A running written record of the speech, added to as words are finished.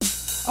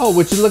Oh,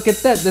 would you look at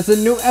that? There's a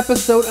new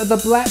episode of the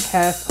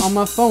Bladtcast on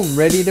my phone,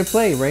 ready to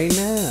play right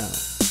now.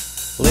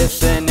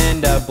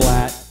 Listening to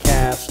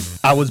Bladtcast.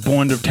 I was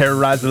born to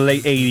terrorize the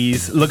late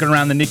 80s, looking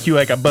around the NICU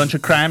like a bunch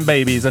of crying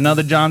babies.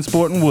 Another John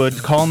Sporting Woods,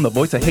 calling the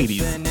voice of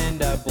Hades. Listening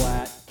to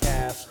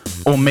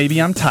Bladtcast. Or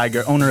maybe I'm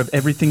Tiger, owner of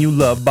everything you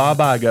love, Bob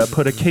Iger.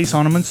 Put a case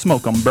on him and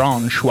smoke him,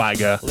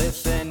 Braunschweiger.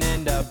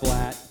 Listening to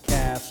Bladtcast.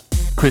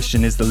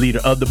 Christian is the leader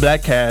of the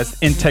Bladtcast,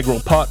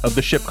 integral part of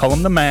the ship, call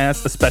him the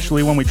mast,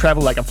 especially when we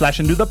travel like a flash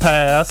into the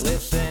past.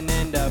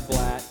 Listening to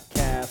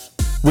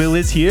Bladtcast. Will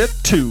is here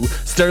too,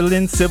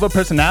 sterling silver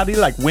personality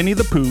like Winnie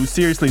the Pooh.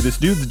 Seriously, this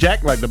dude's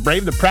jacked like the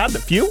brave, the proud, the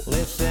few.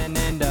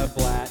 Listening to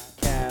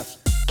Bladtcast.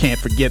 Can't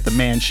forget the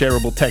man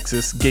Shareable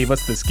Texas gave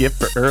us this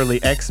gift for early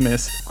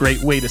Xmas.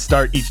 Great way to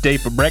start each day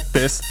for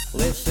breakfast.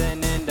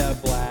 Listening to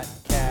Bladtcast.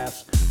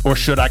 Or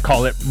should I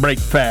call it break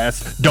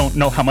fast? Don't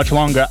know how much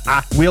longer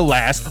I will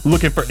last.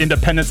 Looking for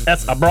independence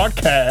as a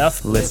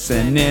broadcast.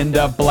 Listening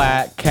to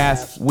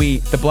Bladtcast. We,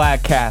 the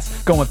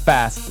Bladtcast, going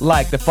fast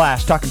like the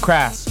Flash, talking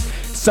crass.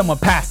 Someone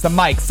pass the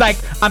mic. Psych,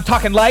 I'm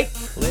talking light.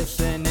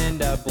 Listening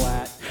to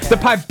Bladtcast. The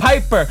Pied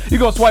Piper, you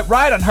go swipe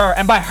right on her,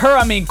 and by her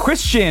I mean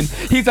Christian.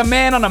 He's a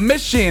man on a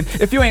mission.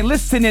 If you ain't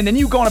listening, then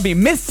you gonna be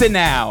missing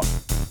out.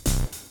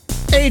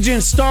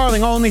 Agent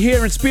Starling, only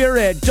here in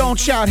spirit. Don't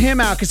shout him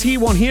out, cause he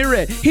won't hear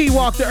it. He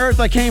walked the earth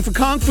like came from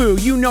Kung Fu.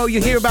 You know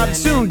you'll hear about it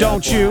soon,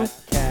 don't you?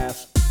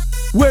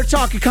 We're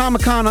talking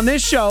Comic-Con on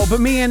this show, but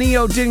me and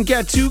EO didn't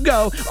get to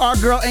go. Our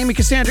girl Amy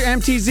Cassandra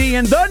MTZ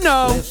in the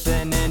know.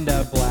 Listening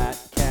to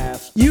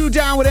Bladtcast. You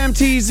down with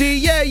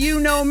MTZ? Yeah, you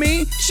know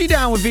me. She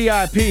down with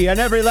VIP and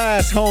every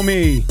last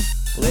homie.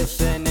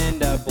 Listening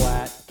to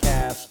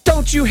Bladtcast.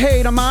 Don't you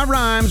hate on my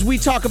rhymes? We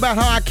talk about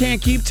how I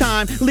can't keep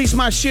time. At least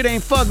my shit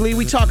ain't fugly.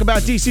 We talk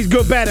about DC's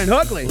good, bad, and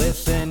ugly.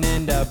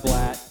 Listening to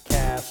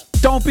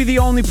Bladtcast. Don't be the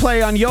only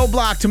play on Yo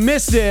Block to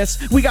miss this.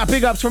 We got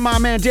big ups for my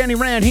man Danny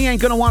Rand. He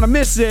ain't gonna wanna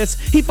miss this.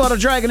 He fought a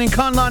dragon in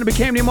Kunlun and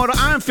became the immortal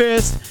Iron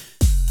Fist.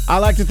 I'd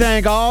like to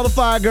thank all the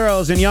fly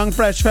girls and young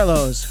fresh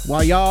fellows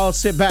while y'all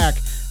sit back,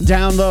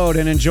 download,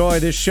 and enjoy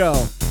this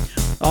show.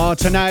 Oh,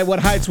 tonight what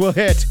heights will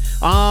hit?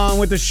 On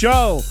with the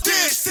show.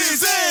 This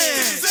is it!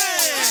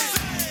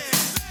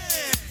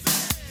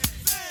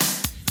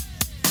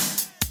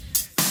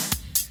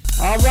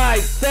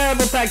 Alright,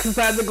 Terrible Texas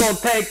had to go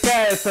take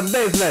care of some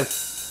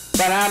business.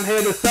 But I'm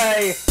here to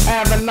say,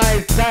 have a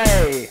nice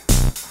day.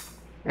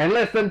 And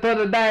listen to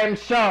the damn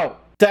show.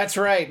 That's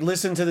right.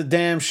 Listen to the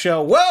damn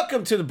show.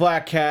 Welcome to the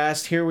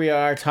Bladtcast. Here we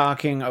are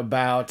talking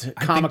about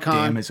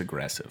Comic-Con. Damn is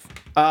aggressive.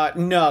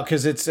 No,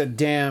 because it's a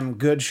damn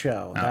good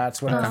show. That's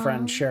what our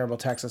friend Shareable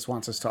Texas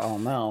wants us to all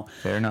know.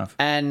 Fair enough.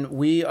 And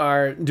we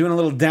are doing a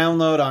little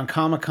download on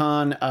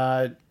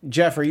Comic-Con.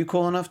 Jeff, are you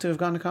cool enough to have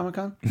gone to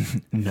Comic-Con?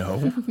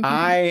 No.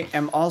 I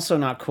am also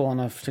not cool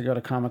enough to go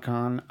to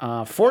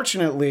Comic-Con.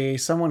 Fortunately,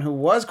 someone who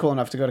was cool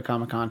enough to go to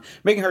Comic-Con,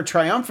 making her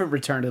triumphant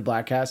return to the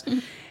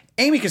Bladtcast,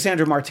 Amy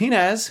Cassandra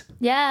Martinez.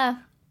 Yeah.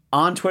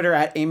 On Twitter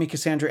at Amy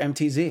Cassandra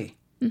MTZ.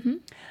 Mm-hmm.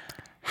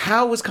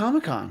 How was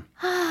Comic-Con?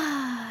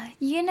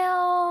 You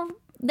know,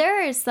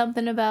 there is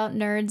something about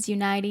nerds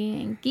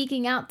uniting and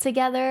geeking out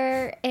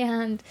together,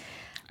 and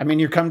I mean,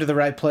 you come to the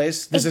right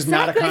place. This is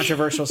not a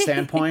controversial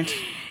standpoint.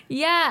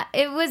 Yeah,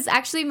 it was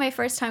actually my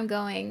first time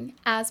going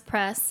as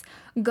press,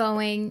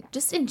 going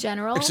just in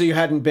general. So you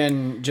hadn't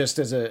been just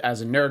as a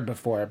nerd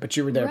before, but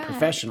you were there Right.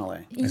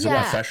 professionally. As a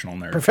professional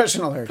nerd.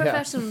 Professional nerd,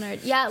 Professional nerd.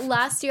 Yeah,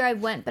 last year I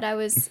went, but I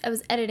was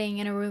editing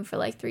in a room for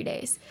like 3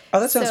 days. Oh,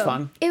 that sounds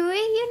fun.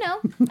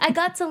 I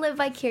got to live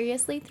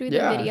vicariously through the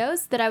Yeah.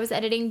 videos that I was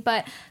editing,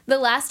 but the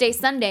last day,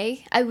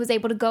 Sunday, I was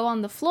able to go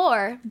on the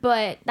floor,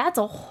 but that's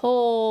a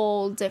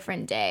whole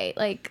different day.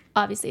 Like,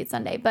 obviously it's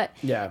Sunday, but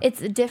Yeah.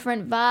 it's a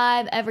different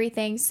vibe,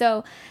 everything.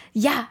 So,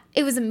 yeah,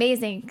 it was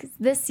amazing. 'Cause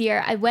this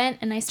year I went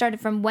and I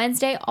started from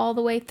Wednesday all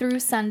the way through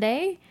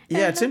Sunday.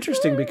 Yeah, it's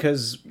interesting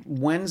because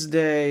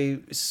Wednesday,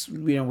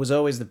 was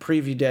always the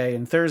preview day,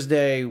 and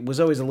Thursday was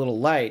always a little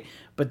light.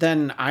 But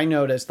then I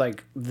noticed,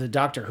 like, the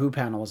Doctor Who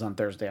panel was on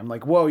Thursday. I'm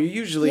like, whoa, you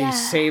usually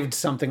saved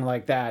something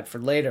like that for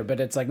later. But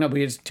it's like, no, but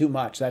it's too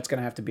much. That's going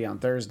to have to be on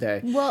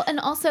Thursday. Well, and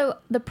also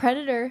the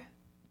Predator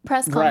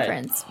press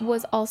conference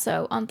was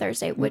also on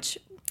Thursday, which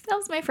that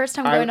was my first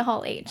time going to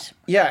Hall H.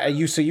 Yeah,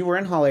 you were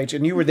in Hall H,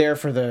 and you were there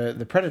for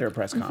the Predator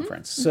press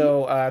conference.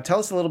 So tell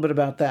us a little bit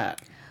about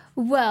that.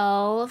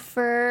 Well,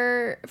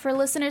 for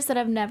listeners that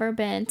have never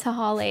been to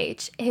Hall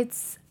H,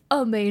 it's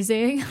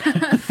amazing.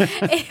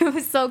 It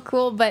was so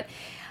cool, but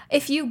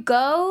if you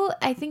go,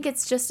 I think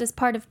it's just as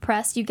part of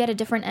press, you get a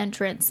different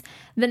entrance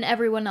than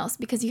everyone else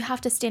because you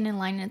have to stand in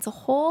line, and it's a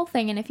whole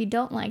thing, and if you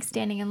don't like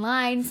standing in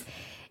lines,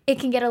 it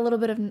can get a little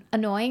bit of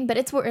annoying, but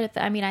it's worth it.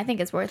 I mean, I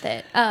think it's worth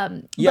it.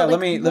 Let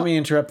me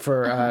interrupt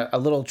for a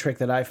little trick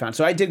that I found.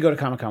 So I did go to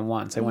Comic-Con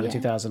once. I went in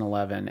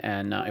 2011,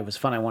 and it was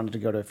fun. I wanted to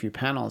go to a few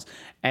panels.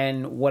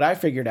 And what I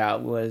figured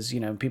out was,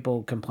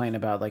 people complain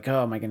about, like,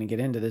 oh, am I going to get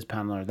into this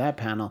panel or that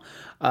panel?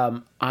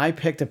 I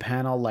picked a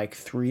panel like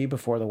 3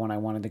 before the one I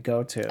wanted to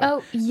go to.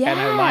 Oh, yeah. And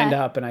I lined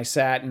up, and I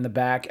sat in the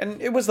back.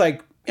 And it was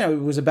like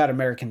it was about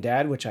American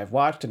Dad, which I've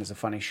watched and is a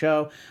funny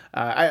show.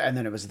 And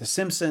then it was The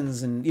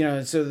Simpsons.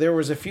 And, so there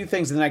was a few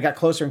things. And then I got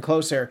closer and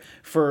closer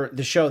for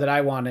the show that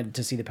I wanted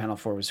to see the panel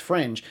for was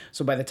Fringe.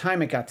 So by the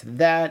time it got to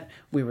that,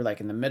 we were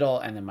like in the middle.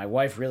 And then my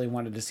wife really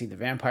wanted to see the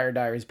Vampire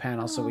Diaries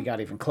panel. So we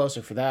got even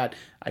closer for that.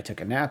 I took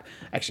a nap.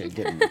 Actually, I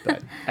didn't,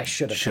 but I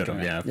should have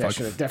taken a nap. Yeah, I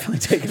should have definitely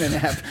taken a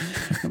nap.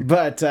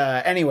 But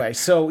anyway,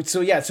 so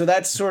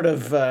that's sort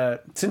of,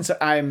 since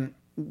I'm,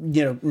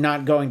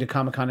 not going to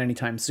Comic-Con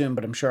anytime soon,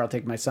 but I'm sure I'll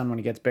take my son when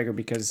he gets bigger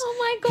because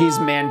he's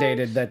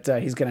mandated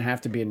that he's going to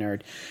have to be a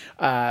nerd.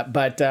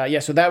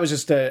 So that was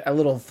just a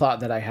little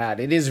thought that I had.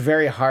 It is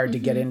very hard to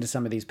get into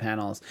some of these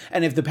panels.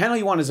 And if the panel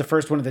you want is the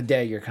first one of the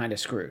day, you're kind of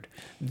screwed.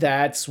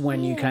 That's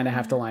when you kind of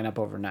have to line up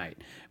overnight.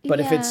 But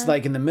if it's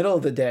like in the middle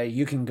of the day,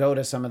 you can go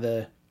to some of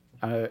the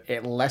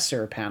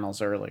lesser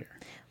panels earlier.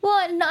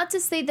 Well, not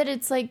to say that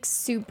it's like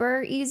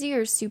super easy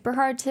or super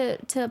hard to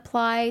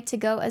apply to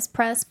go as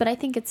press, but I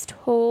think it's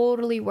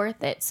totally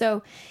worth it.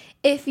 So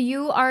if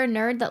you are a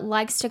nerd that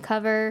likes to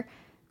cover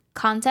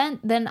content,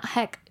 then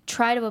heck,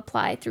 try to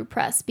apply through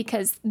press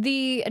because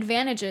the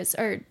advantages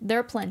there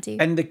are plenty.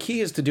 And the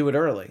key is to do it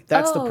early.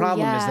 That's the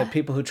problem is that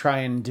people who try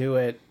and do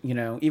it,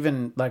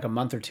 even like a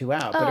month or two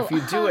out. But if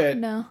you do it,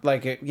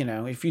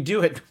 if you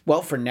do it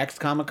for next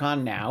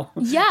Comic-Con now,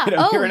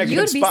 you're in a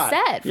good spot.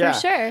 You'd be set for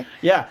sure.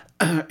 Yeah.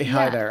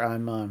 Hi there.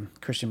 I'm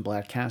Christian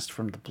Bladtcast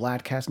from the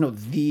Bladtcast. No,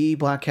 the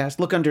Bladtcast.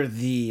 Look under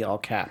the all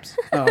caps.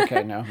 Oh,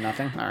 okay. No,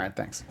 nothing. All right.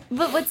 Thanks.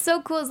 But what's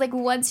so cool is like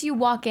once you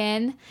walk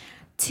in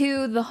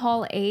to the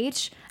Hall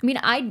H, I mean,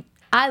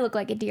 I look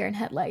like a deer in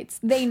headlights.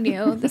 They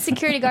knew. The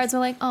security guards were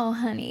like, oh,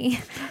 honey,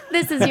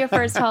 this is your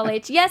first Hall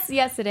H. Yes,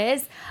 it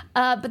is.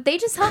 But they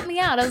just helped me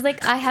out. I was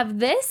like, I have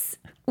this.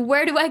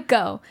 Where do I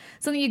go?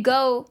 So then you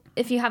go,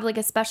 if you have like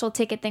a special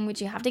ticket thing,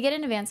 which you have to get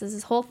in advance,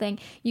 this whole thing.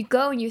 You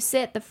go and you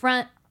sit at the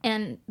front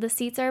and the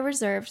seats are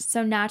reserved.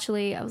 So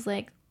naturally, I was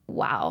like,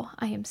 wow,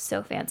 I am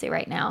so fancy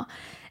right now.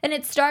 And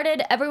it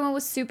started, everyone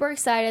was super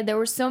excited. There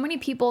were so many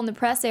people in the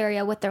press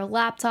area with their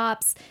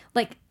laptops,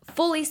 like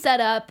fully set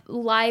up,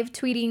 live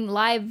tweeting,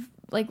 live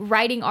like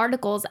writing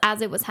articles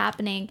as it was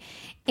happening.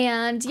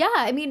 And yeah,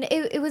 I mean,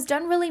 it was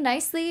done really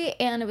nicely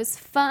and it was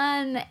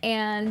fun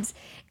and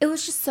it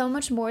was just so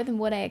much more than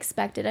what I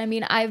expected. I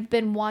mean, I've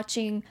been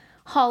watching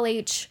Hall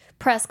H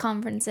press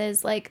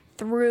conferences like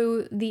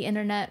through the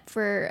internet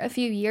for a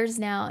few years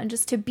now, and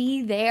just to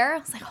be there, I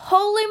was like,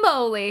 holy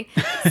moly.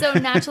 So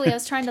naturally I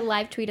was trying to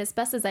live tweet as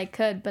best as I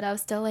could, but I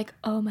was still like,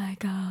 oh my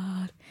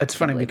god. It's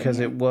funny because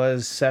it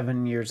was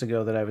 7 years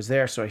ago that I was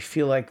there, so I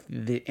feel like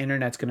the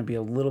internet's going to be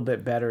a little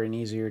bit better and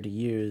easier to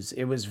use.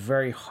 It was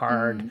very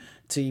hard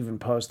to even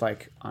post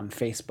like on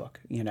Facebook,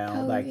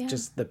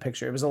 just the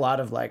picture. It was a lot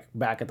of like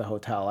back at the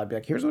hotel. I'd be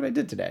like, here's what I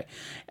did today.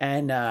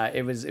 And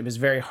it was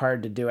very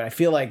hard to do it. I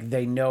feel like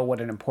they know what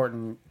an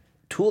important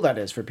tool that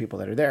is for people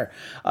that are there.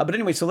 But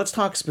anyway, so let's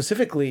talk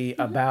specifically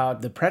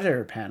about the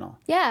Predator panel.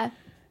 Yeah.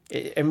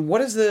 And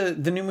what is the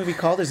new movie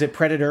called? Is it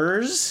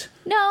Predators?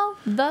 No,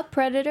 The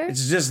Predator.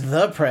 It's just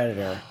The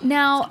Predator.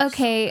 Now,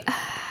 okay.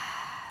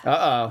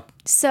 Uh-oh.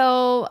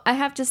 So I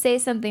have to say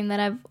something that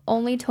I've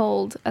only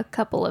told a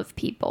couple of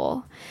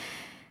people.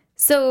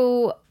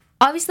 So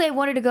obviously I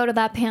wanted to go to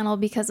that panel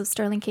because of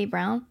Sterling K.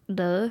 Brown.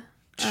 Duh.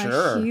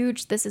 Sure. A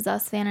huge This Is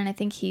Us fan, and I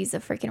think he's a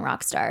freaking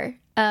rock star.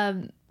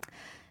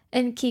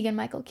 And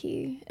Keegan-Michael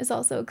Key is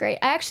also great.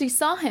 I actually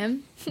saw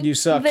him. You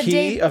saw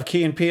Key of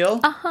Key and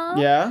Peele? Uh-huh.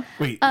 Yeah?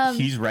 Wait,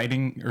 he's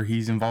writing or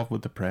he's involved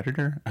with the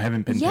Predator? I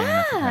haven't been paying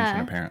enough attention,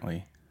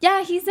 apparently.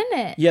 Yeah, he's in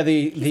it. Yeah,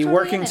 the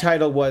working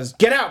title was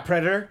Get Out,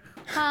 Predator.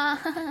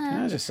 I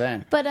was just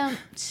saying. But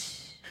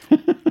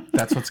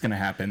That's what's going to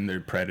happen. The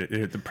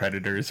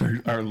Predators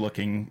are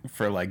looking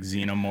for like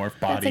xenomorph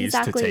bodies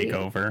to take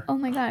over. Oh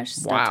my gosh,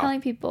 stop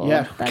telling people.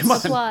 Yeah, that's come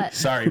on. the plot.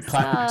 Sorry,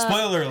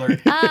 spoiler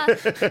alert.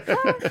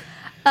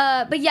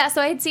 But yeah,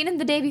 so I had seen him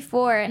the day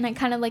before, and I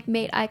kind of like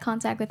made eye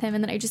contact with him,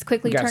 and then I just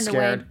quickly turned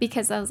away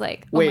because I was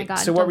like, "Oh my god!"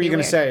 So what were you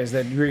going to say? Is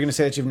that you were going to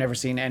say that you've never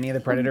seen any of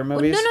the Predator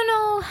movies?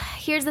 No.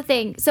 Here's the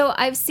thing. So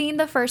I've seen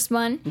the first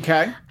one.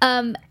 Okay.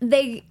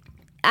 They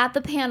at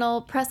the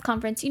panel press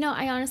conference.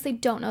 I honestly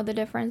don't know the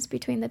difference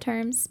between the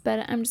terms,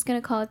 but I'm just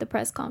going to call it the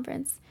press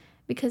conference.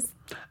 Because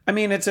I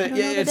mean, it's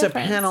a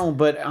panel,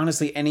 but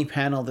honestly, any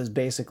panel is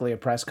basically a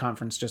press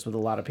conference just with a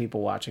lot of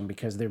people watching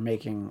because they're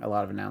making a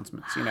lot of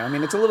announcements. I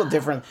mean, it's a little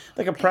different.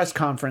 Like a press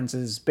conference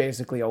is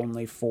basically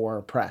only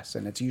for press,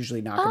 and it's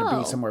usually not going to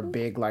be somewhere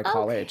big like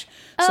Hall H.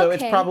 So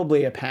it's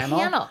probably a panel.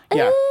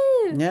 Yeah.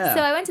 Ooh. Yeah.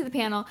 So I went to the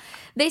panel.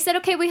 They said,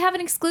 okay, we have an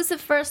exclusive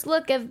first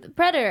look of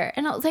Predator.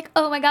 And I was like,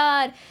 oh my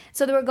God.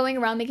 So they were going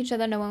around making sure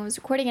that no one was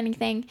recording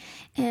anything.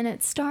 And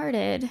it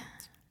started. And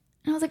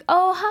I was like,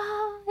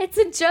 oh, it's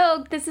a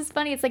joke. This is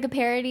funny. It's like a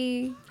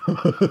parody.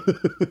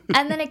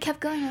 And then it kept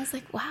going. I was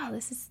like, wow,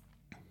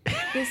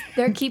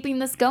 they're keeping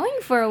this going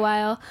for a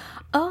while.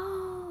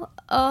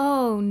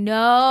 Oh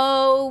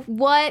no.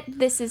 What?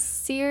 This is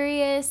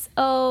serious?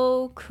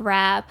 Oh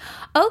crap.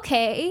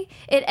 Okay.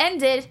 It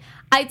ended.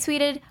 I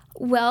tweeted,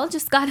 Well,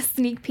 just got a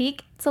sneak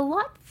peek. It's a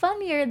lot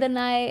funnier than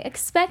I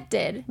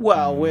expected.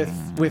 Well,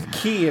 with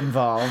Key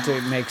involved,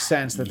 it makes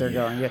sense that they're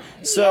going. Yeah.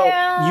 So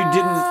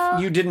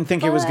you didn't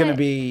think it was going to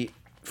be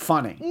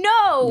funny.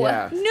 No,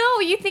 Yeah. no.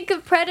 You think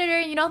of Predator,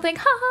 and you don't think,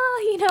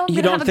 I'm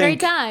gonna have a great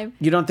time.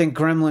 You don't think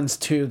Gremlins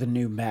 2, the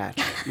new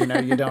match.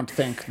 You don't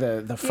think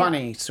the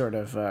funny sort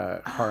of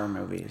horror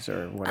movies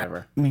or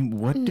whatever. I mean,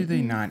 what do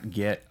they not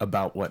get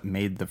about what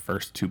made the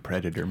first two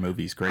Predator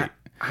movies great?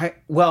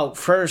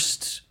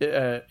 First,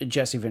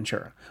 Jesse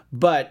Ventura,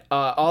 but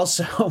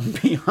also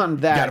beyond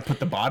that, You got to put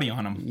the body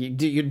on them. You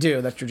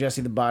do. That's your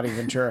Jesse the Body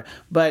Ventura.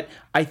 But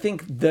I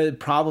think the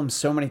problem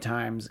so many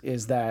times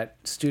is that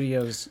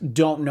studios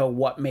don't know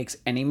what makes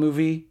any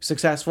movie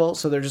successful.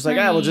 So they're just like,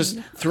 we'll just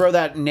throw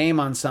that name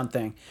on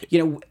something.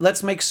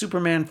 Let's make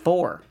Superman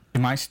 4.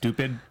 Am I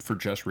stupid for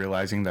just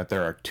realizing that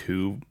there are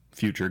two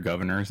future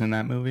governors in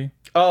that movie?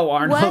 Oh,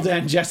 Arnold What?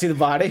 and Jesse the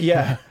Body?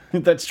 Yeah,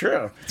 that's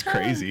true. It's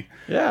crazy.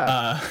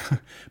 Yeah.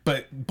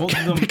 But both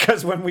of them...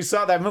 Because when we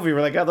saw that movie,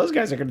 we're like, those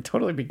guys are going to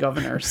totally be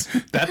governors.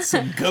 That's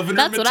some governor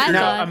That's what I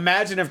material. thought. Now,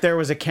 imagine if there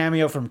was a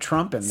cameo from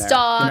Trump in there.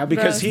 Stop,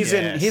 because bro.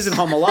 he's in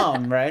Home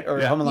Alone, right?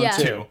 Or Home Alone Yeah.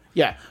 2.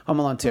 Yeah, Home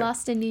Alone 2.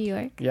 Lost in New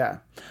York. Yeah.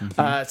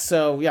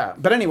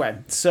 But anyway,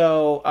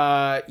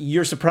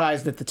 you're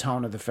surprised at the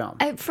tone of the film.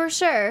 For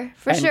sure.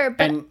 But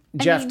and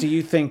Jeff, I mean, do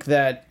you think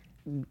that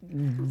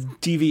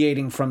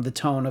deviating from the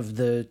tone of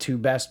the two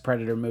best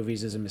Predator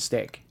movies is a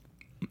mistake?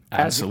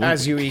 Absolutely.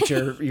 As you eat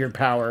your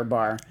power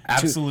bar.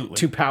 Absolutely.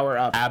 To power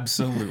up.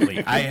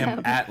 Absolutely. I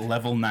am at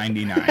level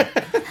 99.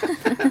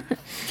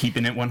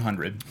 Keeping it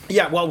 100.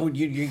 Yeah, well,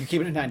 you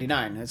keep it at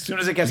 99. As soon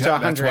as it gets to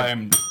 100, That's why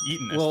I'm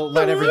eating this. we'll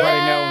let everybody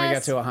know when we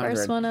get to 100.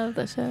 First one of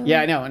the show.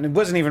 Yeah, I know, and it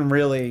wasn't even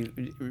really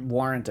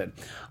warranted.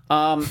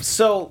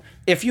 So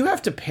if you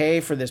have to pay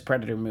for this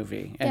Predator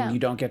movie and Yeah. you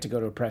don't get to go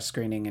to a press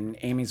screening, and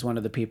Amy's one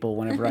of the people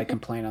whenever I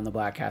complain on the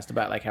Bladtcast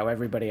about like how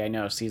everybody I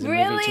know sees a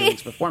movie 2 Really?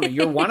 weeks before me,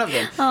 you're one of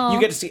them. You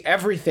get to see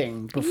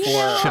everything before.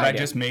 Should I do.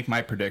 just make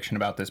my prediction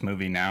about this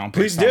movie now?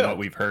 Please based on do. what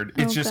we've heard.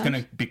 It's just gosh.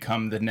 going to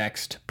become the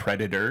next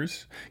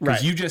Predators. Right.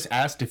 Because you just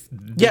asked if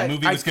the Yeah,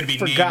 movie I was going to be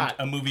forgot.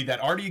 named a movie that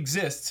already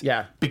exists.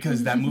 Yeah.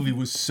 Because that movie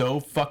was so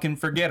fucking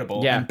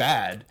forgettable Yeah. and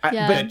bad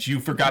Yeah. that you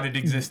forgot it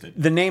existed.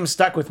 The name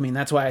stuck with me, and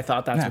that's why I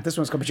thought that's what this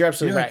one's called. But you're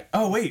absolutely You're right. like,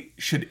 oh wait,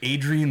 should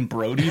Adrian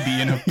Brody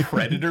be in a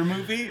Predator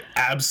movie?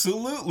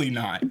 Absolutely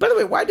not. By the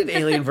way, why did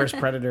Alien vs.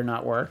 Predator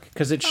not work?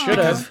 Because it should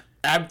have.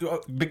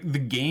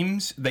 The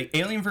games, the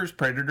Alien vs.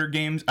 Predator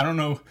games, I don't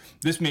know,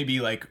 this may be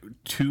like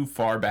too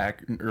far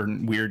back or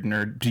weird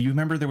nerd. Do you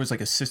remember there was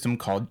like a system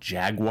called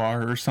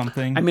Jaguar or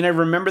something? I mean, I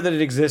remember that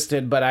it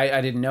existed, but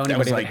I didn't know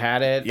anybody that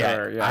had it.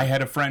 Yeah, I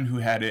had a friend who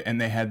had it, and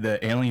they had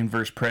the Alien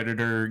vs.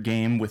 Predator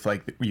game with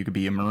like, you could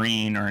be a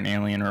Marine or an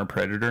alien or a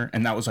Predator,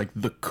 and that was like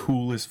the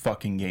coolest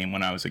fucking game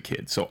when I was a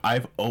kid. So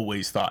I've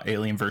always thought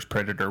Alien vs.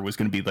 Predator was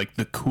going to be like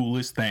the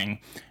coolest thing,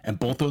 and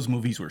both those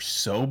movies were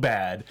so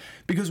bad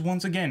because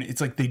once again, it's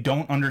like they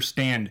don't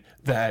understand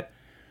that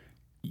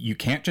you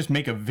can't just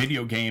make a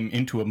video game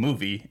into a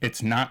movie.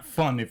 It's not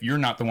fun if you're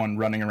not the one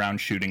running around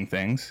shooting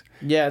things.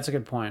 Yeah, that's a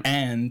good point.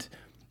 And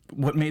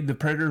what made the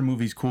Predator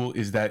movies cool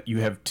is that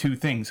you have two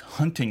things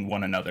hunting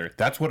one another.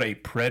 That's what a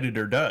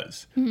Predator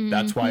does.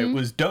 That's why it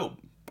was dope.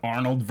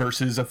 Arnold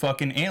versus a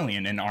fucking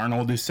alien, and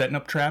Arnold is setting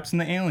up traps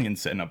and the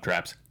alien's setting up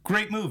traps.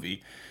 Great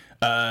movie.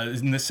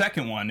 In the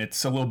second one,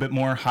 it's a little bit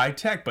more high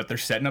tech, but they're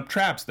setting up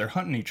traps. They're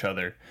hunting each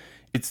other.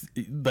 It's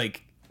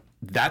like,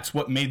 that's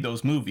what made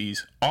those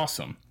movies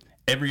awesome.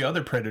 Every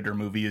other Predator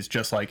movie is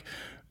just like,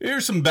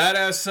 here's some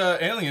badass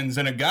aliens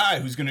and a guy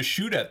who's going to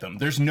shoot at them.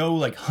 There's no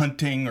like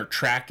hunting or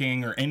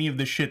tracking or any of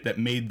the shit that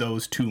made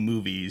those two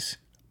movies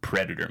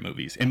Predator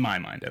movies, in my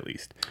mind at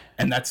least.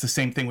 And that's the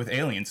same thing with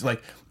aliens.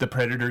 Like, the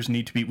Predators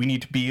we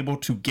need to be able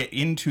to get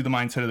into the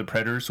mindset of the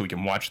Predators so we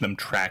can watch them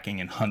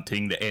tracking and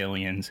hunting the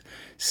aliens.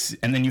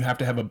 And then you have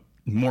to have a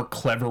more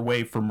clever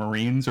way for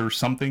Marines or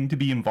something to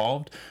be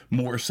involved,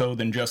 more so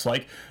than just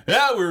like,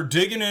 yeah, we're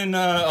digging in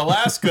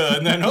Alaska,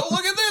 and then, oh,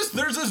 look at this,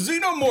 there's a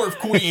xenomorph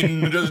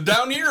queen just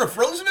down here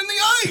frozen in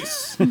the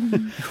ice.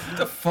 What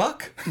the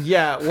fuck?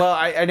 Yeah, well,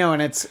 I know,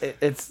 and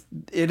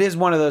it is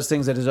one of those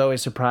things that is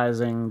always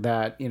surprising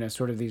that,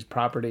 sort of these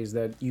properties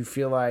that you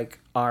feel like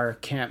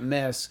can't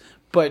miss,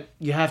 but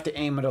you have to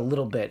aim it a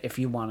little bit if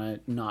you want to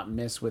not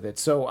miss with it.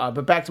 So,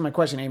 but back to my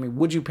question, Amy,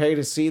 would you pay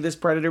to see this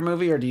Predator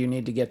movie, or do you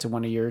need to get to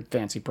one of your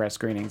fancy press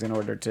screenings in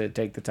order to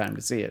take the time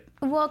to see it?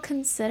 Well,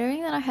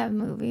 considering that I have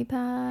Movie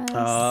Pass, Oh,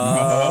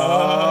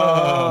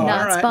 not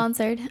all right.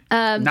 sponsored.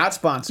 Not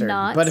sponsored,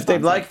 Not but if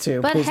they'd sponsored. like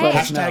to, But please hey, let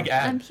us know. Hashtag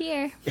ad. I'm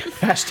here.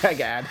 Hashtag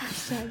ad.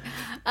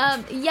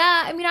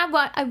 Yeah, I mean,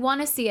 I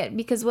want to see it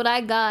because what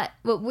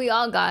we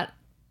all got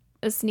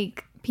a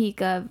sneak peek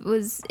of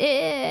was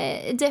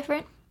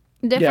different,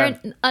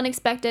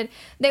 unexpected.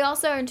 They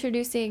also are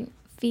introducing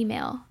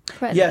female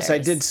predators. Yes, I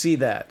did see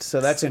that,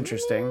 so that's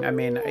interesting. I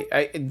mean,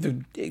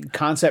 the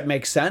concept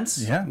makes sense.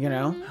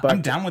 Yeah. But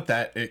I'm down with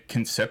that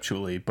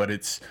conceptually, but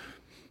it's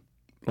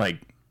like,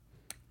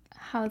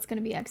 How it's going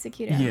to be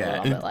executed.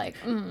 Yeah, a little bit like,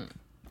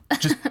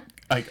 just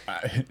like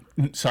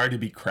sorry to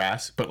be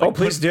crass, but like, Oh,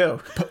 please do.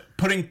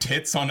 Putting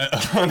tits on a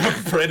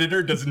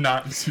predator does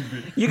not.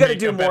 You got to make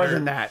do a more better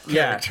than that.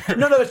 character. Yeah.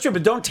 No, that's true.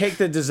 But don't take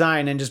the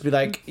design and just be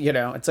like,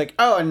 it's like,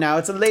 oh, and now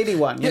it's a lady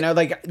one. I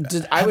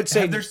would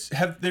say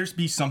have there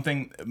be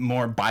something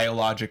more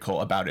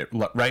biological about it,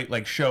 right?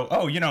 Like show,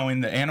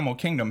 in the animal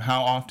kingdom,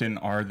 how often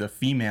are the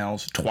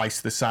females twice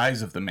the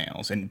size of the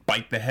males and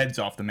bite the heads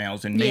off the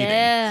males in mating?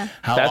 Yeah.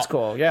 That's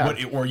cool. Yeah.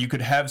 Or you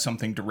could have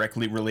something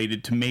directly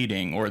related to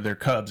mating or their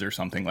cubs or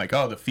something like,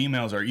 the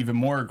females are even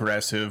more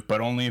aggressive, but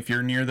only if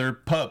you're near their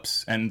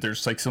pups, and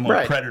there's like some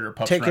little predator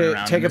pups running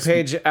around. Take a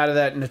page out of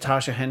that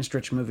Natasha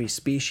Henstridge movie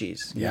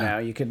Species.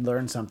 You could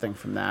learn something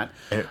from that.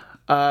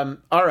 All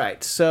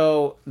right,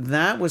 so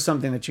that was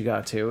something that you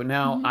got to.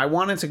 Now, I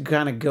wanted to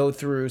kind of go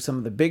through some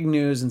of the big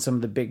news and some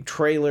of the big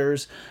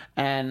trailers,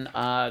 and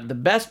the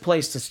best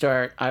place to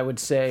start, I would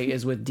say,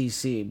 is with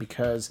DC,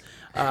 because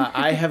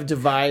I have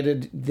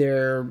divided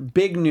their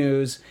big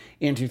news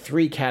into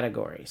 3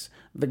 categories: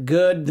 the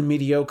good, the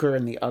mediocre,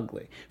 and the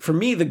ugly. For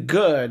me, the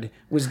good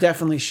was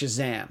definitely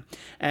Shazam.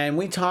 And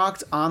we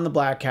talked on the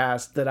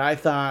Bladtcast that I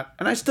thought,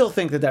 and I still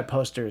think that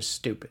poster is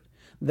stupid.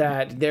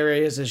 That there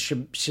is a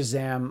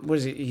Shazam. What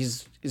is he?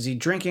 Is he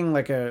drinking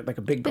like a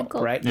big gulp,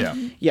 right? Yeah.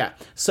 Yeah.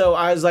 So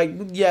I was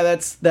like,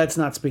 that's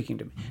not speaking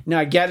to me. Now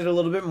I get it a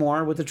little bit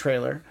more with the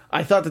trailer.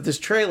 I thought that this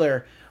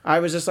trailer, I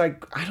was just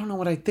like, I don't know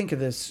what I think of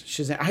this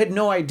Shazam. I had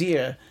no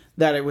idea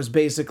that it was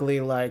basically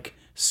like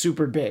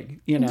super big,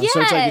 So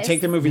it's like you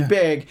take the movie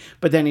big,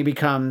 but then he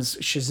becomes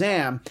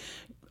Shazam.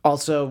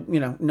 Also,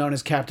 known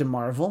as Captain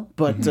Marvel,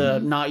 but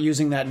not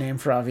using that name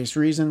for obvious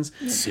reasons.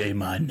 Say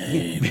my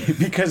name.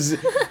 Because,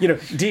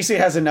 DC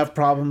has enough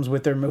problems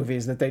with their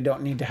movies that they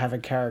don't need to have a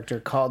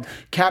character called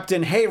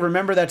Captain, hey,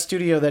 remember that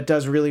studio that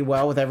does really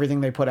well with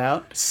everything they put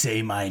out?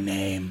 Say my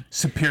name.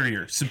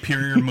 Superior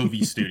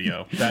Movie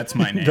Studio. That's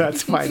my name.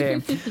 That's my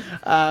name.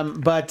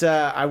 But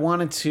I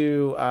wanted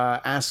to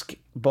ask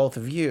both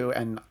of you,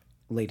 and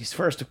ladies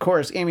first, of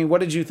course. Amy,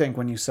 what did you think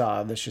when you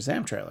saw the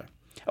Shazam trailer?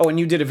 Oh, and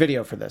you did a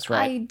video for this,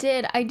 right? I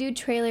did. I do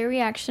trailer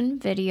reaction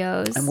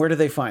videos. And where do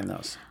they find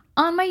those?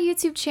 On my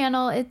YouTube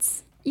channel,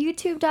 it's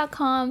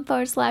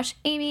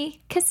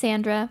youtube.com/Amy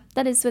Cassandra.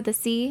 That is with a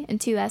C and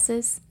 2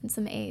 S's and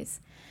some A's.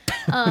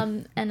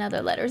 And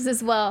other letters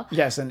as well.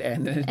 Yes, and a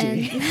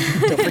D.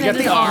 Don't forget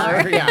the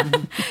R. Yeah.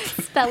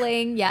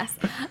 Spelling, yes.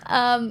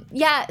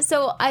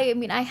 So I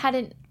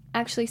hadn't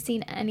actually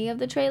seen any of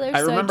the trailers. I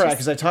remember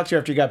because I talked to you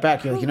after you got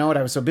back. You're like, you know what?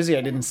 I was so busy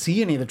I didn't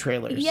see any of the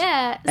trailers.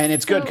 Yeah. And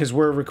it's good because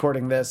we're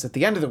recording this at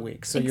the end of the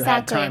week, so you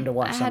had time to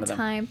watch some of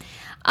them. I had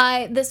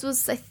time.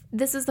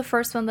 This is the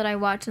first one that I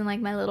watched in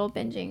like my little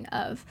binging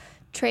of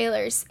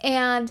trailers,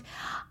 and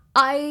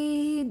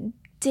I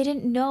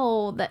didn't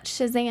know that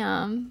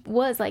Shazam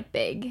was like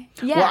big.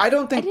 Yeah. Well, I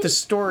don't think the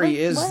story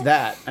is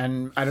that,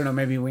 and I don't know.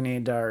 Maybe we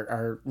need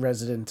our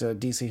resident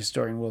DC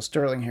historian Will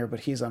Sterling here,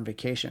 but he's on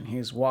vacation.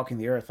 He's walking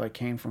the earth like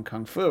Kane from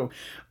Kung Fu.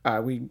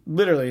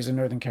 He's in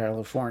Northern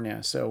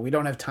California, so we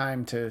don't have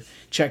time to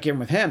check in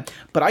with him.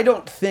 But I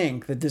don't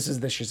think that this is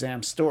the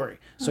Shazam story.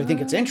 So I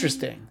think it's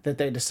interesting that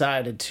they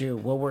decided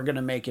we're going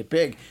to make it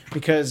big,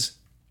 because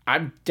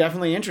I'm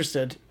definitely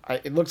interested.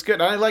 It looks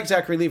good. I like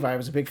Zachary Levi. I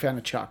was a big fan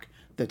of Chuck,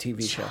 the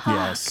TV show.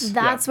 Yes.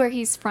 That's where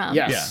he's from.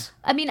 Yes. Yeah.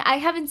 I mean, I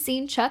haven't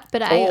seen Chuck, but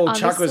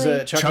Chuck was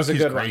a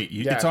good great.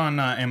 one. Yeah. It's on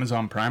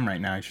Amazon Prime right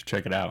now. You should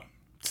check it out.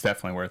 It's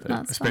definitely worth it.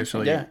 That's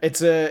especially fun. Yeah,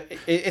 it's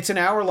an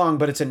hour long,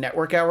 but it's a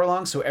network hour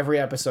long, so every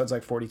episode's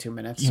like 42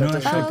 minutes. So it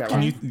doesn't take that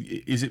long.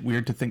 Is it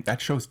weird to think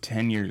that show's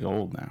 10 years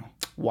old now?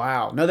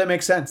 Wow. No, that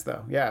makes sense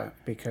though. Yeah,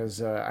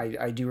 because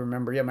I do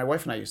remember. Yeah, my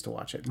wife and I used to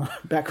watch it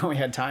back when we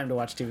had time to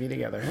watch TV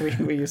together.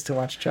 We used to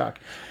watch Chuck.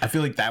 I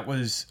feel like that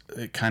was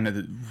kind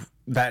of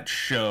that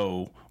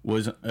show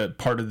was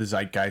part of the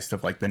zeitgeist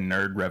of like the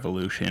nerd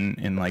revolution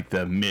in like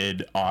the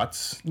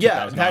mid-aughts.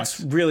 Yeah, that's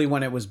really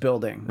when it was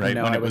building. Right,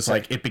 when it was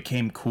like it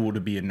became cool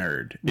to be a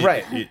nerd.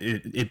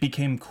 It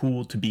became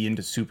cool to be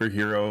into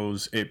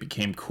superheroes. It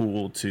became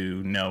cool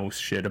to know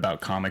shit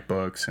about comic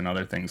books and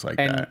other things like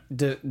that.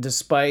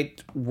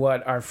 Despite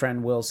what our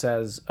friend Will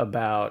says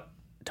about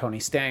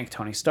Tony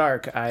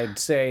Stark, I'd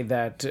say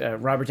that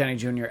Robert Downey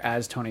Jr.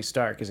 as Tony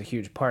Stark is a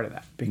huge part of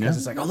that, because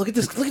it's like, oh, look at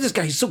this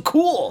guy, he's so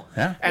cool,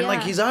 and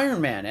like he's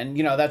Iron Man, and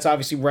that's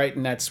obviously right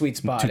in that sweet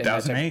spot.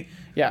 2008,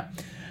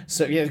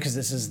 So because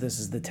this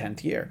is the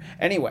 10th year.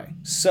 Anyway,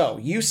 so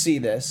you see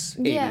this,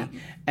 Amy,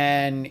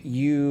 and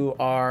you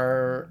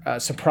are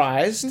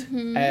surprised,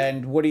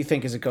 and what do you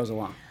think as it goes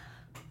along?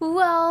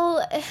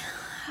 Well,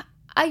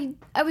 I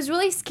was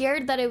really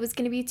scared that it was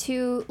going to be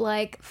too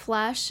like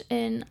Flash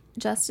in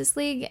Justice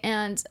League,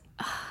 and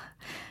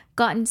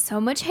gotten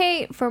so much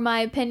hate for my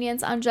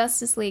opinions on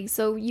Justice League,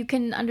 so you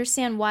can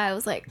understand why I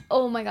was like,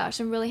 oh my gosh,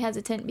 I'm really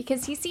hesitant,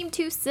 because he seemed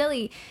too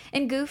silly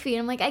and goofy,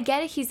 and I'm like, I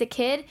get it, he's a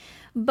kid,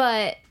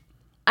 but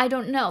I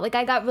don't know, like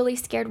I got really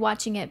scared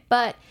watching it.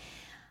 But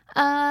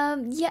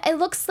Yeah, it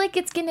looks like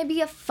it's gonna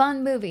be a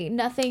fun movie.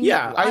 Nothing.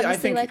 Yeah, I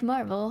think like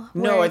Marvel.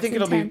 No, where I it's think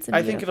it'll be. intense and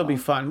I think it'll be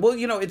beautiful. fun. Well,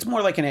 it's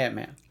more like an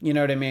Ant-Man. You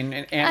know what I mean?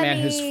 An Ant-Man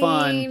is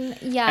fun.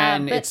 Yeah,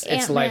 and but it's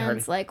Ant-Man's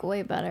lighthearted. like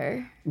way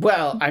better.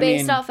 Well, I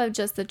Based mean, off of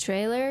just the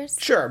trailers.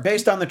 sure.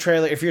 Based on the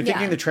trailer, if you're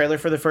thinking Yeah. the trailer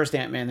for the first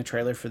Ant-Man, the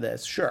trailer for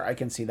this, sure, I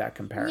can see that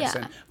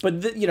comparison. Yeah.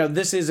 But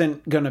this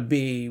isn't gonna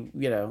be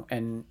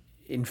an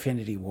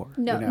Infinity War.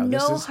 No, This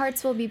no is-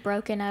 hearts will be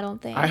broken. I don't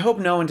think. I hope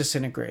no one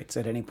disintegrates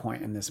at any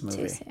point in this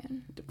movie. Too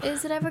soon.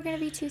 Is it ever gonna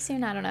be too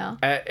soon? I don't know.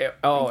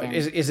 Okay.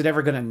 Is it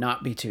ever gonna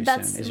not be too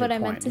That's soon? Is what your I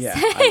meant point. to Yeah,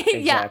 say.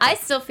 exactly. Yeah, I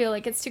still feel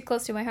like it's too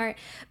close to my heart.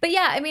 But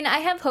yeah, I mean, I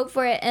have hope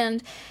for it.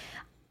 And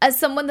as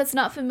someone that's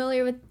not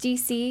familiar with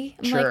DC,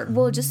 I'm Sure. like,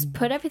 well, just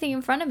put everything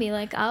in front of me.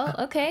 Like,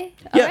 okay,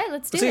 all right,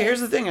 let's do it. See, here's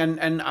the thing,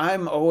 and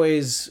I'm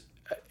always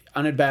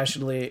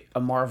unabashedly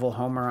a Marvel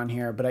homer on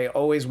here, but I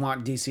always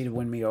want DC to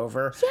win me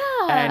over.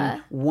 Yeah.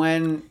 And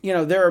when,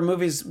 there are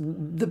movies,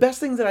 the best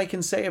thing that I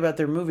can say about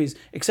their movies,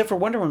 except for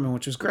Wonder Woman,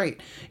 which was great,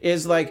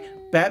 is like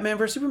Batman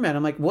vs. Superman.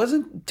 I'm like,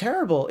 wasn't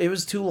terrible. It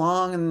was too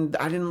long and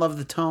I didn't love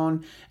the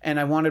tone and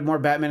I wanted more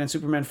Batman and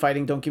Superman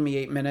fighting. Don't give me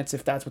 8 minutes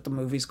if that's what the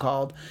movie's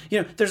called.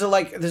 There's a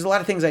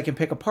lot of things I can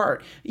pick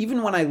apart.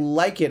 Even when I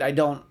like it, I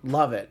don't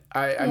love it.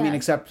 I mean,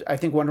 except I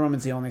think Wonder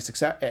Woman's the only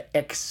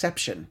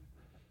exception.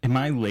 Am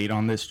I late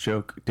on this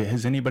joke?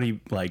 Has anybody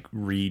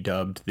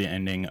redubbed the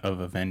ending of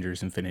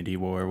Avengers Infinity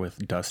War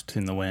with Dust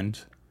in the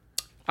Wind?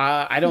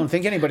 I don't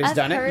think anybody's I've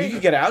done it. heard You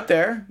could get out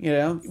there,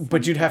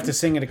 but you'd have to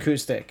sing it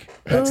acoustic.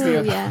 That's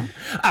Ooh, yeah.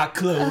 I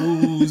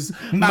close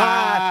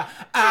my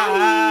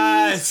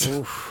eyes.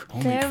 Only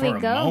There for we a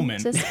go.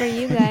 moment. Just for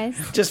you guys.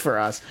 Just for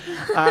us.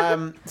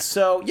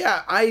 So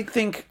yeah, I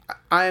think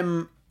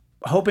I'm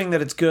hoping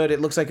that it's good.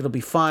 It looks like it'll be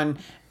fun.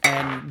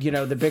 And,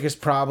 the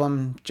biggest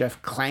problem, Jeff,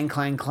 clang,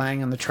 clang,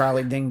 clang on the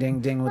trolley, ding, ding,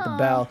 ding with the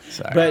bell.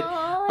 Sorry. But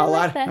I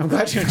like that. I'm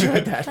glad you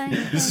enjoyed that.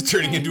 This is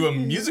turning into a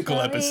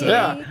musical episode.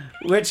 Yeah,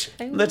 which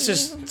let's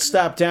just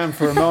stop down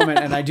for a moment,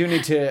 and I do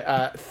need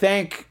to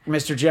thank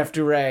Mr. Jeff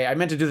Duray. I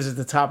meant to do this at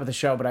the top of the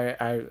show, but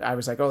I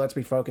was like, let's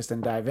be focused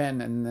and dive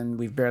in, and then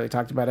we've barely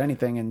talked about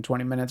anything in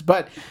 20 minutes,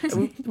 but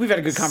we've had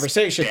a good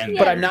conversation,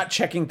 but I'm not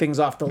checking things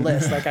off the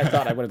list like I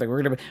thought I would have. Like,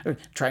 we're going to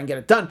try and get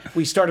it done.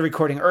 We started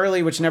recording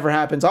early, which never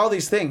happens, all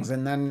these things,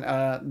 and then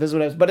this is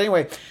what I was, but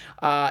anyway,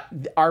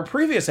 our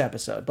previous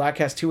episode,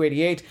 Bladtcast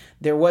 288,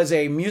 there was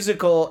a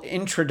musical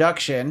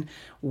introduction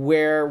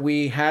where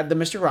we had the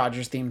Mr.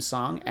 Rogers theme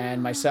song,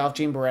 and myself,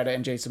 Gene Beretta,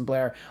 and Jason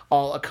Blair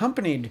all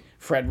accompanied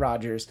Fred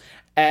Rogers.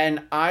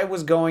 And I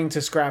was going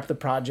to scrap the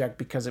project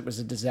because it was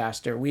a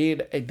disaster.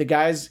 The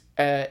guys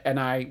and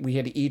I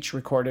had each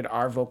recorded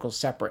our vocals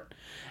separate,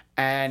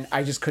 and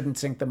I just couldn't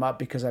sync them up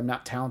because I'm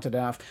not talented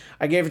enough.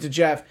 I gave it to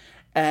Jeff.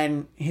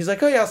 And he's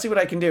like, oh, yeah, I'll see what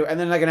I can do. And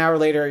then like an hour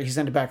later, he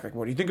sent it back like,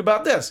 what do you think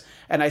about this?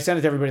 And I sent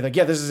it to everybody like,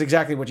 yeah, this is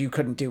exactly what you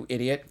couldn't do,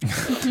 idiot.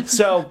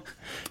 So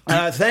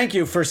thank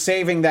you for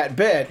saving that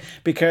bit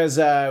because,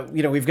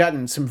 we've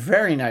gotten some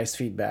very nice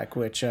feedback,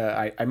 which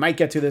I might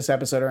get to this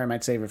episode or I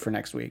might save it for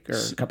next week or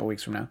a couple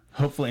weeks from now.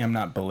 Hopefully I'm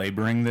not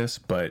belaboring this,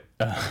 but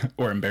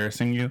or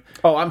embarrassing you.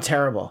 Oh, I'm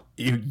terrible.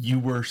 You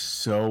were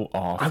so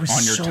off I was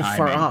on your so timing.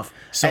 far off.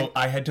 So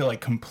I had to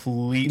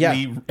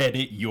completely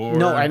edit your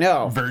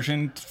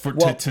version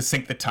to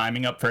sync the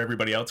timing up for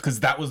everybody else because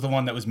that was the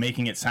one that was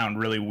making it sound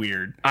really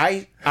weird.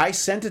 I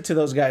sent it to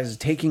those guys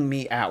taking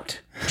me out,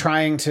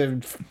 trying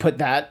to put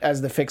that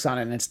as the fix on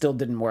it, and it still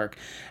didn't work.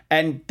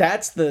 And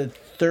that's the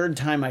third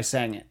time I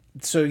sang it.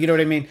 So you know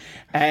what I mean?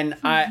 And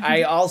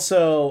I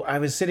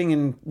was sitting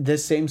in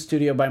this same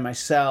studio by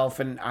myself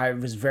and I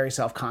was very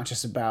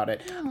self-conscious about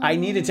it. I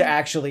needed to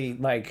actually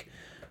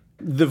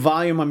the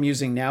volume I'm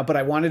using now, but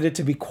I wanted it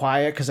to be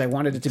quiet because I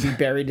wanted it to be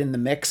buried in the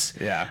mix.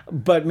 Yeah.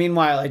 But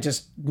meanwhile, I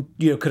just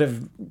could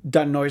have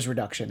done noise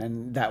reduction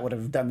and that would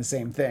have done the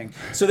same thing.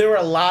 So there were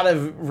a lot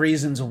of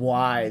reasons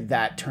why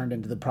that turned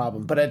into the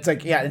problem. But it's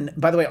and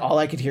by the way, all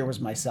I could hear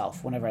was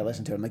myself whenever I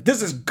listened to it. I'm like,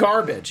 this is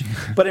garbage.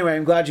 But anyway,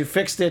 I'm glad you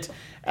fixed it.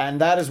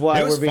 And that is why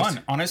it was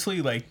fun.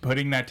 Honestly,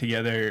 putting that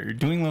together,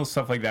 doing little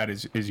stuff like that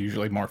is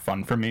usually more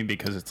fun for me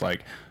because it's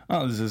like,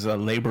 oh, this is a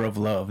labor of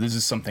love. This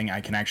is something I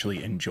can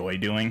actually enjoy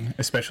doing,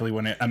 especially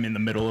when I'm in the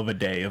middle of a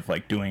day of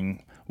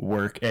doing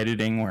work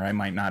editing where I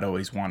might not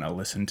always want to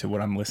listen to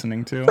what I'm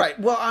listening to. Right.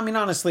 Well, I mean,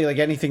 honestly,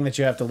 anything that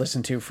you have to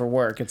listen to for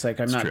work, it's I'm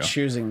not true.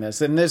 choosing this.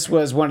 And this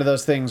was one of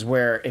those things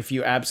where if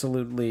you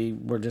absolutely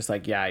were just I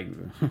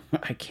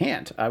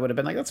can't, I would have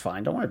been like, that's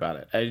fine. Don't worry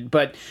about it.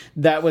 But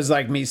that was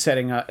me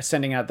sending out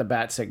the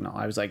bat signal.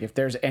 I was like, if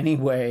there's any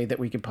way that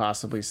we could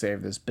possibly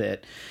save this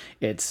bit,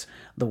 it's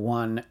the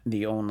one,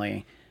 the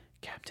only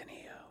Captain EO.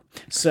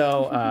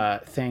 So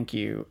thank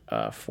you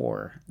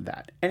for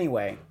that.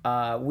 Anyway,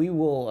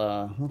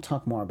 we'll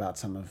talk more about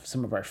some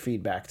of our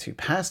feedback to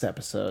past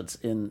episodes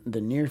in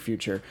the near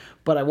future.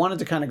 But I wanted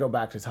to kind of go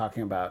back to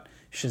talking about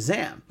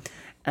Shazam.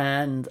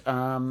 And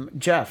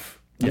Jeff,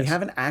 we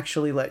haven't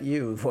actually let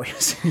you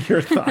voice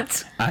your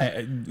thoughts.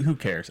 Who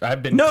cares?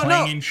 I've been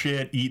clanging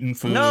shit, eating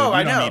food. No,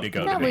 I don't know. need to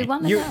go No, to me. we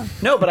want to know.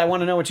 No, but I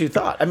want to know what you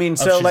thought. I mean,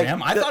 so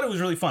Shazam? I thought it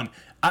was really fun.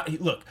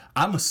 Look,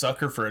 I'm a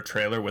sucker for a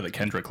trailer with a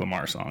Kendrick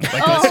Lamar song.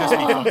 Like, let's just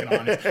be fucking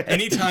honest.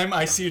 Anytime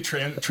I see a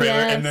trailer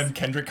and then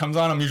Kendrick comes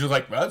on, I'm usually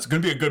like, well, it's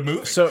going to be a good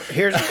movie. So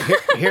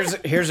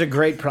here's a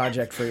great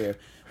project for you.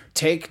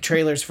 Take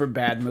trailers for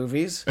bad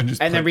movies and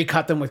then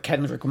recut them with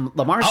Kendrick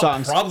Lamar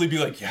songs. I'll probably be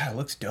like, yeah, it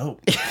looks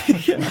dope.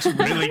 It looks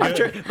really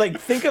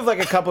good. Think of like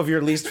a couple of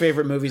your least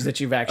favorite movies that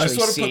you've actually seen.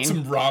 I just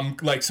want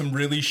to put some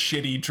really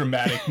shitty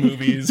dramatic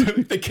movies,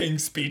 the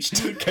King's Speech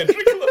to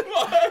Kendrick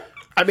Lamar.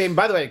 I mean,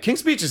 by the way, King's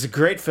Speech is a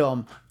great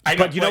film. I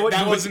know, but you know what?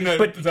 What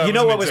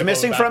was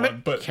missing from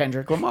it?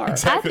 Kendrick Lamar.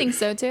 Exactly. I think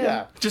so too.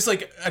 Yeah. Just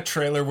like a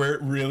trailer where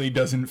it really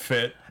doesn't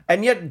fit.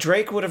 And yet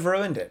Drake would have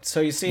ruined it. So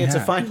you see, it's a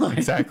fine line.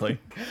 Exactly.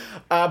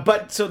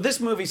 But so this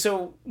movie,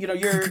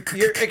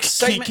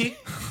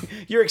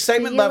 your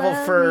excitement level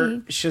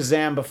for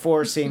Shazam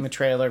before seeing the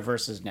trailer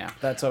versus now.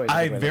 That's always.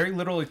 I had very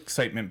little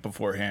excitement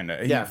beforehand.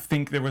 I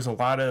think there was a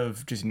lot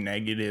of just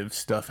negative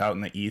stuff out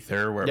in the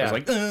ether where it was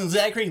like, oh,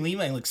 Zachary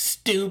Levi looks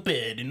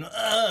stupid and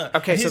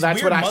okay, so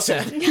that's what I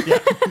said. Yeah.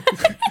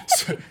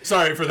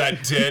 Sorry for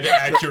that dead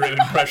accurate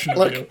impression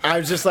of you. I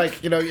was just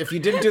like, if you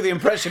didn't do the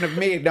impression of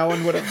me, no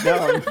one would have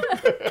known.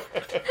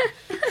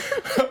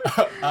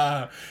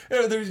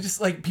 There's just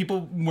like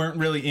people weren't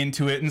really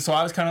into it, and so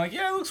I was kind of like,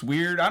 yeah, it looks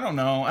weird. I don't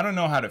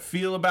know how to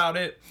feel about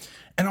it.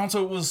 And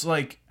also it was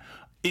like,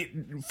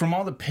 from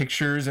all the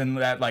pictures and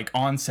that like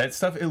on set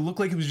stuff, it looked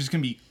like it was just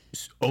gonna be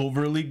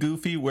overly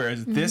goofy,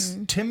 whereas this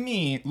to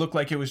me looked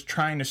like it was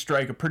trying to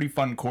strike a pretty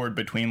fun chord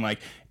between like,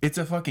 it's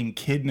a fucking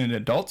kid in an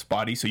adult's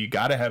body, so you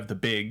gotta have the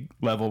big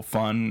level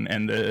fun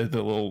and the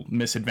little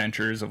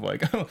misadventures of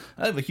like, oh,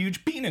 I have a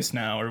huge penis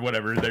now or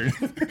whatever.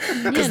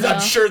 Because I'm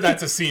sure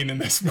that's a scene in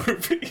this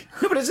movie.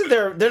 No, but isn't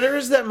there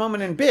is that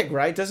moment in Big,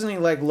 right? Doesn't he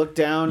like look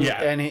down?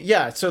 Yeah.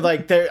 And so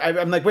like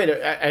I'm like, wait,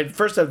 at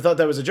first I thought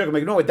that was a joke. I'm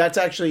like, no, wait, that's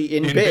actually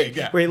in Big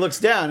where he looks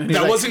down. And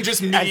that wasn't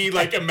just me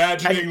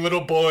imagining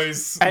little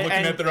boys looking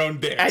at their own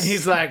dicks. And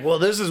he's like, well,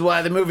 this is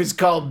why the movie's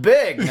called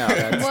Big. No,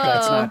 that's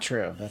not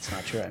true. That's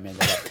not true. I made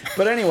that up.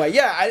 But anyway,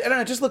 I don't know.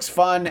 It just looks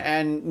fun,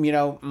 and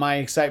my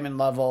excitement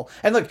level.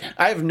 And look,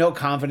 I have no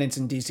confidence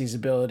in DC's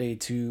ability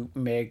to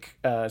make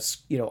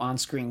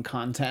on-screen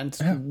content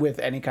with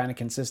any kind of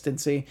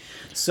consistency.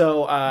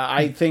 So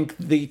I think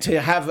to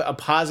have a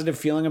positive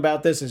feeling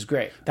about this is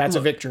great. That's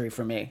a victory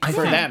for me,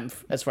 for them,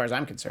 as far as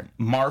I'm concerned.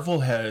 Marvel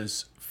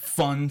has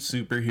fun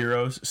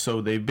superheroes, so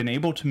they've been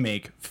able to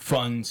make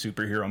fun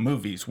superhero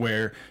movies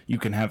where you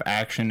can have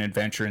action,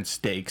 adventure, and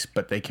stakes,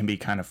 but they can be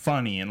kind of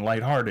funny and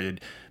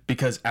lighthearted,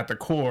 because at the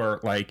core,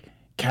 like,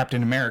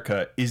 Captain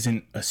America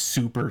isn't a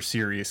super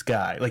serious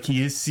guy. Like,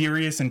 he is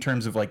serious in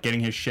terms of like getting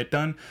his shit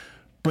done,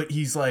 but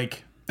he's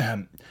like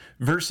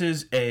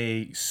versus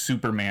a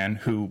Superman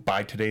who,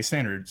 by today's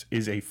standards,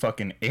 is a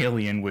fucking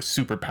alien with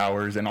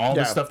superpowers, and all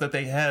the stuff that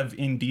they have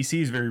in DC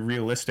is very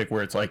realistic,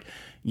 where it's like,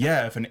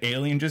 yeah, if an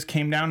alien just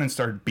came down and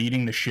started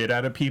beating the shit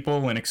out of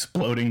people and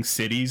exploding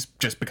cities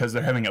just because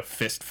they're having a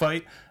fist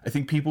fight, I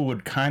think people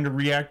would kind of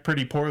react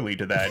pretty poorly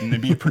to that, and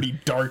it'd be a pretty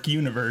dark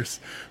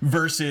universe.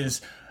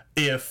 Versus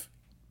if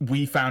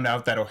we found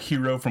out that a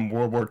hero from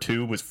World War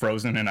II was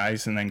frozen in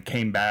ice and then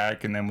came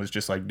back and then was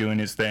just like doing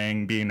his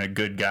thing, being a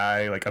good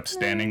guy, like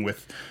upstanding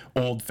with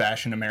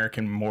old-fashioned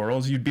American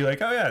morals, you'd be like,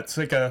 oh yeah, it's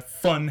like a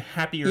fun,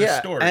 happier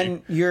story.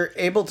 And you're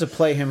able to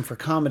play him for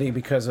comedy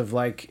because of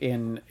like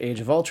in Age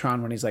of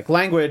Ultron when he's like,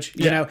 language,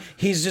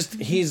 he's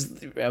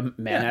a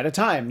man at a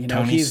time.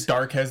 Tony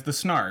Stark has the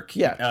snark.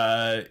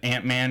 Yeah.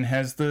 Ant-Man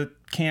has the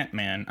can't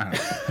man.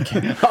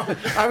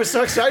 I was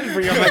so excited for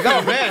you. I'm like,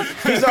 oh man,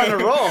 he's on a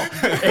roll.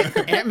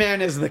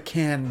 Ant-Man is the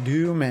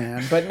can-do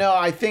man. But no,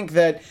 I think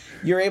that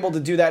you're able to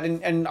do that.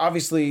 And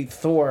obviously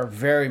Thor,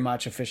 very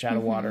much a fish out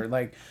of water.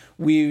 Like,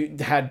 we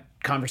had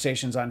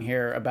conversations on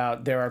here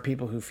about there are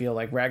people who feel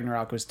like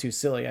Ragnarok was too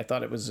silly. I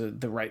thought it was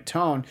the right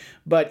tone.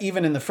 But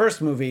even in the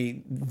first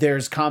movie,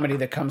 there's comedy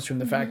that comes from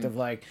the fact of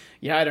like,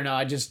 I don't know,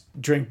 I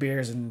just drink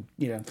beers and,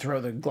 throw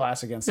the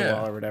glass against the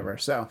wall or whatever.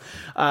 So,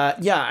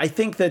 I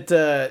think that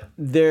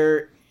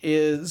there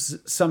is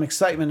some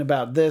excitement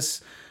about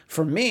this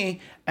for me.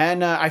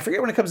 And I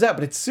forget when it comes out,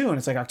 but it's soon.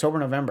 It's like October,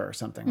 November or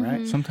something,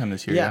 right? Sometime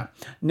this year. Yeah.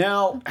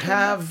 Now,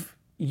 have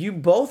you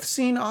both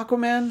seen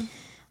Aquaman?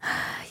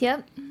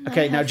 Yep.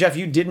 Okay, now Jeff,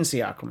 you didn't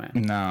see Aquaman.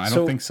 No, I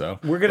don't think so.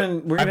 We're gonna.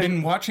 I've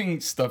been watching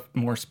stuff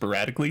more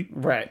sporadically.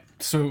 Right.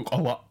 So a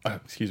lot.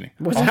 Excuse me.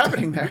 What's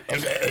happening there?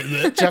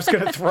 Jeff's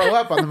gonna throw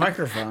up on the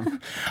microphone.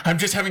 I'm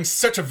just having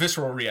such a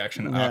visceral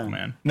reaction to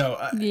Aquaman. No.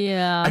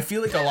 I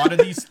feel like a lot of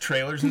these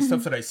trailers and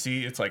stuff that I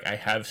see, it's like I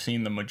have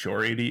seen the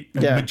majority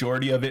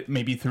of it,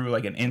 maybe through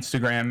like an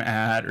Instagram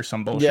ad or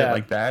some bullshit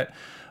like that.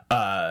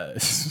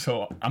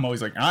 So I'm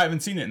always like, I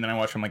haven't seen it, and then I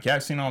watch. I'm like,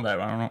 I've seen all that.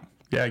 But I don't know.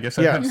 Yeah, I guess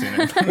I have seen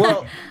it.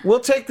 Well,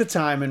 we'll take the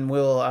time and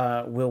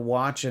we'll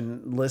watch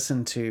and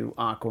listen to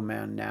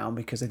Aquaman now,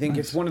 because I think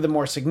it's one of the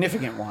more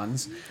significant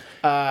ones.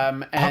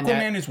 And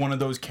Aquaman is one of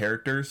those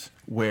characters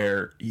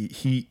where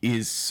he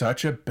is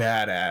such a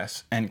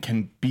badass and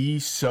can be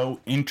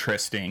so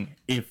interesting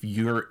if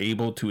you're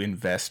able to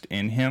invest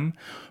in him.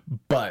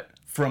 But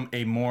from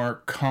a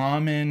more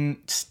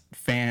common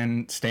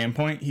fan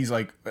standpoint, he's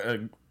like,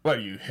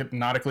 what, you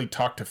hypnotically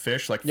talk to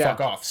fish? Like, fuck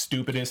off,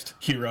 stupidest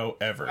hero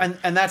ever.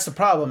 And that's the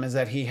problem, is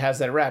that he has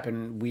that rep,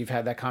 and we've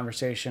had that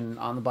conversation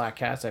on the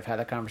Bladtcast. I've had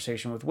that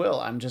conversation with Will.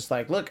 I'm just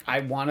like, look,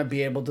 I want to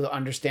be able to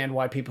understand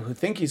why people who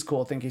think he's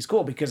cool,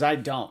 because I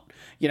don't.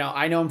 You know,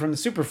 I know him from the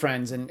Super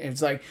Friends, and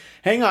it's like,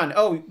 hang on,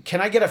 oh, can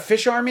I get a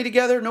fish army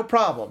together? No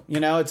problem. You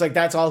know, it's like,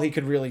 that's all he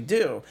could really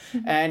do.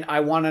 And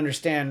I want to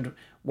understand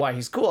why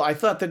he's cool. I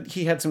thought that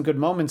he had some good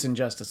moments in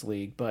Justice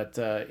League, but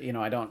you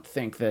know, I don't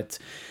think that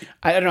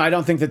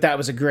that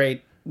was a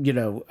great, you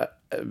know,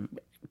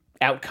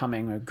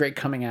 outcoming, or great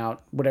coming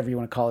out, whatever you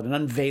want to call it, an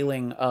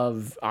unveiling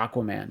of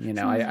Aquaman. You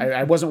know,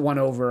 I wasn't won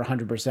over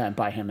 100%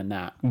 by him in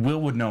that.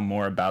 Will would know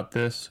more about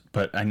this,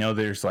 but I know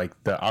there's like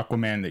the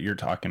Aquaman that you're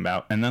talking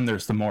about, and then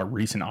there's the more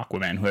recent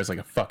Aquaman who has like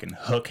a fucking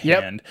hook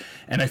hand.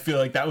 And I feel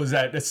like that was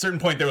at a certain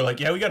point they were like,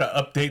 yeah, we got to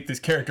update this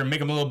character, make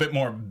him a little bit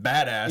more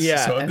badass.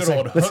 Yeah, so a good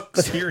old hook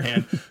spear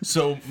hand.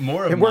 So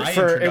more of it worked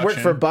it worked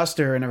for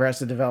Buster in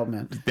Arrested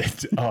Development.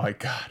 Oh my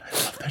god, I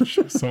love that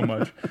show so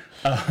much.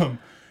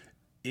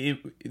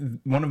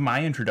 One of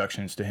my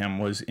introductions to him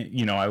was,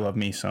 you know, I love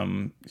me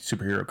some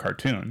superhero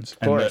cartoons,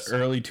 and the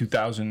early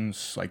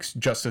 2000s like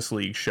Justice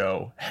League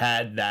show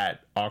had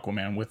that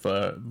Aquaman with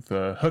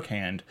the hook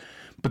hand,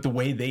 but the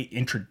way they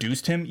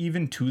introduced him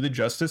even to the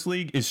Justice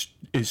League is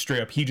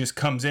straight up, he just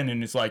comes in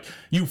and is like,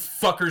 you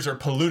fuckers are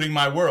polluting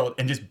my world,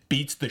 and just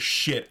beats the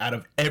shit out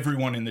of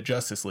everyone in the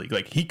Justice League.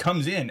 Like, he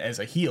comes in as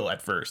a heel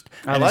at first.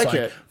 I like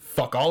it.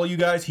 Fuck all of you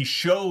guys. He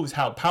shows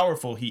how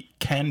powerful he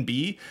can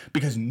be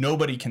because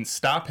nobody can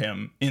stop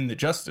him in the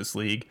Justice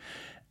League.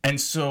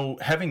 And so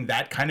having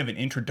that kind of an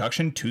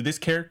introduction to this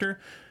character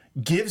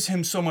gives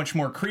him so much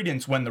more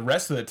credence when the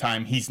rest of the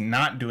time he's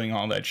not doing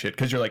all that shit.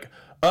 Because you're like,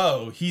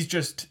 oh, he's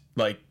just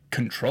like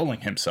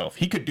controlling himself.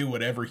 He could do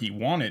whatever he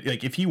wanted.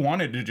 Like, if he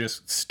wanted to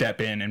just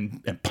step in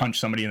and punch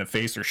somebody in the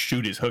face or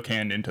shoot his hook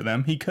hand into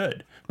them, he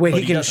could. Wait,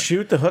 he can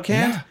shoot the hook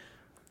hand? Yeah.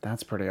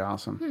 That's pretty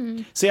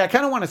awesome. See, I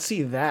kind of want to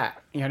see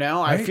that, you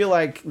know? Right? I feel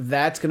like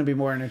that's going to be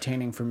more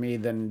entertaining for me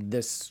than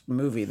this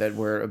movie that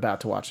we're about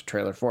to watch a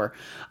trailer for.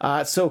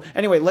 So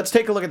anyway, let's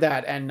take a look at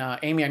that. And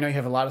Amy, I know you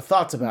have a lot of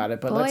thoughts about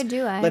it, but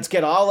let's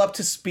get all up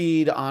to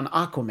speed on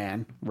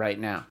Aquaman right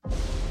now.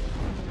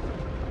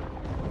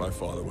 My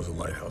father was a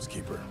lighthouse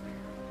keeper.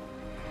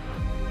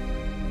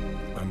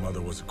 My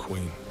mother was a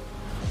queen.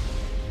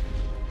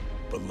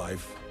 But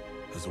life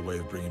has a way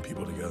of bringing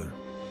people together.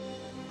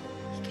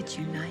 He could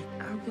unite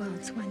our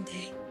worlds one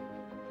day.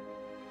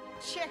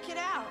 Check it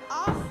out.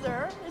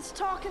 Arthur is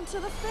talking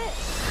to the fish.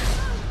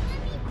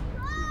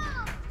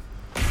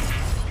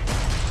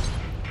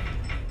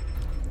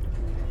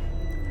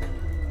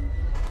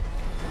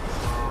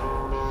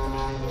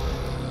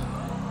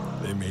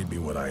 They made me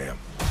what I am.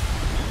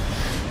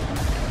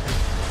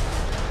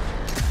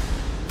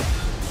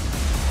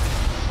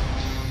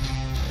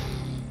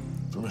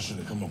 Permission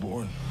to come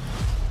aboard?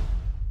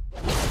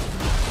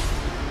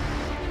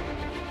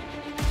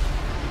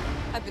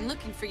 I've been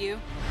looking for you.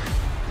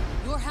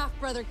 Your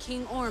half-brother,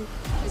 King Orm,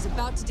 is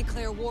about to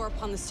declare war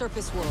upon the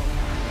surface world.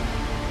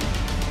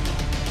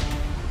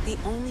 The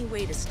only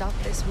way to stop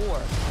this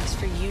war is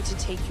for you to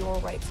take your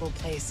rightful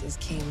place as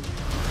king.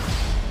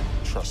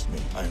 Trust me,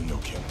 I am no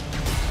king.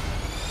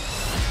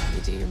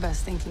 You do your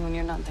best thinking when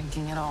you're not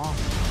thinking at all.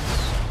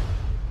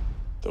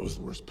 That was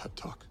the worst pep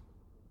talk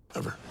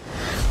ever.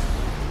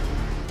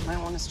 Might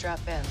want to strap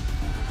in.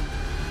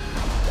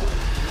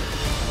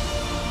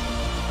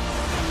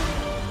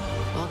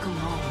 Welcome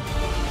home.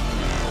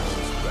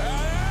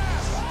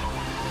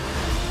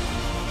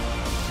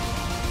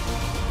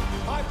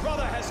 My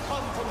brother has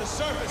come from the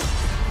surface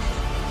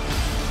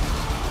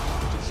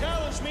to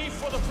challenge me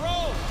for the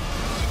throne.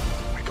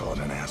 I call it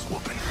an ass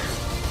whooping.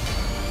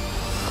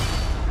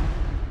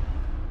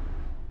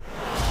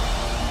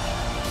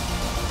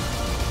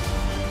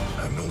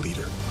 I have no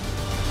leader.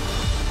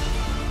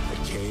 I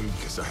came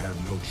because I have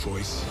no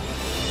choice.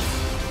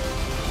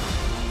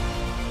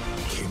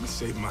 I came to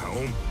save my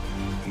home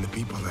and the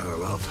people that I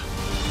love.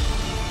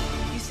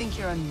 You think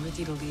you're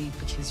unworthy to lead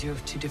because you're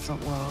of two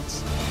different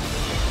worlds.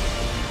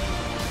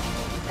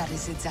 But that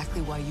is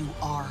exactly why you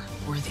are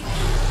worthy.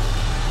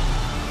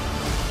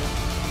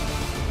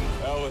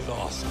 That was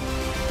awesome.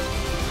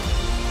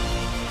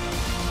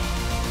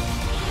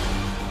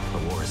 The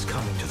war is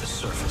coming to the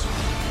surface,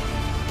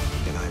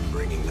 and I'm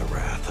bringing the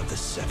wrath of the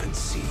seven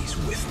seas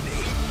with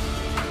me.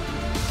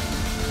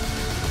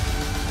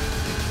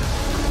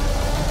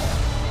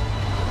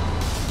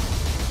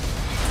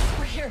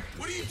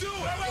 What are you doing?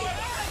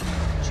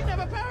 You should have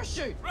a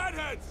parachute.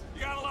 Redheads!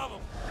 You gotta love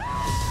them.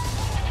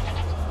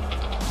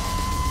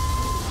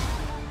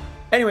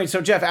 Anyway,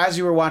 so Jeff, as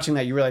you were watching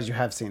that, you realized you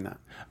have seen that.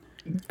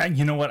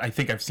 You know what? I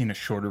think I've seen a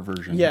shorter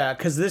version. Yeah,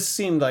 because this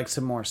seemed like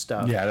some more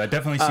stuff. Yeah, that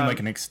definitely seemed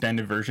like an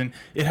extended version.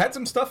 It had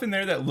some stuff in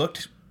there that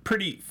looked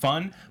pretty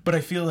fun, but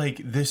I feel like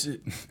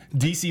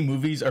DC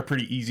movies are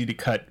pretty easy to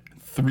cut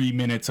 3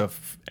 minutes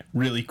of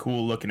really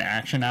cool looking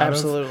action out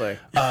Absolutely.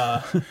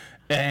 of.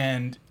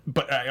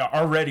 But I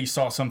already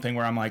saw something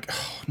where I'm like,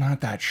 oh,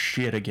 not that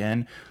shit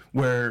again.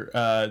 Where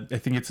I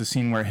think it's a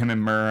scene where him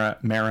and Mara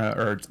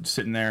are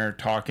sitting there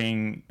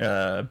talking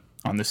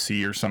on the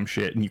sea or some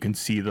shit, and you can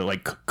see the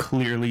like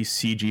clearly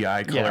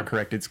CGI color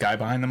corrected sky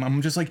behind them. I'm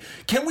just like,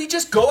 can we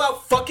just go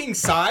out fucking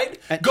side?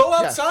 Go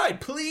outside,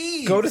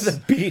 please. Go to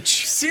the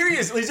beach.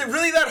 Seriously, is it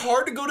really that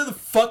hard to go to the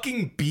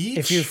fucking beach?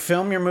 If you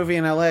film your movie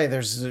in LA,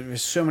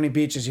 there's so many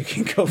beaches you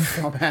can go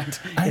film at.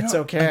 It's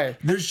okay.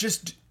 There's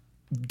just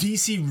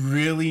DC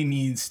really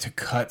needs to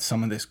cut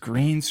some of this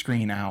green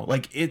screen out.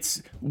 Like,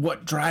 it's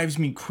what drives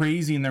me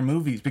crazy in their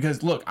movies.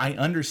 Because, look, I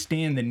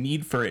understand the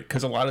need for it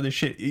because a lot of this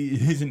shit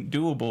isn't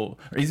doable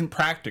or isn't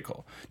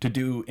practical to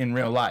do in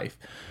real life.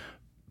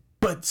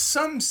 But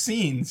some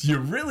scenes, you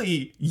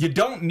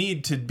don't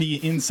need to be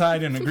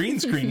inside in a green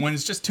screen when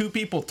it's just two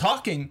people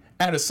talking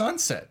at a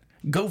sunset.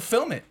 Go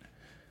film it.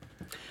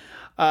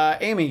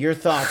 Amy, your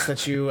thoughts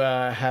that you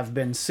have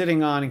been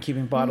sitting on and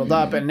keeping bottled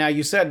up, and now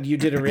you said you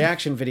did a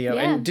reaction video.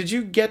 Yeah. And did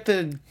you get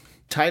the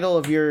title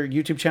of your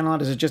YouTube channel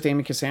out? Is it just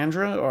Amy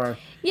Cassandra or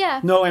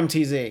no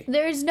MTZ?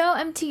 There's no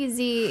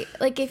MTZ.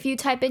 Like if you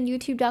type in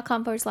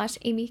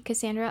youtube.com/Amy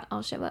Cassandra,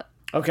 I'll show up.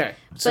 Okay,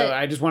 so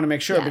I just want to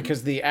make sure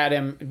because the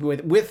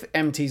with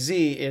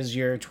MTZ is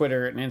your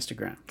Twitter and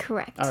Instagram.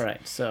 Correct. All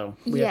right, so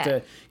we have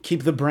to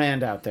keep the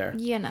brand out there.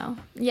 Yeah,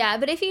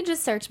 but if you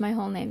just search my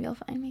whole name, you'll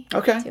find me.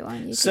 Okay, too,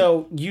 on YouTube.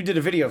 So you did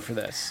a video for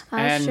this.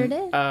 I sure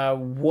did.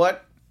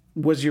 What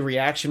was your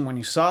reaction when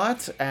you saw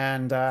it,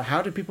 and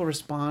how did people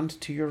respond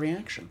to your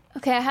reaction?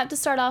 Okay, I have to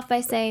start off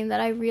by saying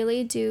that I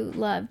really do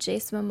love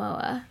Jason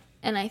Momoa.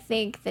 And I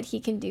think that he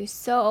can do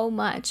so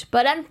much.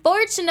 But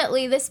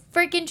unfortunately, this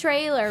freaking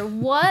trailer,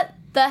 what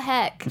the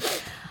heck?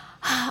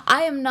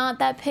 I am not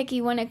that picky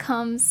when it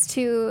comes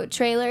to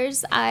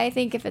trailers. I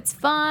think if it's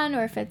fun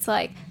or if it's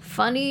like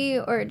funny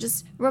or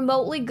just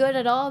remotely good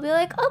at all, I'll be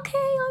like, okay,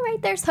 all right,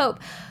 there's hope.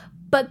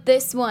 But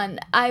this one,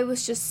 I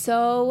was just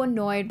so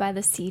annoyed by the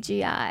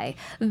CGI.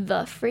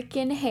 The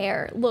freaking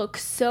hair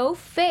looks so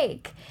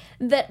fake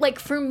that, like,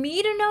 for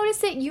me to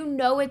notice it, you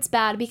know it's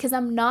bad because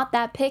I'm not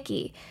that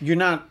picky. You're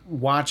not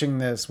watching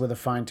this with a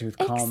fine-tooth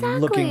comb,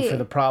 looking for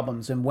the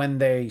problems. And when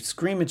they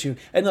scream at you,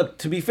 and look,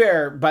 to be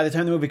fair, by the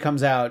time the movie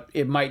comes out,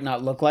 it might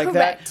not look like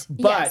that.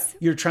 But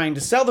you're trying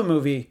to sell the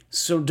movie,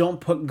 so don't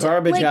put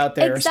garbage out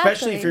there,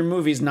 especially if your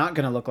movie's not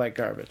going to look like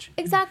garbage.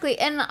 Exactly.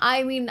 And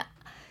I mean,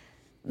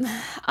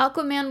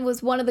 Aquaman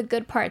was one of the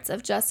good parts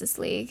of Justice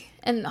League,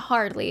 and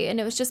hardly,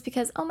 and it was just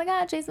because, oh my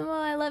god, Jason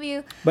Momoa, I love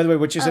you. By the way,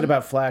 what you said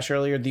about Flash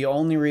earlier, the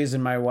only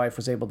reason my wife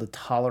was able to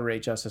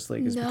tolerate Justice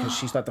League is because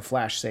she thought the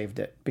Flash saved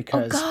it.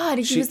 Because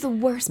he was the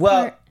worst part.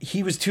 Well,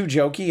 he was too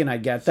jokey, and I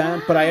get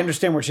that, but I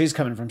understand where she's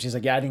coming from. She's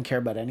like, yeah, I didn't care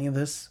about any of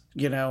this,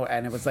 you know,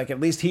 and it was like,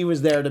 at least he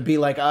was there to be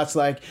like us,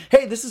 like,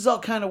 hey, this is all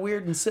kind of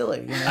weird and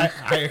silly. You know?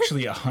 I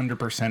actually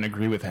 100%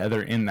 agree with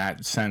Heather in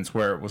that sense,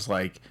 where it was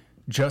like,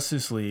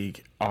 Justice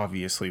League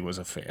obviously was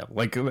a fail.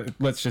 Like,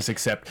 let's just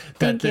accept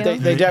that.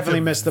 They definitely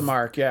missed the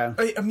mark, yeah.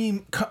 I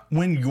mean,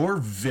 when your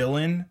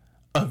villain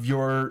of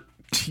your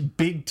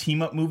big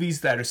team-up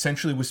movies that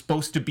essentially was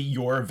supposed to be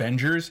your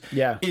Avengers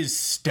is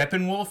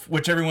Steppenwolf,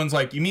 which everyone's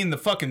like, you mean the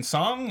fucking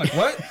song? Like,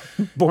 what?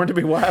 Born to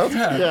be Wild?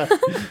 Yeah.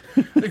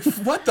 Like,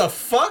 what the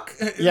fuck?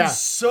 It's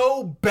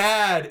so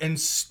bad and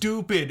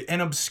stupid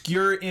and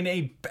obscure in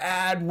a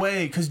bad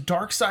way, because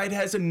Darkseid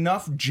has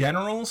enough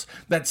generals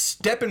that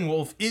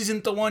Steppenwolf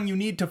isn't the one you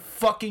need to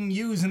fucking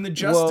use in the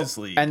Justice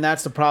League. And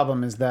that's the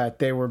problem, is that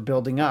they were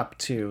building up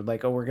to,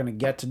 like, oh, we're going to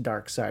get to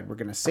Darkseid, we're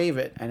going to save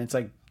it, and it's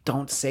like,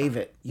 don't save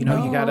it. You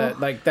know, you gotta,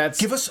 like, that's...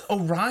 Give us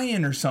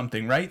Orion or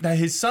something, right? That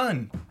his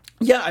son.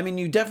 Yeah, I mean,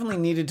 you definitely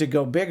needed to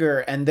go bigger,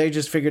 and they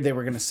just figured they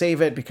were going to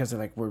save it because they're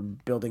like, we're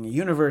building a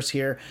universe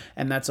here,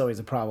 and that's always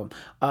a problem.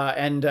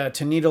 And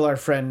to needle our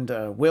friend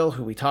Will,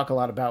 who we talk a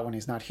lot about when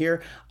he's not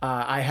here,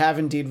 I have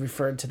indeed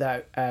referred to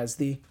that as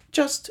the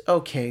Just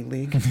Okay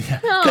League.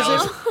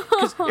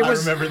 I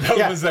remember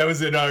that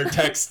was in our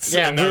texts.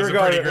 Yeah, and that was a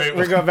pretty great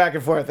one. We're going back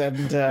and forth,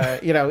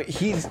 and you know,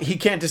 he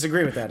can't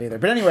disagree with that either.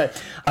 But anyway,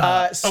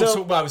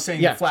 so I was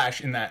saying the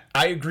Flash in that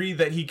I agree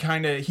that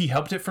he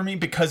helped it for me,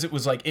 because it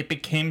was like, it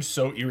became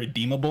so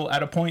irredeemable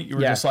at a point. You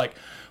were just like,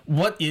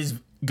 what is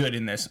good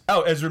in this?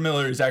 Oh, Ezra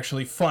Miller is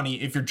actually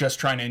funny if you're just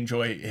trying to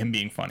enjoy him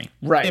being funny.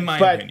 Right. In my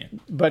opinion.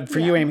 But for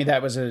you, Amy,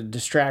 that was a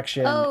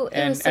distraction. Oh,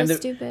 it was so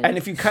stupid. And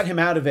if you cut him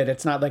out of it,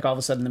 it's not like all of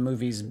a sudden the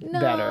movie's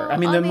better. I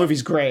mean, the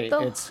movie's great.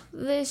 It's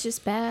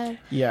just bad.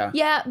 Yeah.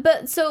 Yeah,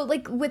 but so,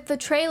 like, with the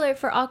trailer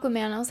for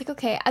Aquaman, I was like,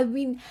 okay, I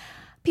mean...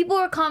 People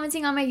were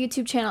commenting on my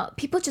YouTube channel.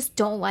 People just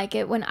don't like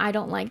it when I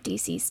don't like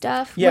DC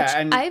stuff.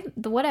 Yeah,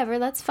 which whatever,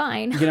 that's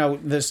fine. You know,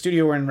 the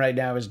studio we're in right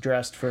now is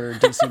dressed for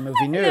DC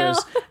movie news,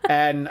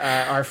 And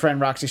our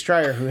friend Roxy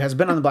Stryer, who has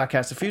been on the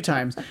Bladtcast a few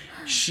times,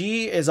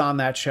 she is on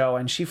that show,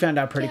 and she found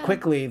out pretty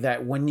quickly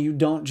that when you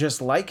don't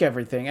just like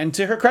everything, and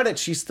to her credit,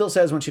 she still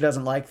says when she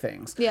doesn't like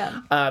things.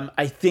 Yeah.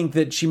 I think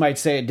that she might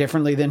say it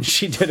differently than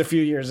she did a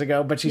few years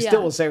ago, but she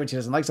still will say when she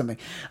doesn't like something.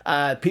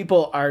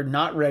 People are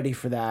not ready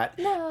for that.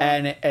 No.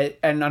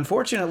 And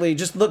unfortunately,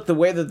 just look, the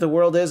way that the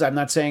world is, I'm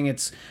not saying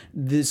it's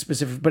this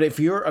specific, but if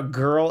you're a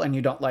girl and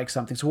you don't like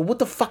something, so what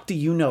the fuck do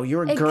you know?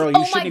 You're a girl.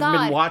 You shouldn't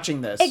have been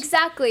watching this.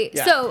 Exactly.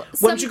 Yeah. So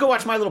why don't you go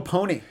watch My Little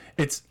Pony?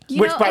 It's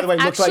which, by the way,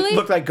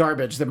 looked like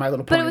garbage. The My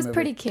Little Pony but it was movie.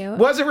 pretty cute.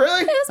 Was it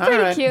really? It was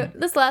pretty cute.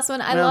 This last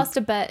one, I lost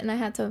a bet and I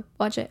had to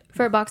watch it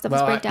for a box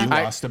office breakdown. You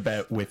lost a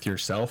bet with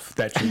yourself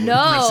that you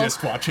would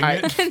resist watching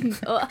it.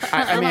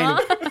 I mean,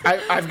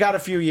 I've got a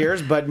few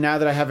years, but now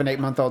that I have an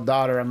 8-month-old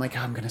daughter, I'm like,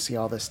 I'm going to see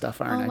all this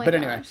stuff, aren't I? But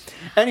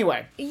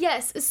anyway.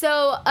 Yes.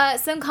 So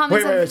some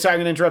comments. Wait. Sorry, I'm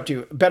going to interrupt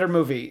you. Better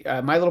movie,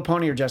 My Little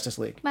Pony or Justice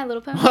League? My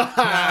Little Pony.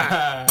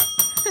 I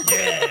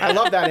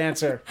love that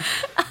answer.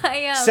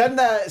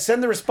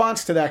 Send the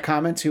response to that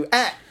comment to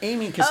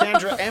 @Amy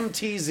Cassandra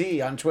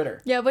MTZ on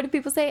Twitter. Yeah, what do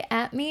people say?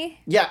 At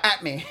me? Yeah,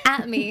 at me.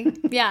 At me.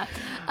 Yeah.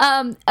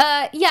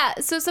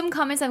 So some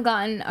comments I've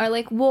gotten are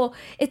like, well,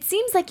 it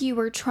seems like you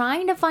were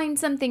trying to find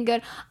something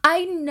good.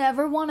 I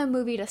never want a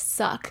movie to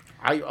suck.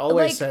 I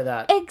always say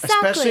that.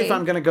 Exactly. Especially if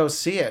I'm going to go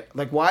see it.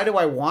 Like, why do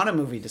I want a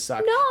movie to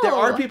suck? No. There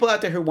are people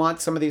out there who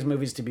want some of these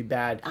movies to be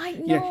bad. I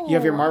know. You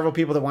have your Marvel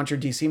people that want your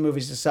DC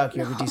movies to suck.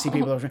 You have your DC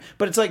people that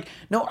but it's like,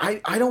 no,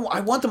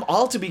 I want them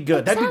all to be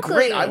good. Exactly. That'd be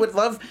great. I would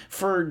love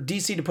for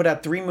DC to put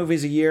out 3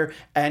 movies a year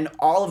and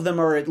all of them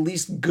are at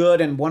least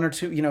good and 1 or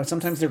 2,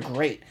 sometimes they're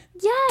great.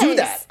 Yes. Do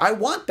that. I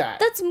want that.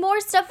 That's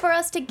more stuff for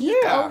us to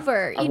geek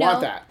over. I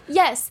want that.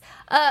 Yes.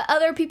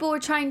 Other people were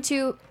trying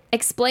to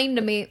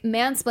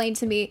mansplain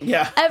to me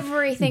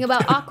everything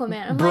about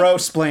Aquaman. I'm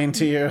Bro-splain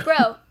to you.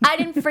 Bro, I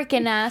didn't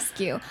freaking ask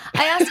you.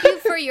 I asked you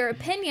for your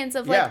opinions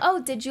of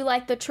did you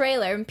like the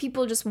trailer? And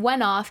people just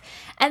went off.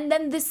 And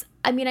then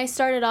I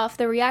started off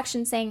the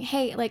reaction saying,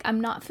 hey,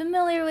 I'm not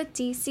familiar with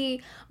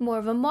DC, more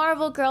of a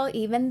Marvel girl.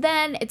 Even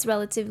then, it's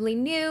relatively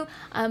new.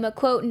 I'm a,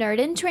 quote, nerd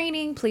in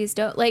training. Please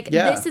don't,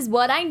 this is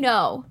what I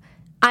know.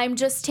 I'm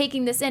just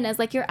taking this in as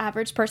your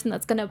average person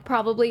that's gonna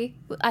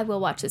I will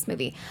watch this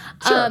movie.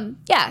 Sure.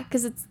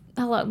 Because it's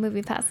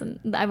Movie Pass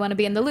and I want to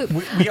be in the loop.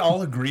 We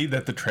all agree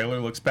that the trailer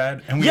looks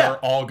bad and we are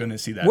all gonna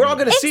see that. We're all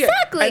gonna see it.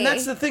 Exactly. And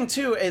that's the thing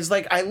too, is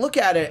I look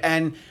at it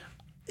and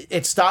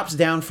it stops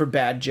down for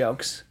bad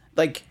jokes.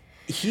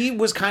 He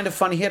was kind of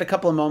funny. He had a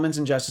couple of moments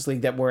in Justice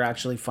League that were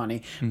actually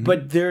funny. Mm-hmm.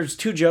 But there's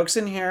 2 jokes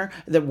in here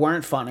that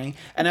weren't funny.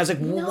 And I was like,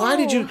 why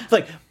did you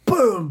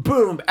boom,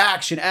 boom,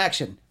 action.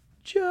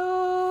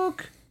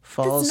 Joke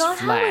falls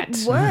flat.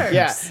 That's not how it works.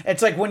 Yeah,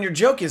 it's when your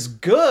joke is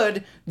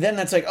good, then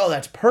that's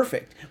that's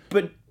perfect.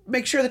 But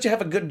make sure that you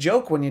have a good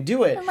joke when you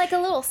do it. And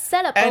a little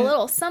setup, a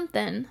little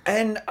something.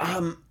 And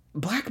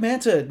Black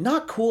Manta,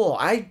 not cool.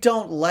 I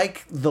don't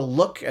like the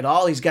look at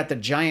all. He's got the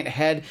giant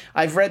head.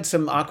 I've read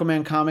some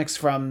Aquaman comics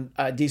from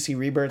DC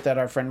Rebirth that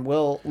our friend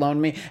Will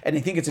loaned me, and I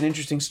think it's an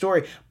interesting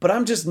story. But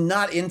I'm just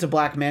not into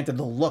Black Manta.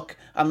 The look.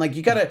 I'm like,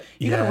 you gotta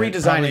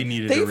redesign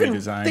it. They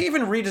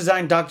even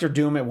redesigned Doctor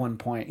Doom at one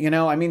point.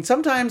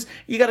 Sometimes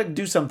you gotta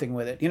do something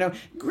with it.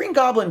 Green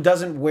Goblin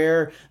doesn't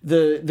wear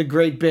the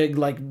great big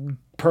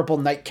purple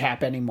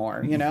nightcap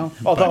anymore,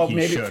 although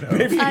maybe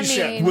he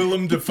should.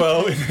 Willem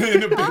Dafoe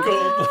in a big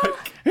old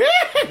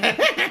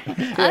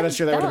that's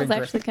true. That would have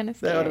been actually kind of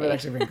scary. That would have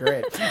actually been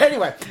great.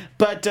 Anyway,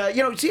 but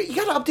you got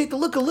to update the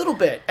look a little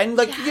bit, and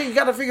you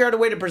got to figure out a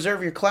way to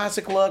preserve your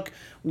classic look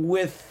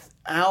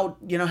without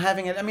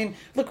having it. I mean,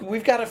 look,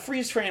 we've got a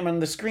freeze frame on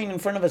the screen in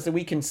front of us that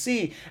we can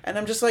see, and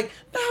I'm just like,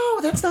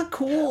 no, that's not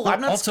cool.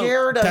 I'm not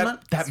scared.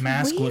 That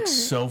mask looks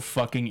so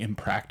fucking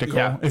impractical.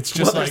 Yeah. It's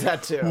just there's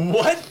that too.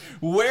 What?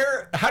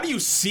 Where? How do you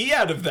see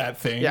out of that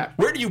thing? Yeah.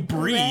 Where do you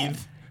breathe?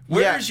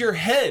 Where's your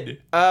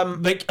head?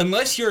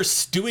 Unless you're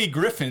Stewie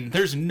Griffin,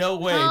 there's no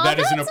way that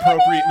is an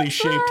appropriately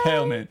shaped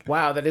helmet.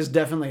 Wow, that is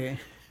definitely...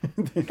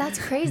 That's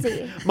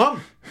crazy.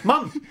 Mommy.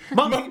 Mira.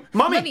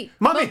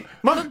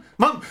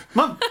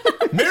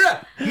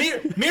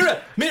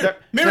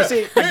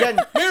 See, again,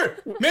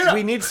 Mira.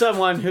 We need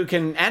someone who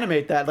can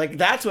animate that.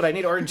 That's what I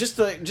need, or just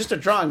a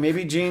drawing.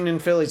 Maybe Gene in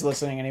Philly's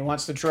listening and he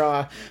wants to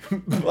draw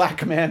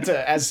Black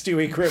Manta as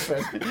Stewie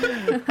Griffin.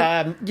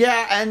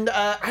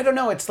 I don't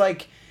know. It's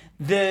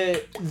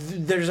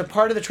there's a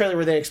part of the trailer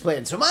where they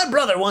explain, so my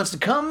brother wants to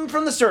come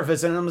from the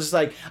surface, and I'm just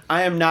like,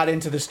 I am not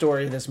into the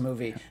story of this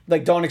movie.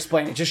 Don't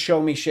explain it, just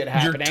show me shit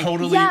happening.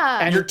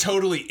 You're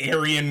totally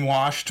Aryan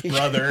washed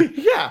brother.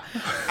 Yeah.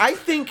 I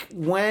think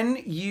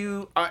when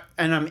you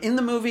and I'm in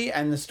the movie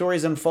and the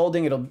story's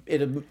unfolding,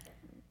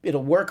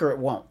 it'll work or it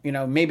won't.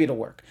 Maybe it'll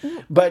work.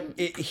 But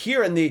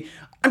here in the,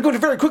 I'm going to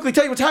very quickly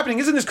tell you what's happening.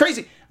 Isn't this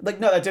crazy?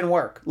 No, that didn't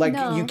work.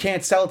 No. You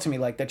can't sell it to me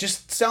like that.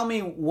 Just sell me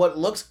what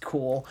looks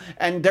cool.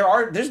 And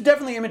there's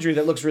definitely imagery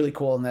that looks really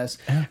cool in this.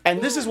 And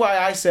this is why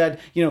I said,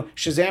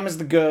 Shazam is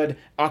the good,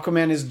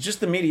 Aquaman is just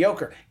the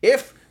mediocre.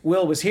 If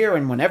Will was here,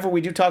 and whenever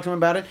we do talk to him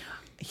about it,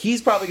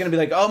 he's probably going to be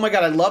like, oh my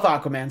God, I love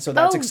Aquaman, so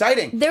that's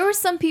exciting. There were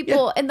some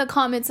people in the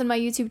comments in my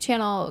YouTube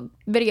channel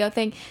video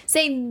thing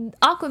saying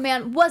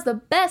Aquaman was the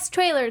best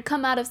trailer to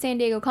come out of San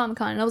Diego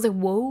Comic-Con. And I was like,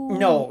 whoa.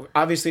 No,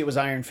 obviously it was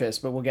Iron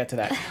Fist, but we'll get to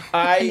that.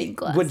 I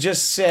would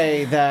just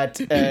say that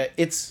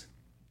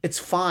it's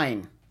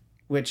fine,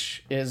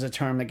 which is a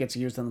term that gets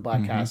used on the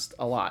Bladtcast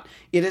a lot.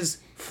 It is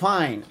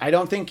fine. I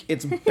don't think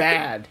it's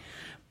bad,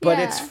 but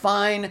it's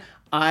fine.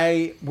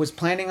 I was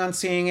planning on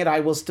seeing it.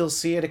 I will still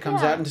see it. It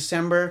comes out in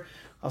December.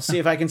 I'll see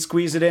if I can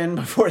squeeze it in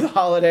before the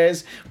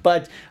holidays.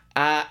 But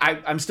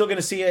I'm still going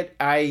to see it.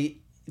 I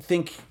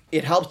think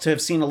it helps to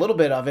have seen a little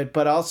bit of it,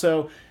 but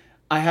also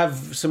I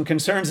have some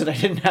concerns that I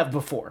didn't have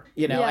before.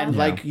 And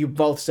like you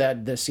both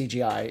said, the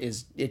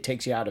CGI it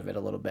takes you out of it a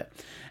little bit.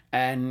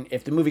 And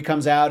if the movie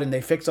comes out and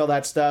they fix all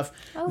that stuff,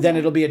 then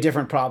it'll be a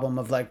different problem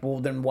of like, well,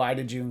 then why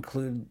did you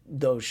include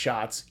those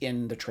shots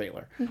in the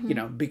trailer?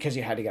 Because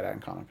you had to get out on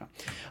Comic-Con.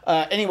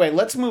 Anyway,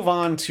 let's move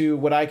on to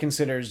what I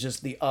consider is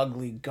just the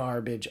ugly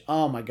garbage.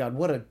 Oh my God,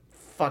 what a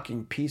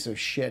fucking piece of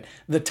shit.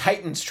 The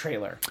Titans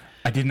trailer.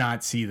 I did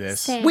not see this.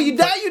 Same. Wait,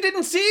 that you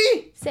didn't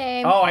see?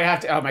 Same. Oh, I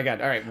have to. Oh my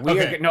God. All right.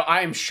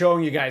 I am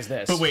showing you guys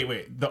this. But wait.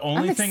 The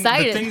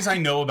excited. things I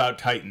know about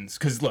Titans,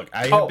 because look,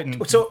 I have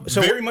been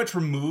very much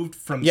removed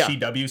from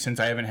CW since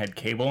I haven't had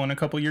cable in a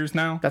couple years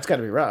now. That's got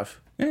to be rough.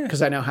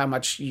 Because I know how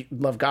much you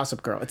love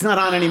Gossip Girl. It's not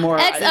on anymore.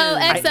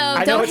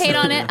 XO. Don't hate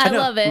on it. I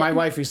love it. My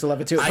wife used to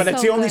love it too. But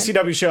it's the only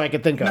CW show I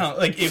could think of. No,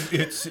 like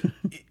it's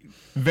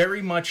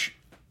very much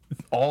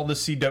all the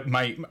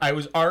CW. I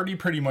was already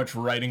pretty much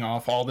writing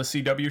off all the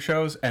CW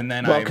shows, and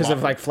then because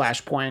of like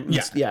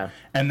Flashpoint. Yeah.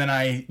 And then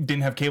I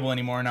didn't have cable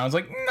anymore, and I was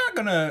like, not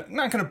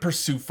gonna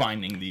pursue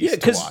finding these. Yeah,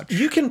 because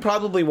you can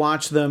probably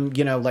watch them,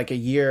 like a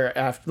year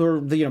after,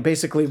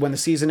 basically when the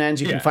season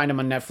ends, you can find them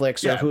on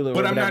Netflix or Hulu.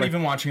 But or I'm whatever. not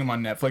even watching them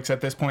on Netflix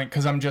at this point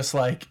because I'm just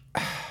like,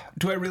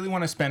 do I really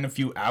want to spend a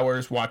few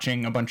hours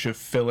watching a bunch of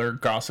filler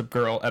Gossip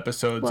Girl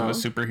episodes of a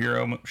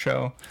superhero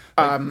show?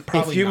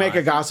 If you make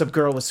a Gossip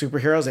Girl with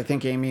superheroes, I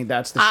think, Amy,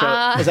 that's the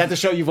show. Is that the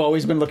show you've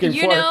always been looking for?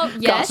 Yes.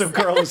 Gossip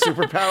Girl with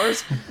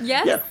superpowers?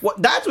 Yes. Yeah. Well,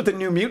 that's what the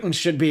New Mutants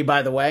should be,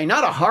 by the way.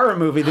 Not a horror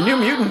movie. The New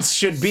Mutants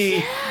should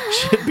be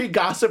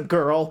Gossip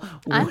Girl.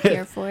 I'm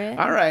here for it.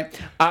 All right.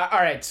 All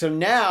right. So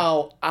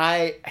now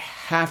I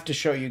have to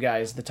show you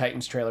guys the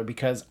Titans trailer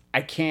because I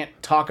can't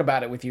talk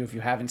about it with you if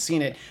you haven't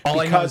seen it. All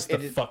I know is the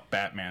fuck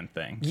Batman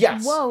thing.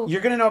 Yes. Whoa.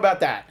 You're going to know about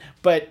that.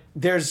 But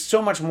there's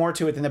so much more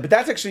to it than that. But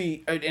that's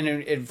actually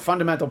a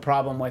fundamental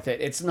problem with it.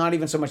 It's not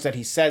even so much that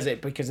he says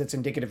it because it's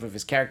indicative of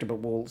his character, but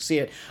we'll see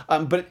it.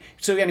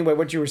 So anyway,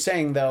 what you were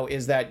saying, though,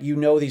 is that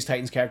these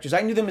Titans characters. I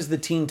knew them as the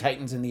Teen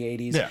Titans in the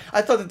 80s. Yeah.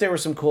 I thought that there were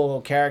some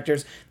cool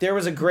characters. There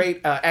was a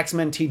great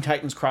X-Men Teen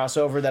Titans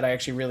crossover that I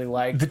actually really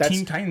liked.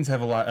 Teen Titans have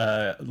a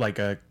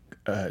lot,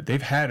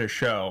 they've had a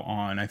show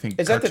on, I think,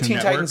 is that the Teen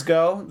Network. Titans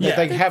Go? Yeah.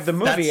 They have the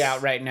movie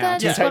out right now.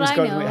 That's Teen Titans what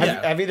Go. I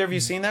know. Have either of you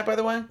seen that, by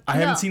the way? I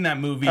haven't seen that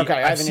movie.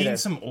 Okay, I've seen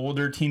some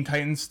older Teen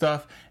Titans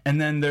stuff, and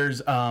then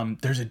there's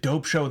a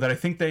dope show that I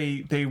think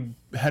they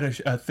had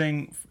a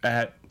thing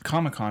at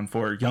Comic-Con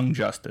for Young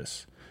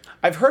Justice.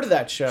 I've heard of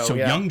that show. So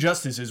Young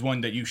Justice is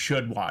one that you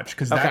should watch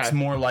because that's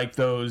more like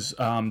those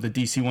the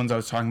DC ones I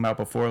was talking about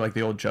before, like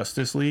the old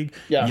Justice League.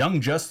 Yeah.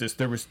 Young Justice,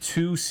 there was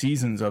 2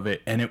 seasons of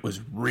it, and it was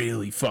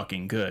really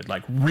fucking good,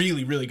 like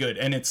really, really good.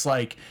 And it's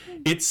like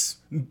it's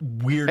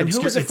weird. And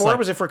who was it for? Like,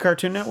 was it for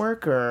Cartoon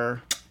Network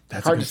or?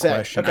 That's hard a good to say.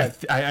 question. Okay.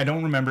 I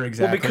don't remember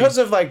exactly. Well, because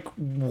of like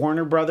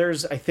Warner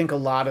Brothers, I think a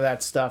lot of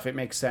that stuff, it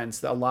makes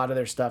sense. A lot of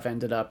their stuff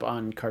ended up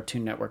on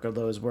Cartoon Network, or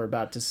those we're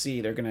about to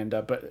see, they're going to end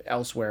up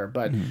elsewhere.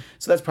 But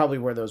so that's probably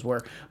where those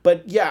were.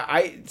 But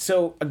yeah,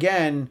 so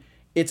again,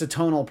 it's a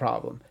tonal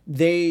problem.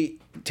 They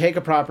take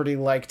a property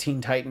like Teen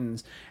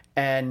Titans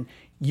and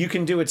you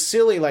can do it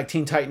silly like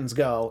Teen Titans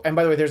Go. And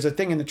by the way, there's a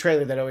thing in the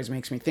trailer that always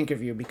makes me think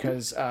of you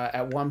because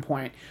at one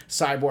point,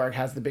 Cyborg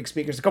has the big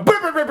speakers that go, bah,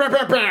 bah, bah, bah,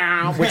 bah,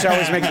 bah, which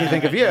always makes me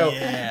think of you.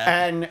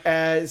 Yeah.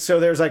 And so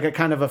there's like a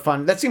kind of a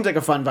fun, that seems like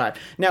a fun vibe.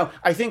 Now,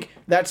 I think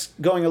that's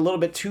going a little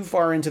bit too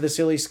far into the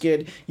silly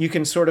skid. You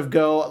can sort of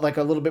go like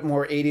a little bit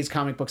more 80s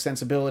comic book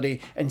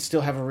sensibility and still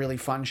have a really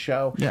fun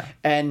show. Yeah.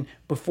 And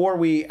before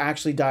we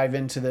actually dive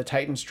into the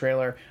Titans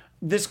trailer,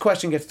 this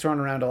question gets thrown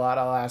around a lot.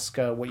 I'll ask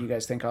what you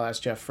guys think. I'll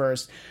ask Jeff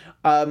first.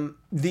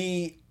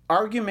 The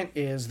argument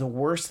is the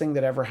worst thing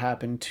that ever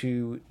happened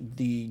to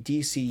the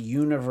DC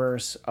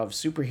universe of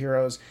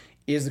superheroes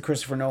is the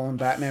Christopher Nolan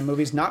Batman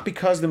movies, not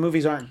because the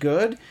movies aren't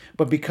good,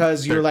 but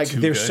because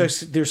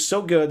they're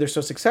so good, they're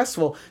so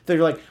successful that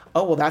you're like,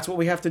 oh, well, that's what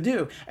we have to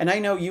do. And I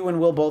know you and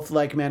Will both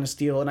like Man of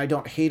Steel, and I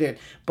don't hate it,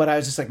 but I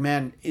was just like,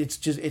 man, it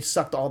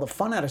sucked all the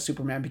fun out of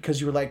Superman because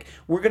you were like,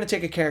 we're going to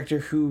take a character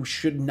who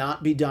should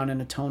not be done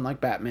in a tone like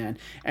Batman,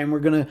 and we're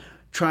going to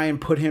try and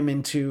put him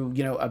into,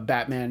 a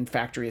Batman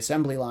factory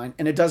assembly line,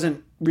 and it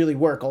doesn't really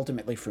work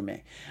ultimately for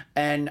me.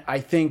 And I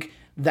think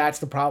that's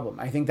the problem.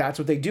 I think that's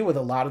what they do with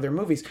a lot of their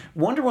movies.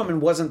 Wonder Woman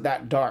wasn't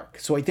that dark.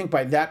 So I think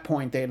by that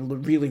point, they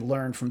had really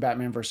learned from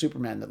Batman vs.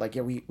 Superman that, like,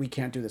 we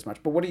can't do this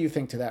much. But what do you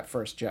think to that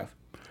first, Jeff?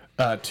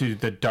 to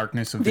the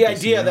darkness of the DC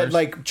idea that universe.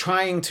 like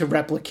trying to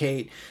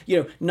replicate,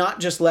 not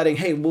just letting,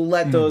 hey, we'll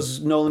let those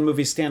Nolan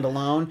movies stand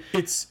alone.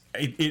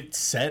 It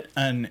set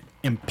an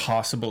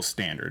impossible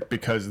standard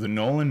because the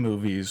Nolan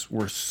movies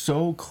were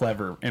so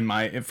clever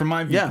from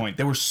my viewpoint.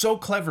 They were so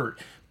clever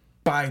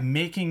by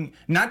making,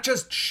 not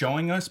just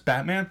showing us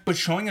Batman, but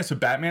showing us a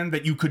Batman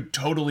that you could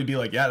totally be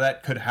like, yeah,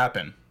 that could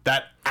happen.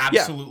 That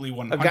absolutely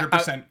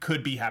 100%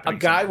 could be happening. A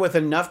guy with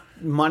enough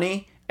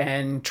money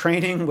and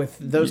training with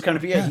those kind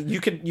of people,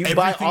 you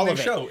buy all of it. Everything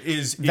they show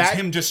is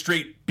him just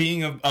straight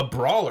being a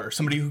brawler,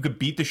 somebody who could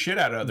beat the shit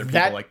out of other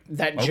people.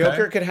 That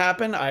Joker could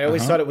happen. I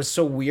always thought it was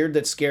so weird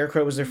that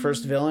Scarecrow was their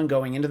first villain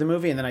going into the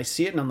movie, and then I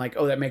see it and I'm like,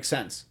 oh, that makes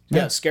sense.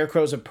 Yeah,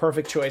 Scarecrow's a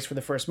perfect choice for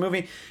the first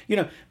movie.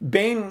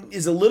 Bane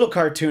is a little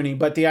cartoony,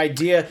 but the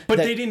idea But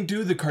they didn't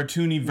do the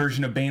cartoony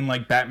version of Bane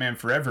like Batman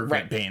Forever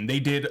Bane. They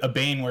did a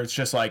Bane where it's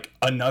just like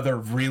another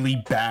really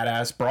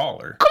badass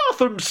brawler.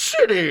 Gotham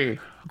City!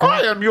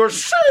 I am your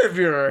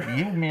savior!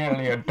 You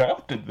merely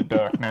adopted the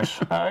darkness.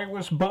 I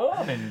was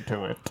born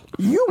into it.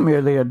 You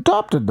merely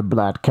adopted the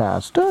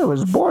Bladtcast. I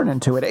was born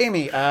into it.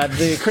 Amy,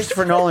 the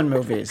Christopher Nolan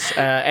movies,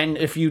 and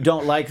if you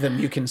don't like them,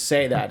 you can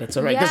say that. It's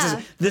all right.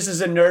 Yeah. This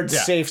is a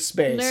nerd-safe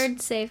space.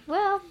 Nerd safe.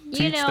 Well,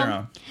 Teach their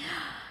own.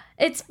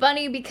 It's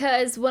funny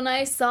because when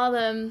I saw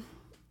them,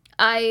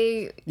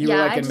 You were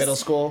like in middle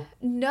school?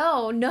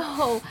 No.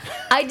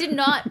 I did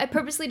not. I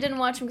purposely didn't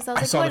watch them because I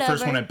was I saw whatever. the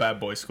first one at Bad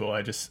Boy School.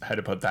 I just had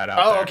to put that out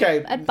there. Oh,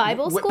 okay. At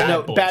Bible school?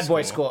 Bad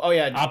Boy School. Oh,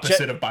 yeah.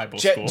 Opposite of Bible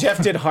school.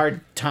 Jeff did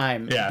hard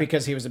time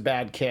because he was a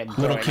bad kid.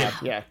 Little kid.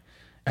 Yeah.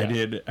 I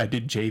did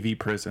JV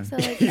prison. So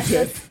like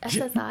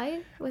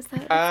SSI? Was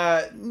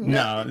that?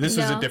 No, this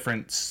was a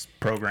different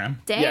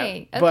program. Dang. Yeah.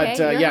 Okay, But,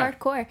 you're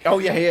hardcore. Oh,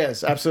 yeah, he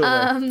is.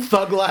 Absolutely.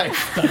 Thug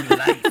life.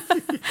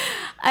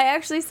 I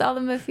actually saw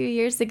them a few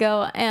years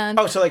ago, and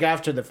Oh, so like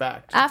after the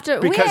fact.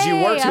 Because you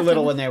were too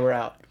little when they were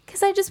out.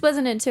 Because I just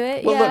wasn't into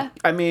it. Well, yeah. look,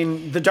 I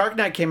mean, The Dark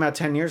Knight came out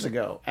 10 years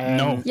ago. And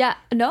No. Yeah.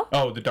 No.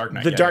 Oh, The Dark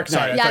Knight. The Dark Knight.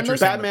 Sorry, I thought you were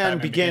saying Batman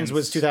Begins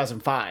was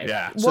 2005.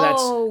 Yeah. So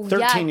Whoa,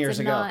 that's 13 yeah, years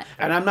did ago. not.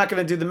 And I'm not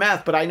going to do the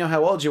math, but I know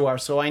how old you are,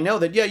 so I know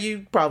that,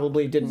 you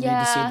probably didn't need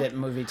to see that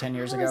movie 10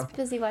 years I was ago.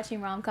 busy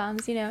watching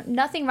rom-coms,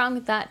 nothing wrong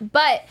with that.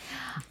 But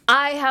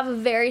I have a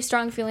very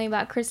strong feeling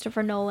about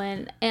Christopher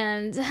Nolan,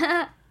 and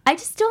I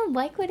just don't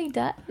like what he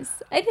does.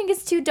 I think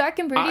it's too dark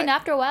and broody, and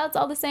after a while, it's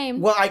all the same.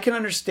 Well, I can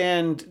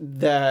understand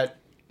that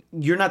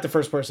you're not the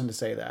first person to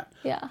say that.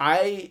 Yeah.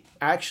 I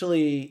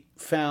actually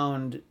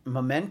found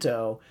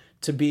Memento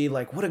to be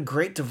like, what a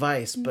great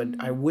device, but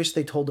I wish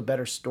they told a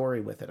better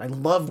story with it. I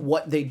love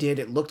what they did.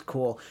 It looked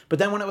cool. But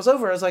then when it was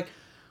over, I was like,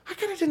 I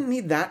kind of didn't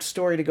need that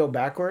story to go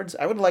backwards.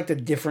 I would have liked a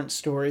different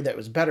story that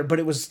was better, but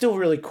it was still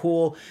really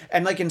cool.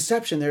 And like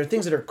Inception, there are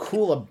things that are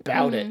cool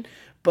about it.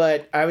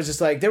 But I was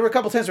just like, there were a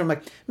couple times where I'm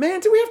like,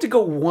 man, do we have to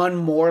go one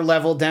more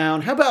level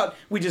down? How about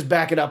we just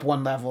back it up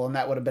one level, and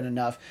that would have been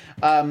enough.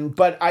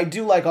 But I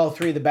do like all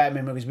three of the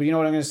Batman movies. But you know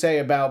what I'm going to say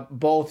about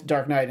both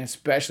Dark Knight and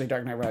especially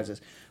Dark Knight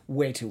Rises?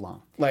 Way too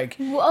long. Like,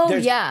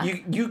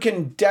 you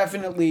can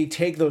definitely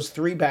take those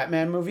three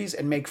Batman movies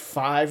and make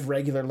 5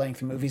 regular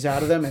length movies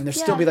out of them, and they'll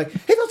still be like,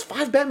 hey, those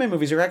 5 Batman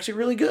movies are actually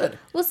really good.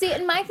 Well, see,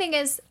 and my thing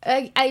is,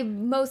 I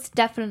most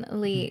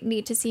definitely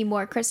need to see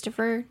more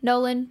Christopher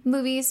Nolan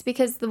movies,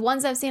 because the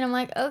ones I've seen, I'm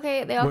like,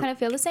 okay, they all kind of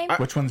feel the same.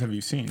 Which ones have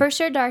you seen? For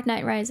sure, Dark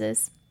Knight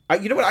Rises.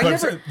 You know what?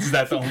 Is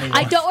that the only one?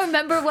 I don't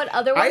remember what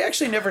other ones. I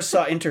actually never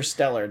saw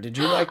Interstellar. Did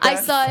you like that? I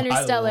saw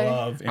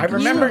Interstellar. I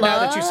remember now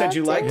that you said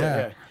you liked it.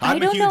 Yeah. I'm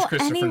a huge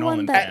Christopher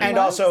Nolan fan. And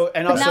also,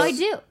 now I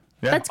do. Yeah.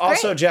 That's great.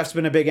 Also, Jeff's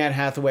been a big Anne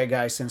Hathaway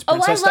guy since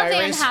Princess I love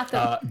Diaries. Anne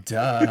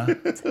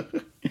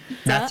Hathaway.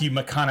 Matthew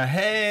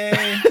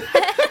McConaughey.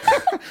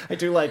 I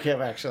do like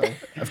him, actually.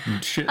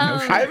 Shit,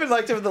 I haven't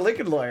liked him in The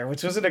Lincoln Lawyer,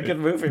 which wasn't a good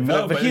movie.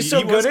 But he's so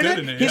he good was in good it.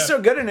 in it, He's yeah.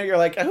 so good in it. You're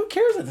like, who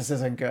cares that this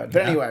isn't good?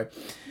 But anyway.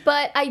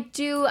 But I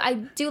do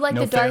like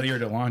no the dark. failure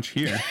to launch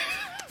here.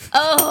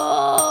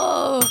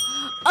 Oh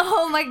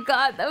my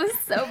God, that was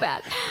so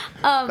bad.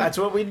 That's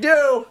what we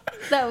do.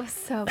 That was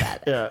so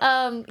bad.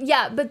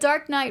 Yeah. But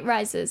Dark Knight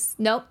Rises.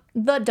 Nope.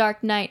 The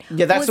Dark Knight.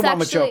 Yeah, that's was the one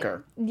with actually-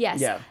 Joker. Yes.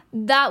 Yeah.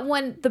 That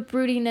one, the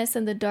broodiness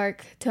and the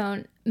dark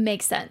tone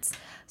makes sense.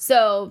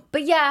 So,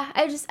 but yeah,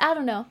 I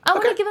don't know. I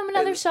want to give him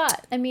another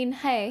shot. I mean,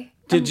 hey.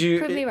 Did you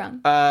prove me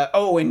wrong?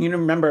 And you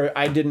remember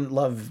I didn't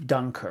love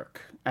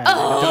Dunkirk. And I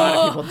know a lot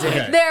of people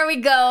did. Okay. There we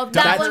go.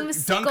 That one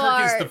was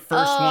Dunkirk is the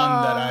first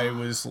one that I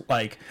was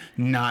like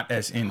not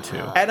as into.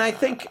 And I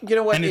think, you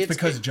know what? And it's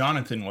because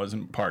Jonathan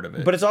wasn't part of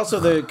it. But it's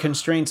also the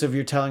constraints of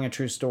you're telling a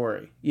true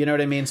story. You know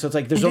what I mean? So it's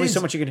like there's only so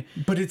much you can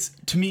do. But it's,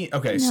 to me,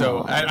 okay,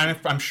 so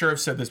I'm sure I've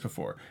said this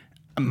before.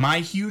 My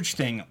huge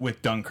thing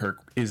with Dunkirk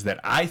is that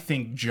I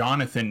think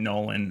Jonathan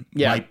Nolan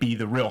might be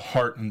the real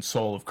heart and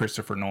soul of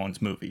Christopher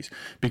Nolan's movies,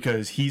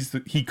 because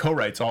he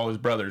co-writes all his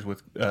brothers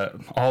with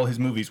all his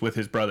movies with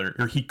his brother,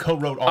 or he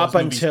co-wrote all his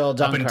movies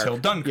up until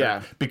Dunkirk.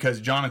 Yeah. Because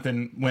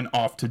Jonathan went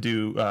off to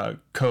do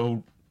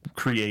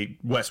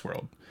co-create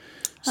Westworld,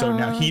 so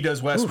now he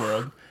does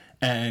Westworld.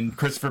 and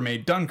Christopher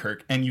made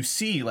Dunkirk, and you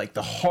see like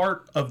the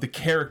heart of the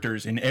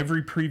characters in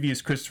every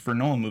previous Christopher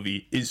Nolan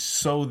movie is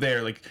so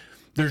there. Like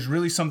there's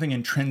really something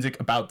intrinsic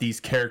about these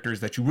characters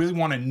that you really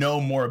want to know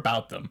more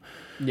about them.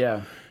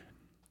 Yeah.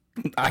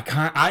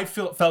 I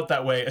felt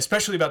that way,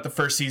 especially about the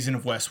first season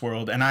of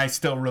Westworld, and I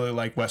still really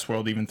like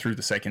Westworld even through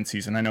the second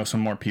season. I know some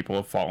more people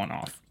have fallen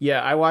off.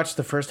 Yeah, I watched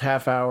the first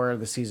half hour of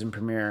the season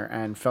premiere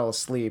and fell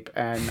asleep,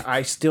 and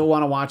I still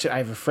want to watch it. I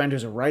have a friend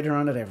who's a writer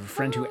on it. I have a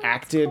friend who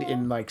acted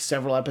in like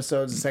several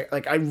episodes. It's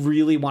like I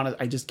really want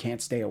to. I just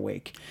can't stay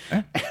awake.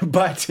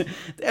 But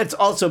it's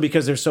also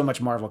because there's so much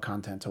Marvel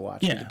content to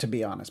watch. Yeah. To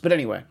be honest. But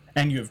anyway.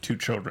 And you have 2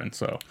 children,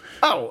 so.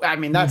 Oh, I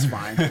mean that's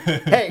fine.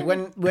 Hey,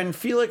 when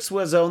Felix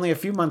was only a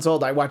few months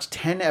old, I watched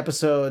 10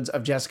 episodes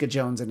of Jessica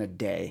Jones in a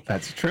day.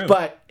 That's true.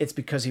 But it's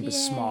because he was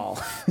small.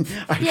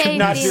 I could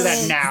not do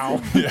that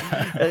now.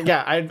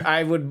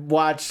 I would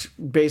watch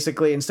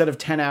basically instead of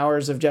 10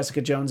 hours of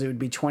Jessica Jones, it would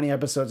be 20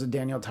 episodes of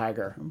Daniel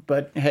Tiger.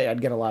 But hey,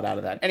 I'd get a lot out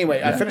of that.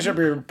 Anyway, I finish up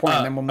your point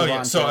and then we'll move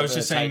on. So to I was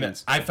just saying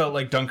Titans. that I felt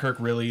like Dunkirk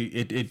really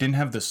it didn't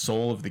have the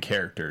soul of the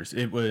characters.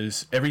 It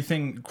was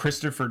everything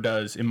Christopher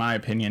does, in my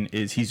opinion,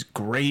 is he's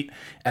great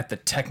at the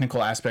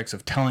technical aspects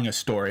of telling a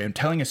story and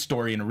telling a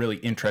story in a really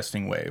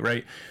interesting way,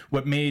 right?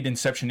 What made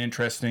Inception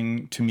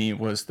interesting to me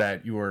was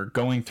that you were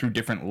going through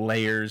different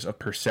layers of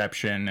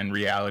perception and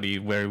reality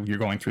where you're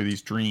going through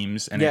these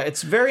dreams. And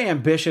it's very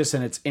ambitious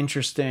and it's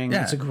interesting.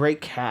 Yeah. It's a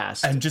great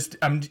cast. And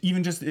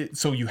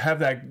so you have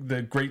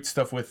the great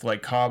stuff with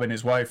like Cobb and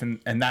his wife,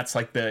 and that's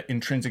like the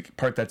intrinsic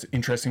part that's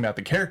interesting about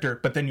the character.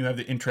 But then you have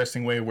the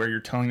interesting way where you're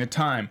telling the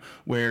time,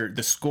 where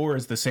the score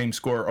is the same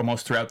score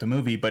almost throughout the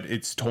movie, but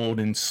it's told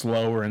in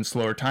slower and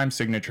slower time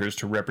signatures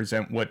to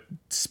represent what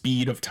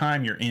speed of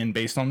time you're in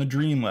based on the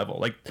dream level.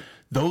 Like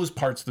those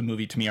parts of the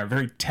movie to me are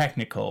very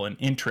technical and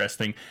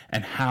interesting,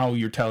 and how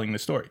you're telling the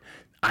story.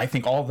 I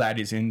think all that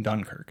is in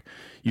Dunkirk.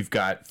 You've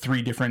got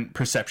 3 different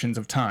perceptions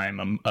of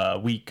time, a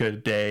week, a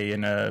day,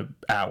 and an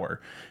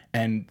hour,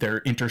 and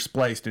they're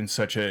interspliced in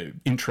such an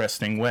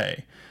interesting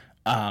way.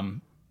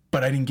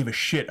 But I didn't give a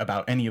shit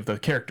about any of the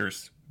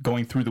characters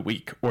going through the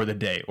week or the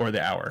day or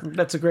the hour.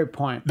 That's a great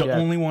point. The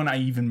only one I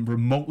even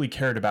remotely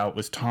cared about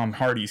was Tom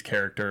Hardy's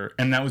character,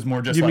 and that was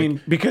more just You mean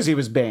because he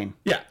was Bane?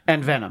 Yeah.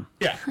 And Venom.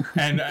 Yeah,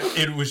 and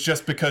it was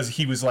just because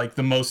he was like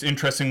the most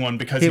interesting one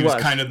because he was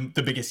kind of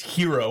the biggest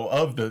hero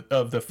of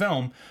the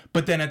film.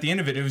 But then at the end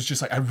of it, it was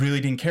just like I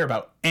really didn't care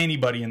about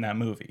anybody in that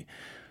movie.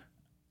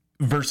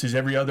 Versus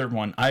every other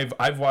one,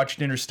 I've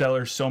watched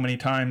Interstellar so many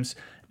times,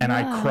 and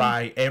I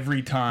cry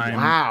every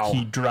time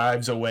he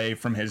drives away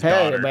from his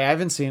daughter. Hey, I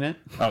haven't seen it.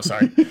 Oh,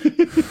 sorry.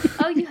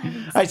 Oh, you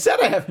haven't. I said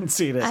I haven't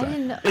seen it. I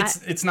didn't know.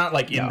 It's not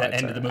like in the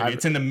end of the movie.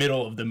 It's in the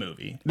middle of the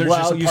movie. There's well,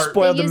 just a you part,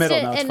 spoiled the They middle.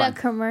 used No, it it's in fine. a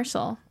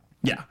commercial.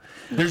 Yeah,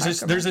 there's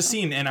a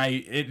scene, and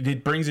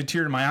it brings a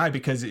tear to my eye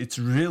because it's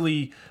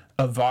really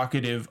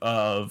evocative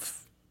of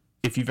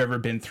if you've ever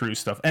been through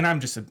stuff. And I'm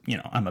just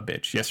I'm a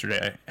bitch.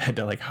 Yesterday I had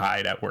to like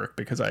hide at work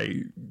because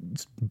I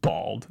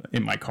bawled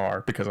in my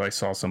car because I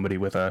saw somebody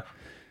with a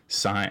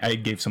sign. I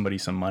gave somebody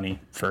some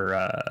money for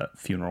a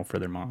funeral for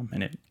their mom,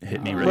 and it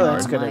hit me really hard.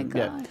 That's good.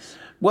 Yeah.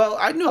 Well,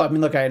 I know. I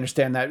mean, look, I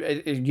understand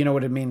that. You know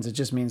what it means? It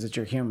just means that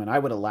you're human. I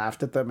would have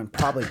laughed at them and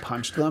probably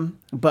punched them.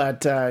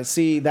 But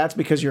see, that's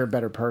because you're a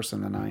better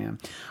person than I am.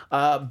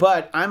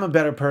 But I'm a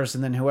better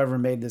person than whoever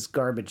made this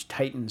garbage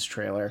Titans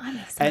trailer.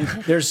 And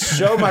there's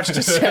so much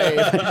to say.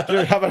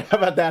 How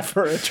about that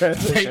for a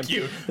transition? Thank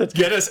you.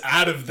 Get us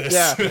out of this.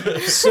 Yeah.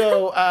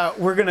 So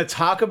we're going to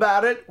talk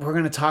about it. We're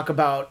going to talk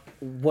about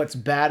what's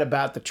bad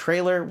about the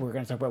trailer. We're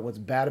going to talk about what's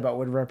bad about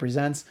what it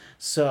represents.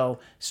 So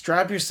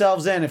strap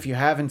yourselves in if you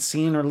haven't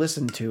seen or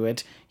listened to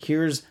it.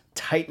 Here's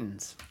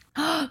Titans.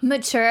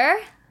 Mature?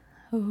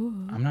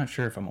 Ooh. I'm not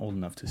sure if I'm old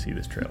enough to see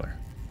this trailer.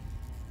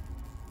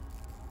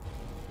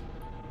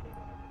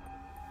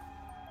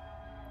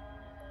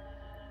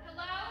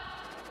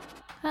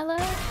 Hello?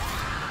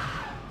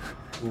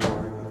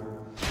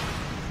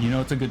 You know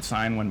it's a good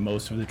sign when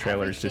most of the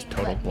trailer is just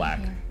total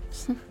black.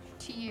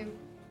 To you.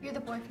 You're the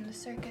boy from the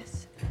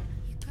circus.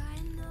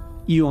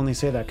 You only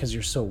say that because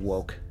you're so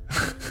woke.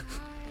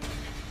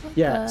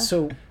 Yeah,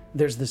 so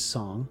there's this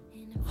song,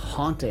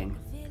 Haunting.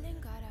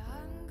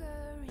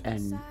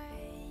 And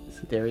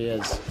there he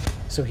is.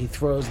 So he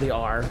throws the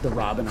R, the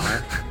Robin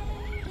R.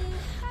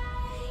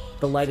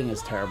 The lighting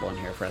is terrible in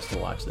here for us to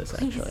watch this,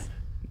 actually.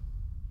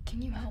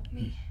 Can you help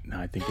me? No,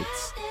 I think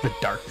it's the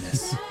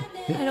darkness.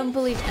 I don't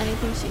believe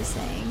anything she's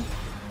saying.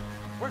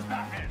 Where's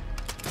Batman?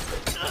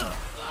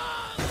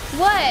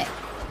 What?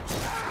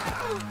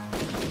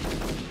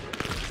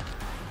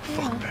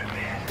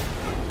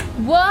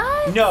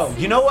 What? No,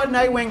 you know what,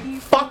 Nightwing?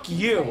 Fuck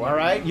you, all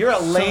right? You're a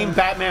lame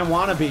Batman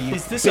wannabe, you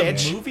Is this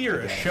bitch. a movie or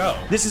a show?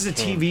 This is a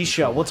TV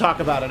show. We'll talk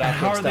about it after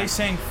How it's are they done.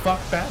 saying fuck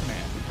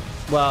Batman?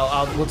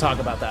 Well, we'll talk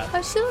about that.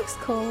 Oh, she looks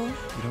cool.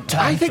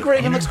 I think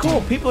Raven looks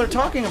cool. People are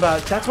talking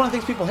about it. That's one of the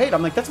things people hate.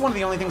 I'm like, that's one of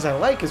the only things I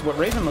like is what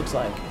Raven looks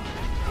like.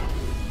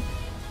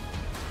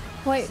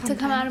 Wait, to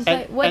come out and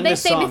play. And- What did and they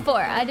this say song.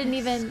 before? I didn't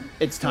even.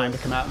 It's time to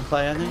come out and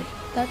play, I think.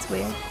 That's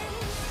weird.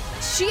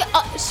 She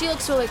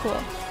looks really cool.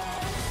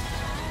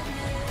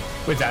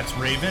 Wait, that's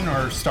Raven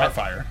or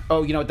Starfire?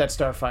 Oh, you know what? That's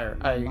Starfire.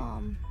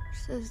 Mom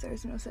says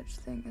there's no such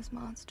thing as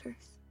monsters.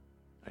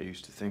 I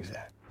used to think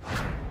that.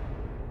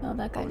 Oh,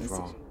 that guy I was needs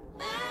wrong.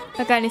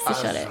 That guy needs to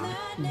shut it.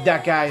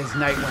 That guy is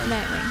Nightwing.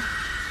 Nightwing.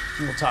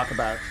 We'll talk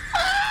about it.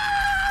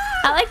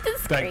 I like the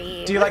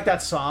scream. Do you like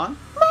that song?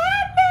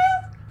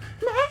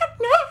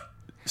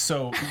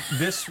 So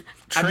this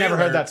I've never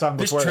heard that song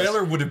before. This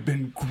trailer would have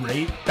been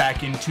great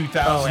back in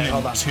 2002.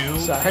 Hold on.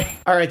 Sorry.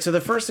 All right, so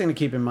the first thing to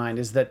keep in mind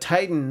is that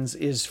Titans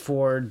is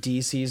for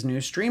DC's new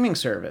streaming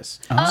service.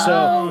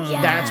 So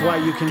that's why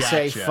you can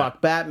say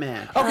fuck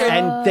Batman. Okay.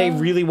 And they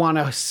really want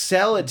to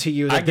sell it to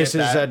you that this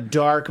is that. a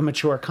dark,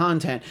 mature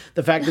content.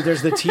 The fact that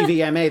there's the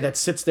TVMA that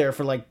sits there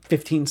for like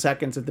 15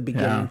 seconds at the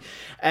beginning.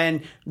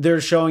 And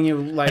they're showing you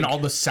like... And all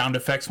the sound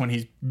effects when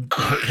he's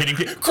hitting...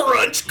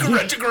 Crunch,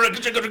 crunch,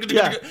 crunch.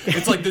 Yeah.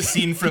 It's like the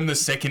scene from the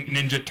second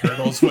Ninja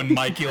Turtles when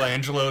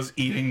Michelangelo's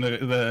eating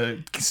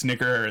the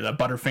Snicker or the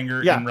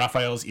Butterfinger in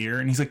Raphael's ear,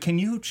 and he's like, "Can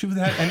you chew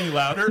that any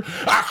louder?"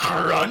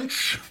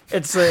 Crunch.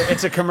 It's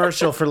a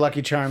commercial for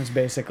Lucky Charms,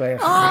 basically.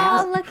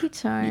 Oh, Lucky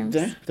Charms.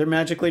 They're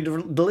magically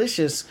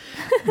delicious.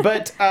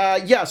 But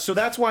so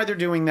that's why they're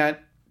doing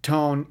that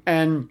tone.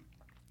 And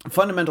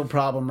fundamental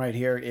problem right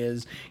here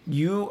is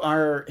you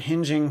are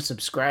hinging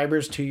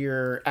subscribers to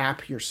your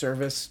app, your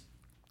service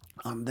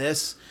on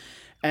this.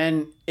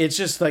 And it's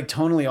just like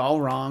tonally all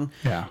wrong.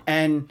 Yeah.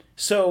 And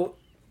so,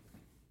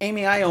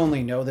 Amy, I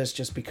only know this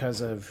just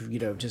because of,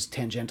 just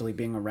tangentially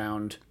being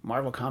around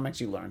Marvel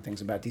Comics. You learn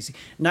things about DC.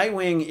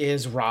 Nightwing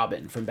is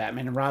Robin from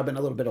Batman and Robin,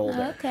 a little bit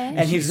older. Okay.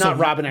 And he's not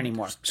Robin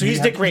anymore. So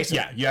he's Dick Grayson.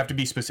 Yeah, you have to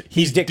be specific.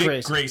 He's Dick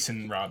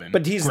Grayson Robin.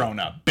 But he's grown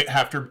up.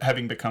 After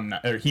having become...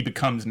 Or he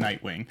becomes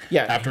Nightwing.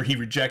 Yeah. After he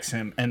rejects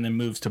him and then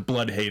moves to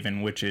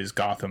Bloodhaven, which is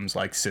Gotham's,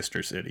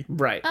 sister city.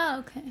 Right. Oh,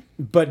 okay.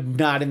 But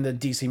not in the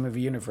DC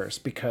movie universe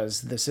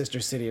because the sister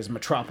city is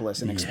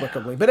Metropolis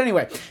inexplicably. But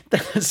anyway,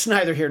 that's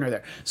neither here nor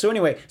there. So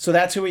anyway,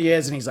 that's who he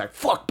is. And he's like,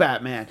 fuck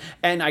Batman.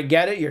 And I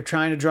get it. You're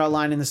trying to draw a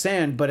line in the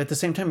sand. But at the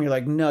same time, you're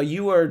like, no,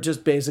 you are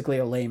just basically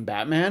a lame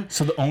Batman.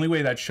 So the only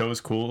way that show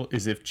is cool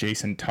is if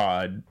Jason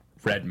Todd,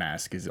 Red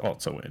Mask, is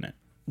also in it.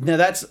 No,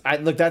 that's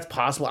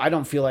possible. I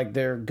don't feel like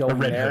they're going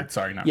Red there. Hood,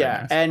 sorry, not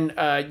yeah, Red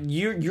Mask. And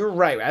you're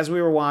right. As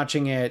we were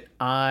watching it,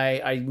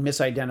 I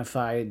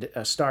misidentified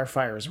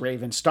Starfire as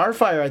Raven.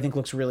 Starfire, I think,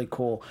 looks really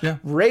cool. Yeah.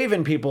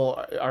 Raven,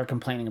 people are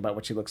complaining about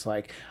what she looks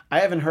like. I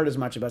haven't heard as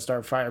much about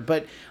Starfire,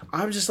 but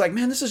I'm just like,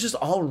 man, this is just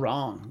all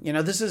wrong.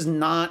 This is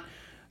not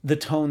the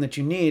tone that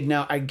you need.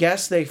 Now, I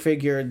guess they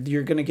figured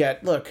you're going to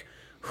get, look,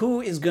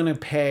 who is going to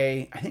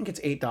pay, I think it's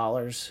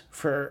 $8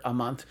 for a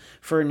month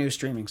for a new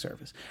streaming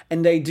service.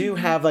 And they do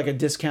have a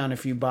discount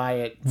if you buy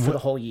it for the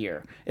whole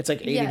year. It's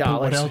like $80. But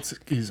what else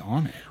is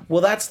on it?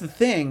 Well, that's the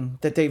thing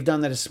that they've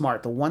done that is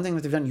smart. The one thing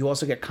that they've done, you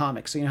also get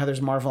comics. So you know how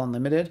there's Marvel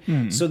Unlimited?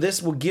 So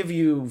this will give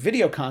you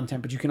video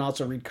content, but you can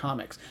also read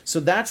comics. So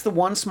that's the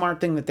one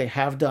smart thing that they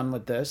have done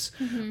with this.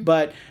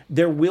 But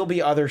there will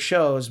be other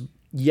shows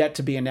yet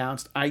to be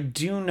announced. I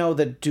do know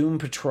that Doom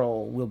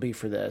Patrol will be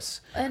for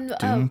this. And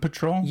Doom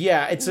Patrol?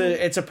 Yeah, it's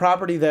a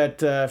property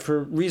that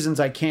for reasons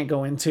I can't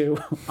go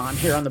into on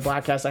here on the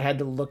Bladtcast, I had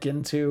to look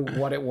into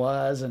what it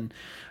was and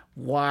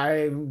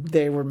why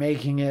they were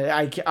making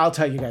it. I'll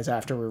tell you guys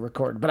after we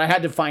record, but I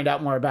had to find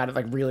out more about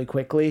it really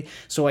quickly.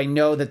 So I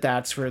know that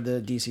that's for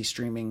the DC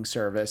streaming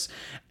service,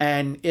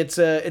 and it's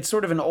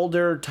sort of an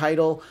older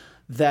title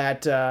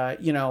that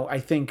I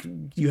think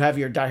you have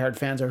your diehard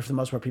fans, or for the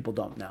most part people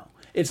don't know.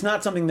 It's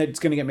not something that's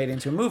going to get made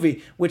into a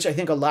movie, which I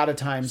think a lot of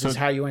times is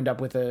how you end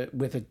up with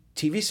a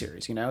TV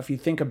series. If you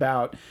think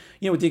about,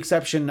 with the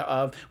exception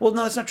of, well,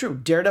 no, that's not true.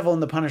 Daredevil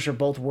and The Punisher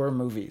both were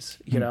movies,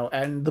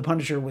 and The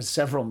Punisher was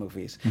several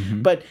movies.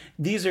 But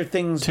these are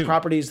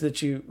properties that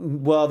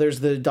there's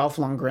the Dolph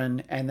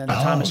Lundgren and then the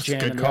Thomas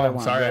Jane and the other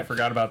one. Sorry, I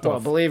forgot about Dolph.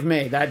 Well, believe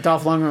me, that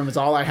Dolph Lundgren was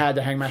all I had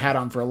to hang my hat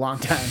on for a long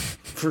time,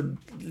 for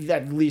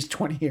at least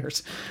 20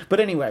 years. But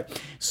anyway,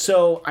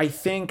 so I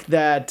think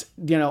that,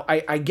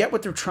 I get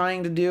what they're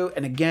trying to do.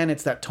 And again,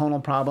 it's that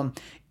tonal problem.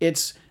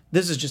 This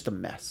is just a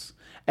mess.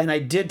 And I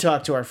did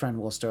talk to our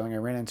friend Will Sterling. I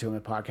ran into him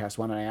at podcast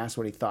one and I asked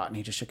what he thought, and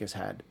he just shook his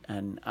head.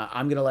 And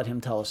I'm going to let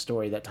him tell a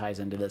story that ties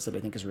into this that I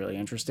think is really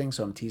interesting.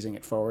 So I'm teasing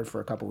it forward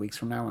for a couple weeks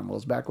from now when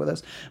Will's back with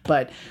us.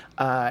 But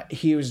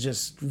he was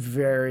just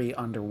very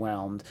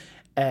underwhelmed.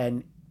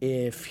 And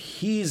if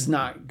he's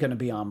not going to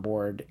be on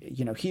board,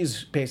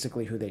 he's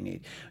basically who they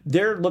need.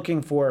 They're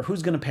looking for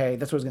who's going to pay.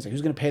 That's what I was going to say.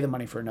 Who's going to pay the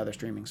money for another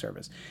streaming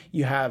service?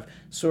 You have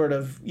sort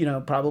of,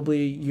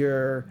 probably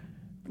your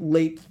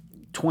late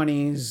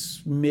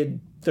 20s, mid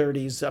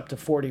 30s, up to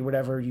 40,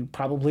 whatever. You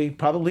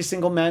probably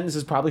single men. This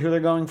is probably who they're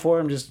going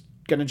for. I'm just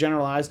going to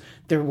generalize.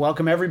 They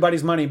welcome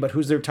everybody's money, but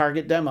who's their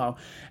target demo?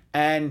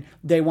 And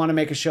they want to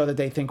make a show that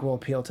they think will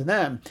appeal to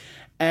them.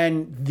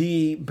 And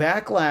the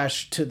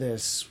backlash to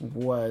this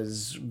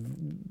was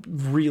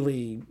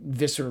really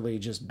viscerally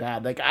just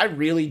bad. Like, I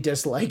really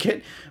dislike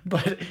it,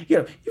 but,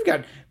 you've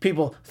got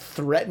people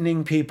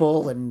threatening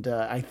people, and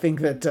I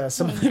think that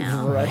some of the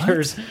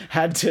writers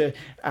had to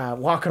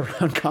walk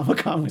around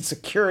Comic-Con with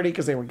security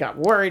because they got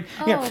worried.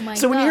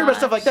 So when you hear about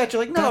stuff like that,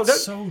 you're like, no,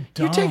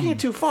 you're taking it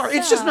too far.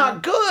 It's just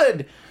not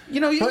good.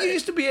 You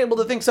used to be able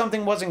to think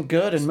something wasn't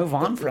good and move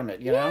on from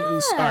it, All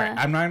right,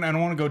 I don't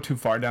want to go too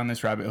far down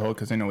this rabbit hole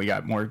because I know we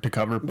got more to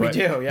cover. But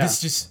we do, yeah.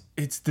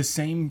 It's the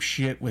same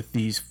shit with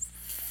these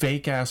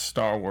fake-ass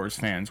Star Wars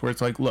fans where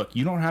it's like, look,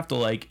 you don't have to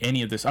like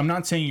any of this. I'm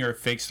not saying you're a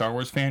fake Star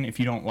Wars fan if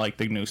you don't like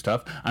the new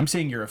stuff. I'm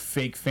saying you're a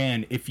fake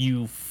fan if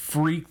you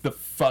freak the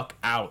fuck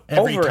out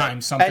every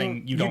time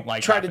something you don't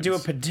like try happens. to do a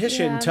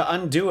petition to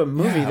undo a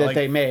movie that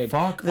they made.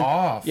 Fuck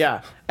off.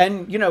 Yeah.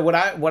 And what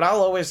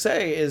I'll always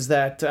say is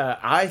that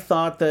I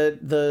thought that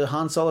the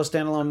Han Solo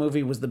standalone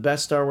movie was the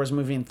best Star Wars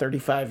movie in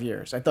 35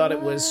 years. I thought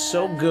it was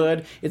so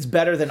good. It's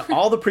better than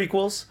all the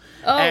prequels.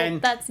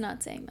 That's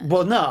not saying much.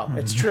 Well, no,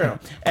 it's true.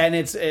 And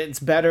it's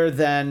better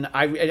than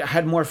I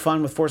had more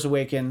fun with Force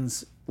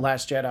Awakens,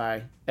 Last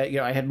Jedi.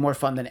 I had more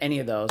fun than any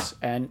of those.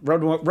 And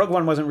Rogue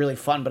One wasn't really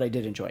fun, but I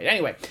did enjoy it.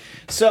 Anyway,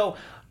 so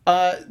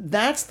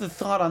that's the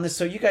thought on this.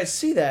 So you guys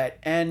see that,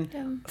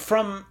 and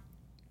from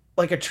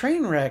like a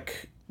train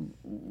wreck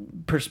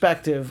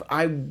perspective,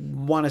 I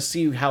want to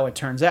see how it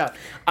turns out.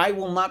 I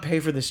will not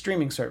pay for the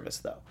streaming service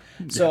though,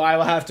 so I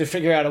will have to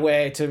figure out a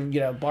way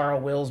to borrow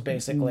Will's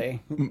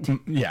basically.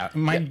 Yeah,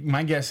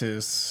 my guess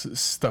is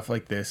stuff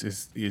like this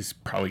is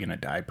probably gonna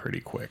die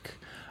pretty quick.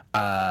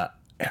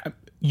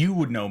 You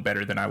would know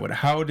better than I would.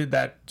 How did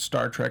that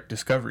Star Trek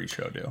Discovery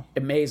show do?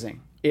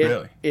 Amazing.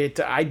 Really?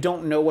 I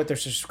don't know what their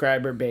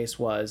subscriber base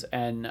was,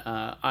 and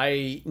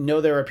I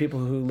know there are people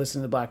who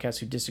listen to the Bladtcast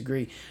who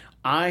disagree.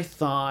 I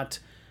thought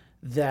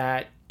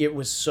that it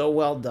was so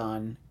well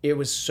done. It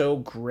was so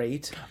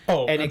great.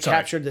 And it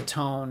captured the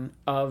tone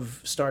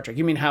of Star Trek.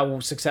 You mean how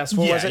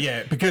successful was it?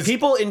 Yeah, because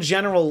people in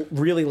general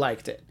really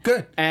liked it.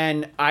 Good.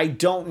 And I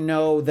don't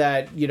know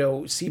that,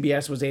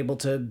 CBS was able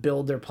to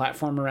build their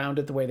platform around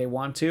it the way they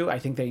want to. I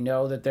think they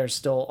know that there's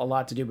still a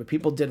lot to do, but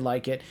people did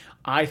like it.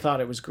 I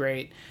thought it was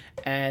great.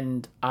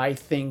 And I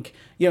think,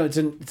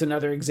 it's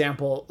another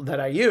example that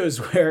I use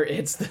where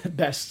it's the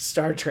best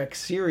Star Trek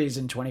series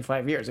in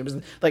 25 years. It was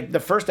like the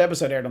first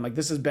episode aired. I'm like,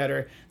 this is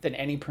better than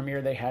any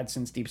premiere they had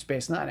since Deep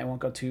Space Nine. I won't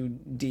go too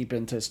deep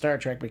into Star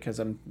Trek because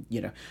I'm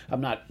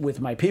not with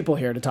my people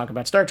here to talk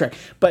about Star Trek.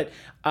 But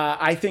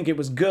I think it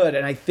was good.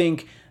 And I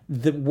think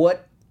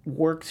what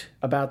worked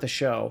about the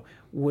show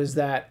was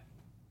that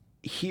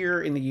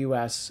here in the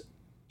U.S.,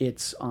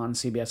 it's on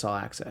CBS All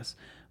Access.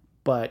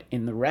 But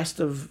in the rest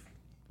of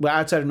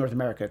outside of North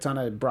America, it's on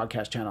a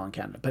broadcast channel in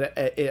Canada. But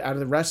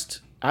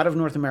out of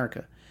North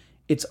America,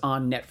 it's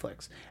on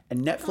Netflix.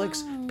 And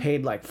Netflix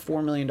paid like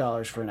 $4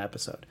 million for an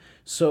episode.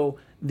 So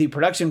the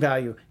production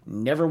value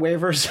never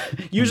wavers.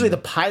 Usually the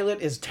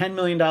pilot is $10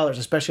 million,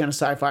 especially on a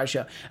sci-fi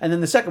show. And then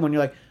the second one,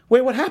 you're like,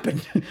 wait, what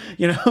happened?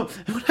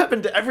 What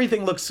happened to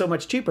everything looks so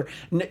much cheaper?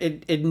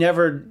 It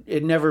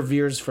never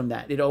veers from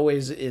that. It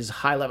always is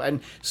high level.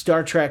 And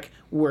Star Trek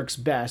works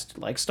best,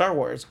 like Star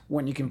Wars,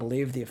 when you can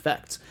believe the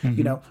effects.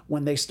 Mm-hmm.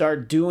 When they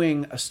start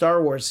doing a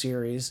Star Wars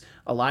series,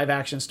 a live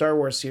action Star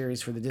Wars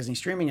series for the Disney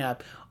streaming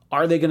app,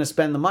 are they going to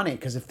spend the money?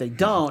 Because if they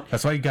don't...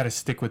 That's why you got to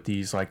stick with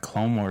these like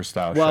Clone Wars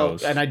style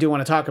shows. Well, and I do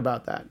want to talk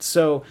about that.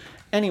 So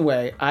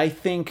anyway, I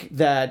think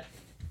that,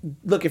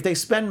 look, if they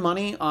spend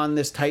money on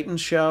this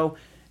Titans show,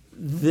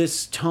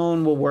 this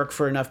tone will work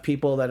for enough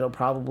people that it'll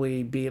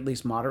probably be at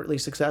least moderately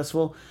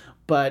successful.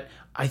 But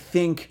I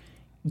think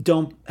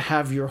don't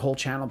have your whole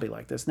channel be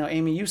like this. Now,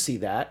 Amy, you see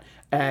that.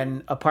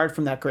 And apart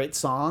from that great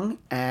song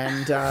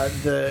and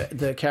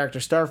the character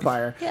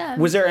Starfire,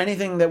 was there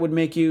anything that would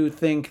make you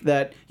think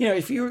that,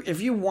 if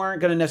you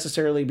weren't going to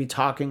necessarily be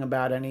talking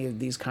about any of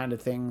these kind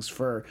of things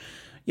for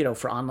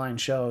online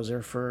shows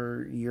or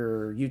for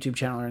your YouTube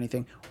channel or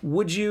anything,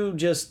 would you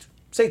just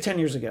say 10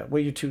 years ago?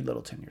 Well, you're too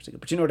little 10 years ago,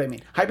 but you know what I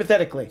mean.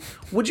 Hypothetically,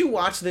 would you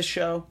watch this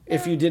show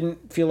if you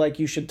didn't feel like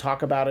you should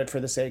talk about it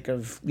for the sake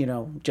of,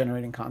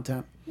 generating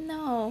content?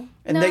 No.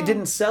 And they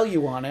didn't sell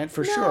you on it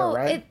for sure,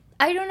 right?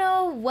 I don't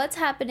know what's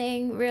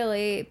happening,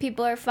 really.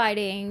 People are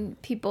fighting.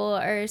 People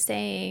are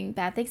saying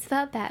bad things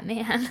about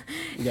Batman.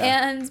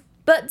 Yeah.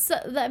 What's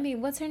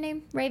her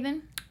name?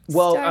 Raven?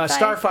 Well,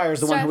 Starfire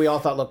is the one who we all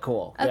thought looked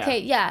cool. Okay,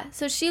 yeah.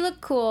 So she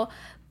looked cool,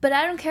 but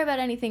I don't care about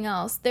anything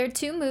else. They're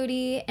too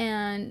moody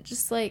and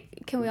just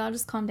like, can we all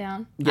just calm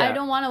down? Yeah. I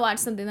don't want to watch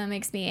something that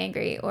makes me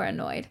angry or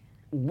annoyed.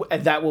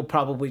 That will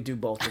probably do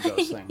both of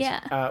those things.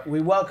 Yeah. We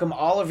welcome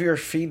all of your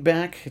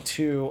feedback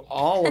to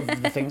all of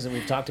the things that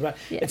we've talked about.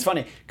 Yeah. It's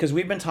funny because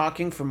we've been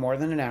talking for more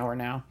than an hour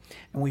now,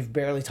 and we've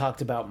barely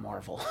talked about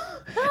Marvel.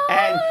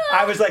 And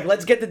I was like,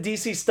 let's get the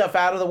DC stuff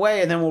out of the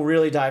way, and then we'll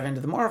really dive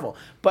into the Marvel.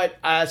 But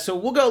so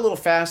we'll go a little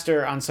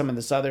faster on some of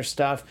this other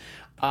stuff.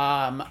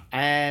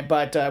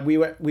 But we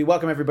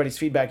welcome everybody's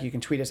feedback. You can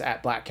tweet us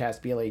at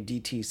Bladtcast,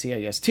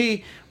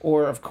 BLADTCAST,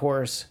 or of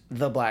course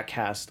the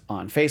Bladtcast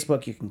on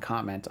Facebook. You can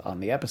comment on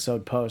the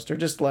episode post, or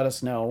just let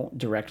us know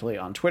directly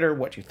on Twitter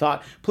what you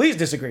thought. Please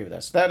disagree with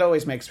us. That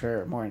always makes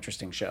for a more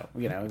interesting show.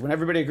 You know, when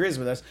everybody agrees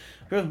with us,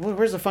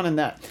 where's the fun in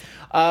that?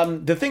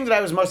 The thing that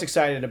I was most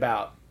excited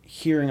about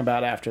hearing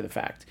about after the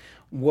fact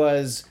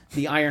was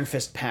the Iron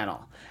Fist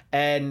panel,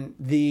 and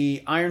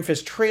the Iron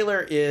Fist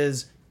trailer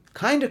is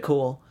kind of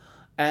cool.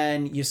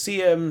 And you see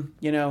him,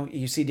 you know,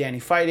 you see Danny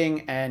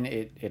fighting, and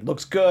it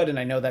looks good. And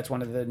I know that's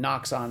one of the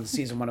knocks on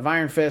season 1 of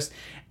Iron Fist.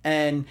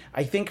 And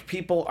I think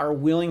people are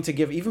willing to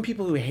give, even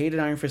people who hated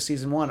Iron Fist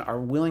season 1 are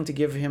willing to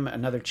give him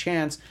another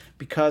chance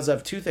because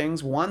of two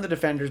things. One, the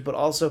Defenders, but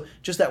also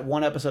just that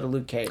one episode of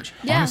Luke Cage.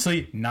 Yeah.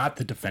 Honestly, not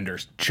the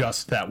Defenders,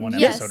 just that one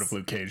episode of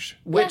Luke Cage.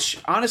 Which,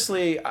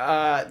 honestly,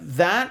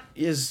 that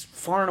is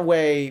far and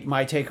away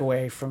my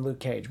takeaway from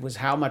Luke Cage, was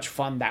how much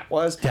fun that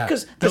was.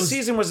 Because the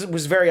season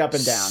was very up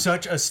and down.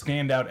 Such a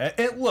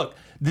standout. Look,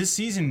 this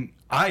season,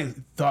 I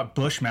thought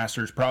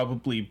Bushmaster's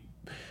probably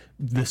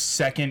the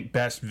second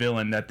best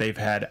villain that they've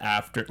had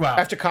after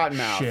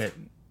Cottonmouth. Shit.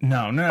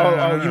 No.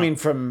 You mean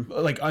from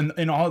like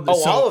in all of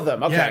all of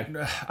them? Okay.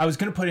 Yeah, I was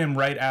gonna put him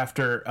right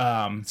after.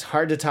 It's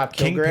hard to top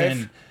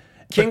Kilgrave.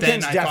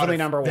 Kingpin's definitely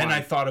number one. Then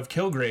I thought of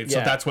Kilgrave, so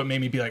that's what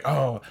made me be like,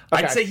 oh,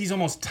 okay. I'd say he's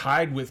almost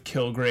tied with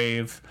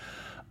Kilgrave.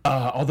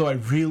 Although I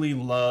really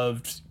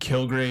loved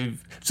Kilgrave.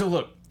 So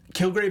look,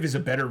 Kilgrave is a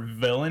better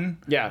villain.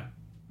 Yeah.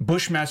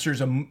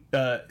 Bushmaster's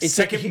a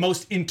second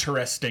most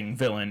interesting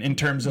villain in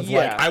terms of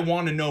like, I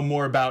want to know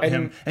more about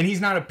him, and he's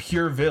not a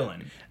pure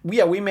villain.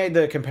 Yeah, we made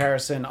the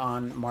comparison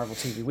on Marvel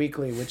TV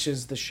Weekly, which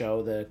is the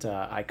show that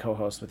I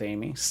co-host with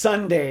Amy,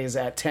 Sundays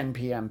at 10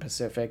 p.m.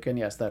 Pacific, and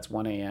yes, that's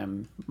 1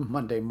 a.m.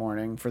 Monday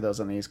morning for those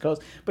on the East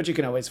Coast, but you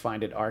can always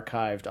find it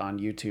archived on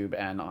YouTube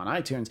and on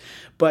iTunes.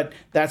 But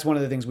that's one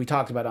of the things we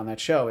talked about on that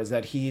show, is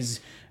that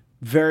he's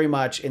very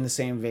much in the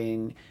same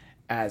vein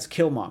as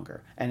Killmonger.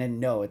 And then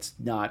no, it's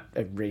not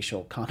a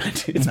racial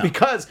comment. It's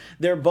because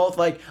they're both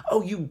like,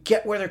 oh, you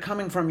get where they're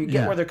coming from. You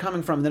get where they're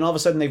coming from. And then all of a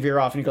sudden they veer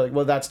off and you go like,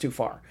 well, that's too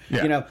far.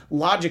 Yeah. You know,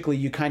 logically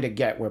you kind of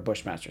get where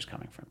Bushmaster's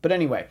coming from. But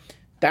anyway,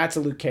 that's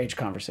a Luke Cage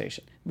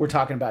conversation. We're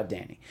talking about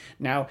Danny.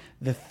 Now,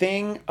 the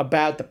thing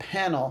about the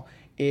panel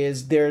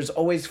is there's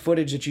always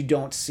footage that you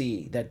don't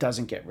see that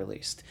doesn't get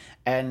released.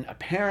 And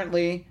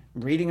apparently,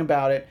 reading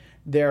about it,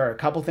 there are a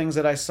couple things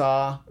that I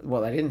saw,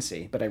 well, I didn't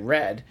see, but I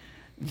read,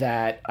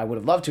 that I would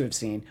have loved to have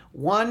seen.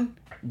 One,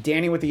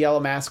 Danny with the yellow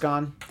mask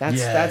on.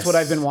 That's what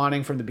I've been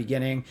wanting from the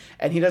beginning.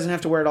 And he doesn't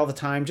have to wear it all the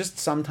time. Just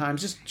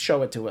sometimes. Just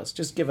show it to us.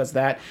 Just give us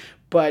that.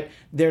 But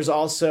there's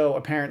also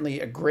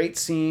apparently a great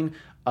scene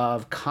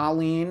of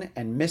Colleen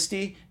and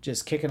Misty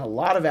just kicking a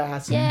lot of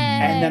ass. Yay.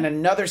 And then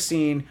another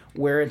scene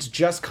where it's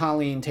just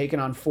Colleen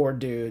taking on 4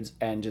 dudes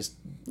and just,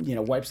 you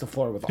know, wipes the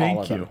floor with all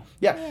of them.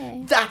 Yeah.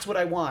 Yay. That's what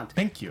I want.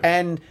 Thank you.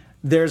 And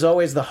there's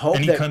always the hope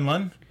that... Any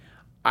Kunlun?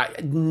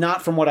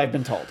 Not from what I've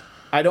been told.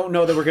 I don't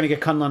know that we're going to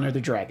get Kunlun or the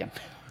Dragon.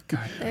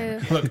 God.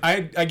 Look, I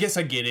guess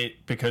I get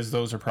it, because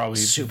those are probably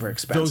super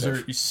expensive.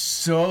 Those are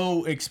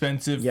so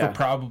expensive for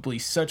probably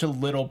such a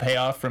little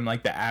payoff from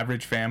like the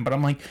average fan. But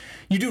I'm like,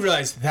 you do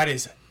realize that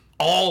is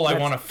all I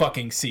want to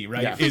fucking see,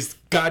 right? Yeah. Is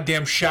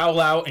goddamn Shao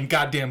Lao and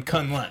goddamn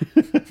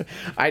Kunlun.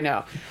 I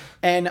know.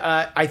 And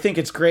I think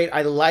it's great.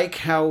 I like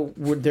how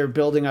they're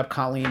building up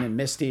Colleen and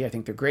Misty. I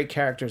think they're great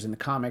characters in the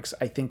comics.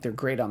 I think they're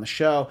great on the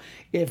show.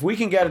 If we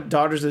can get a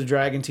Daughters of the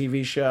Dragon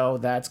TV show,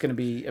 that's going to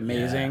be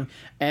amazing.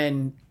 Yeah.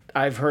 And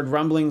I've heard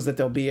rumblings that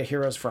there'll be a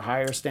Heroes for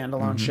Hire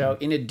standalone show,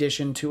 in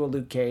addition to a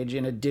Luke Cage,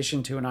 in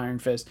addition to an Iron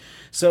Fist.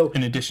 So,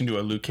 in addition to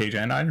a Luke Cage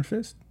and Iron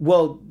Fist?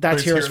 Well,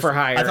 that's Heroes for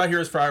Hire. I thought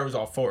Heroes for Hire was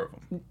all 4 of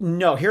them.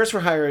 No, Heroes for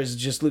Hire is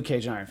just Luke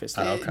Cage and Iron Fist.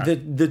 Oh, okay.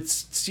 The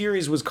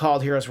series was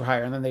called Heroes for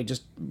Hire, and then they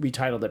just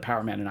retitled it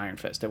Power Man and Iron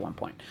Fist at one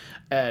point.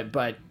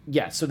 But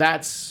yeah, so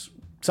that's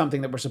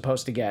something that we're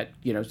supposed to get.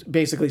 You know,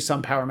 basically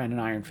some Power Man and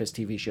Iron Fist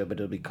TV show,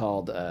 but it'll be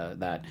called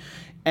that.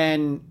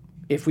 And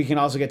if we can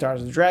also get Daughters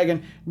of the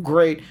Dragon,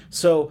 great.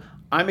 So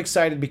I'm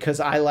excited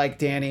because I like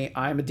Danny.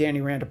 I'm a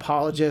Danny Rand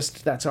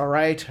apologist. That's all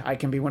right. I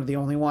can be one of the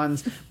only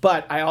ones.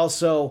 But I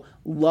also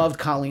loved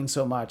Colleen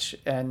so much.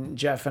 And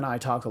Jeff and I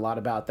talked a lot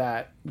about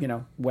that, you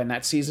know, when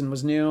that season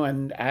was new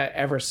and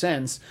ever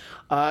since.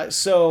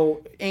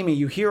 So, Amy,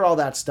 you hear all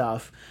that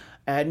stuff.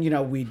 And, you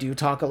know, we do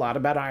talk a lot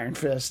about Iron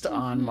Fist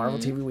on Marvel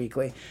TV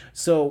Weekly.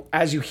 So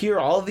as you hear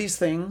all of these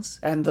things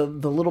and the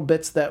little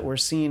bits that we're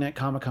seeing at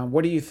Comic-Con,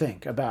 what do you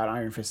think about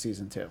Iron Fist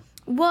Season 2?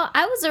 Well,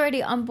 I was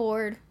already on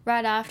board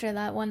right after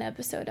that one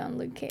episode on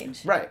Luke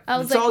Cage. Right. I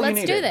was like,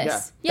 let's do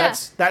this. Yeah.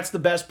 That's the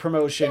best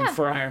promotion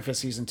for Iron Fist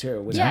Season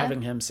 2, was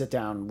having him sit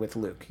down with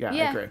Luke. Yeah,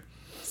 I agree.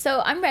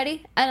 So I'm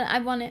ready. And I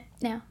want it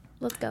now.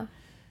 Let's go.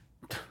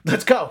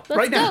 Let's go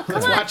right now.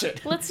 Let's watch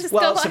it. Let's just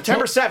go watch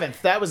September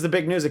 7th. That was the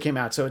big news that came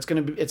out. So it's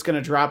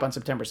gonna drop on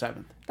September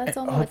 7th. That's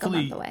only like a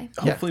month away.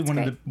 Hopefully,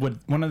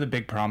 one of the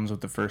big problems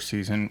with the first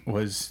season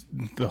was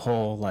the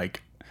whole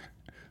like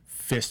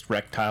fist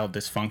rectile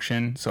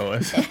dysfunction. So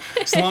as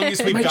long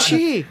as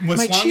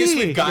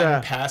we've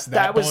gotten past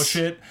that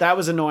bullshit. That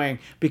was annoying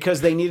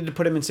because they needed to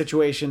put him in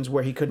situations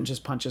where he couldn't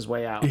just punch his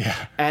way out.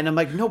 Yeah. And I'm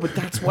like, no, but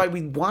that's why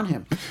we want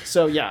him.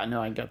 So yeah,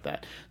 no, I get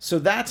that. So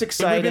that's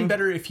exciting. It would have been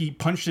better if he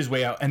punched his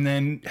way out and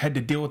then had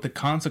to deal with the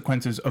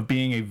consequences of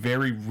being a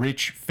very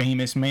rich,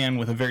 famous man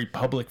with a very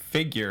public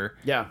figure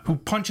who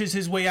punches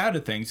his way out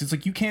of things. It's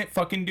like, you can't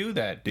fucking do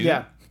that, dude.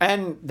 Yeah.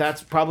 And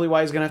that's probably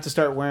why he's going to have to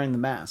start wearing the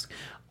mask.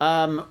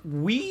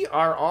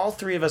 All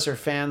three of us are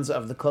fans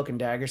of the Cloak and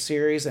Dagger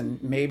series,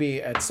 and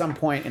maybe at some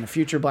point in a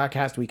future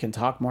Bladtcast we can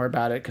talk more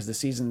about it because the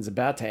season's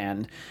about to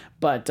end.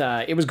 But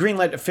it was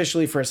greenlit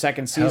officially for a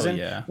second season,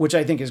 which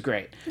I think is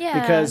great. Yeah.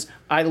 Because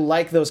I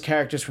like those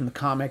characters from the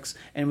comics,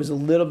 and it was a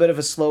little bit of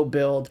a slow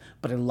build,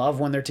 but I love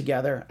when they're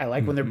together. I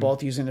like when they're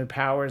both using their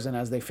powers and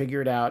as they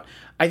figure it out.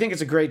 I think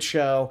it's a great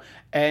show,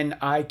 and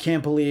I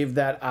can't believe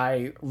that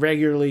I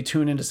regularly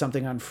tune into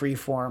something on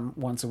Freeform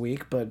once a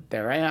week, but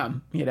there I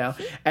am, you know?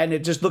 And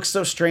it just looks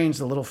so strange,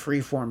 the little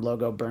Freeform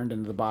logo burned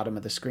into the bottom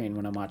of the screen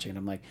when I'm watching it.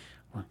 I'm like,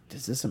 well,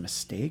 is this a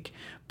mistake?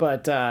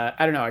 But I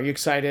don't know. Are you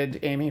excited,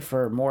 Amy,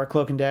 for more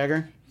Cloak and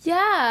Dagger?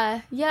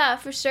 Yeah,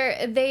 for sure.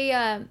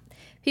 They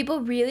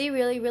people really,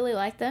 really, really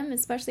like them,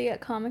 especially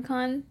at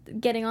Comic-Con.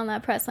 Getting on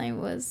that press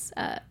line was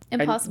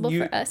impossible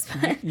for us.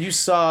 You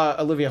saw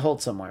Olivia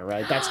Holt somewhere,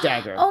 right? That's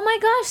Dagger. Oh my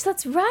gosh,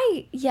 that's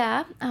right.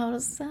 Yeah, I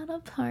was at a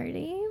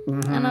party,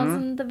 and I was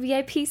in the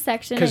VIP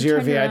section. Because you're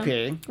a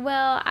VIP.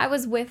 Well, I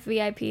was with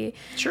VIP.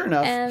 Sure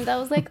enough. And I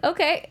was like,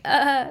 okay.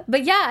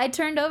 But yeah, I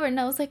turned over, and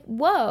I was like,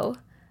 whoa.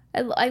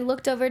 I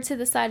looked over to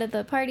the side of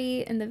the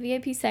party in the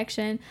VIP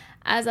section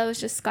as I was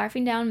just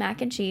scarfing down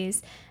mac and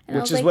cheese. And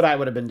Which is what I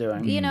would have been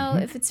doing. You know,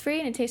 if it's free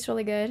and it tastes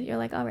really good, you're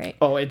like, all right.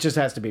 Oh, it just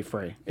has to be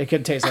free. It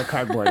could taste like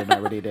cardboard and I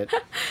would eat it.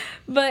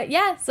 But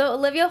yeah, so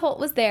Olivia Holt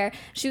was there.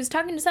 She was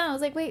talking to someone. I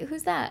was like, wait,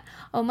 who's that?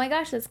 Oh my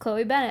gosh, that's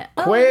Chloe Bennett.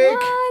 Quick!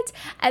 Oh, what?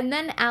 And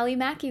then Allie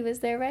Mackey was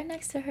there right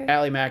next to her.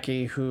 Allie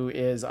Mackey, who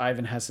is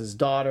Ivan Hess's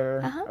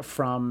daughter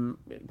from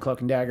Cloak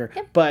and Dagger.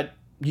 Yep. But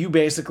you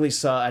basically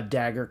saw a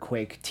Dagger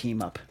Quake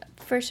team up.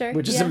 For sure.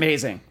 Which is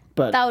amazing.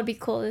 But that would be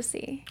cool to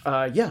see.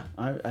 I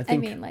think. I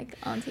mean, like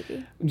on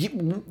TV.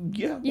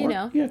 Yeah. You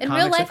know, in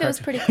real life, it was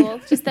pretty cool.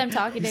 Just them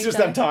talking to each other. Just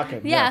them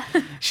talking. Yeah.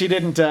 She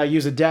didn't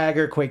use a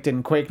dagger. Quake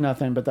didn't quake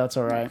nothing, but that's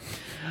all right.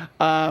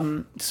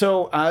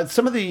 So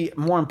some of the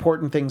more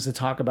important things to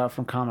talk about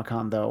from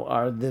Comic-Con, though,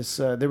 are this.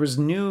 There was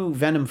new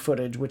Venom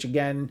footage, which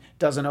again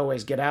doesn't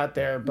always get out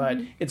there, but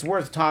it's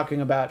worth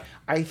talking about.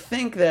 I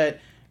think that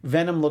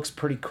Venom looks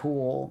pretty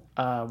cool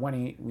when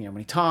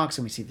he talks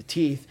and we see the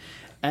teeth.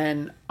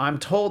 And I'm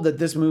told that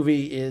this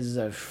movie is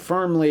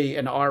firmly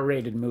an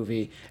R-rated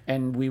movie,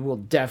 and we will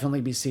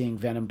definitely be seeing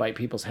Venom bite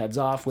people's heads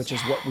off, which is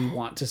what we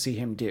want to see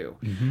him do.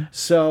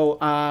 So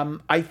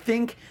I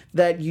think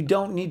that you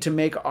don't need to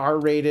make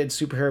R-rated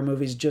superhero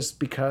movies just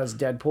because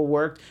Deadpool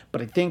worked,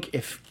 but I think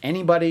if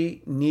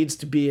anybody needs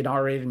to be an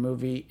R-rated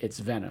movie, it's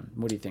Venom.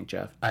 What do you think,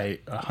 Jeff? I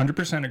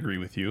 100% agree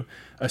with you,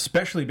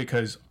 especially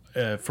because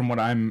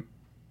from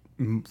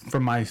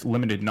my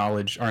limited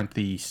knowledge, aren't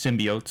the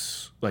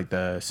symbiotes like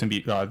the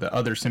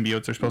other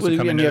symbiotes are supposed to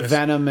come into this?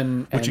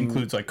 Venom which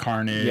includes like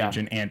Carnage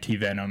and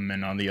Anti-Venom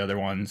and all the other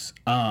ones.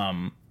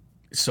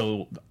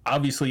 So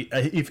obviously,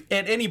 if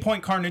at any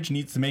point Carnage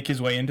needs to make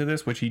his way into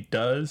this, which he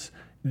does,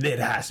 it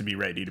has to be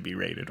ready to be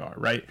rated R,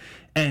 right?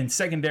 And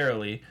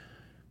secondarily,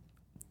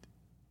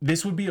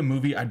 this would be a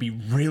movie I'd be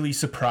really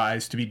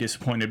surprised to be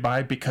disappointed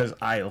by because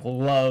I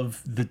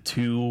love the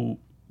two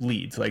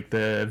leads. Like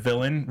the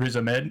villain, Riz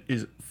Ahmed,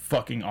 is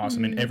fucking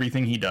awesome in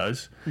everything he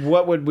does.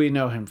 What would we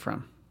know him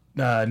from?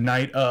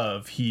 Night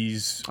of.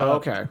 He's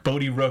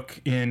Bodhi Rook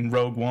in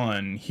Rogue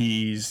One.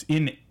 He's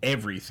in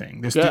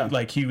everything. This dude,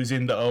 like, he was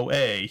in the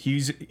OA.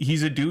 He's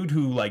a dude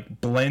who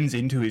like blends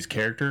into his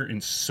character in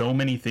so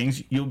many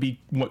things. You'll be,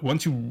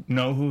 once you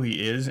know who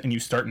he is and you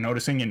start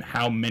noticing in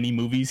how many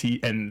movies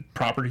and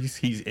properties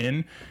he's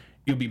in,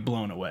 you'll be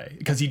blown away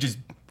because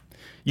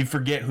you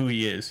forget who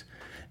he is.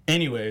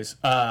 Anyways,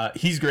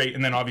 he's great,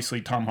 and then obviously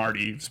Tom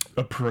Hardy's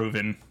a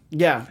proven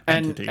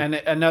entity. And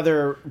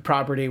another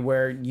property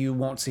where you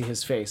won't see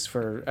his face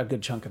for a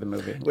good chunk of the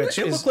movie. Which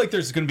it looks like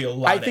there's going to be a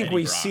lot. I think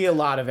we see a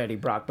lot of Eddie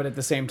Brock, but at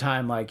the same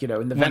time, like, you know,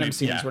 in the Venom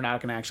scenes, we're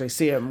not going to actually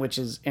see him, which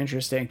is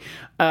interesting.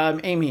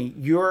 Amy,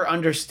 your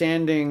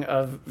understanding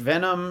of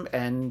Venom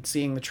and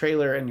seeing the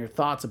trailer and your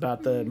thoughts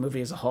about the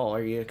movie as a whole,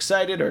 are you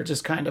excited or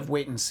just kind of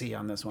wait and see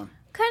on this one?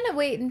 Kind of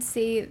wait and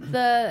see.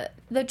 The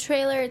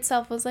trailer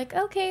itself was like,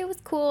 okay, it was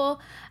cool.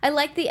 I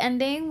liked the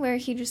ending where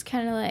he just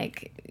kind of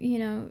like, you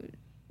know,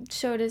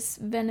 showed his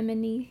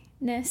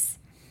venominess.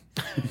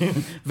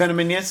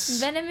 Venominess.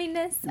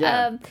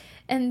 Yeah.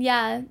 And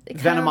yeah.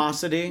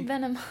 Venomosity.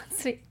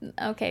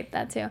 Okay,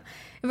 that too.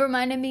 It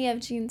reminded me of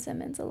Gene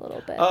Simmons a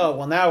little bit. Oh,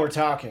 well, now we're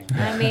talking.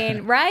 I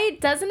mean,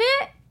 right? Doesn't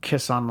it?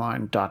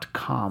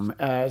 kissonline.com,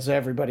 as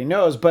everybody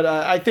knows. But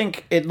I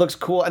think it looks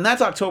cool, and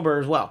that's October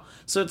as well.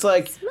 So it's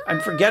like I'm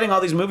forgetting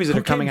all these movies that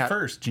are coming out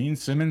first, Gene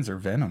Simmons or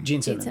Venom?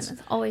 Gene Simmons.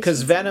 Always.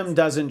 Because Venom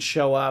doesn't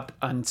show up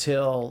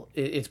until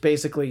it's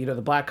basically the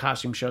black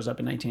costume shows up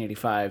in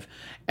 1985,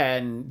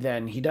 and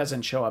then he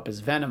doesn't show up as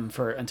Venom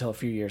until a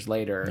few years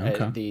later,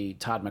 at the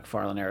Todd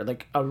McFarlane era,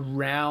 like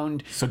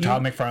around. So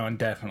Todd McFarlane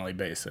definitely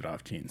based it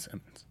off Gene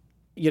Simmons.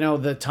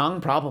 The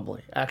tongue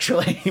probably,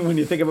 actually, when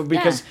you think of it,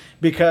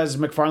 because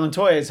McFarlane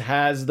Toys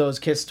has those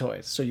Kiss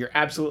toys. So you're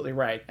absolutely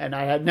right. And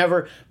I had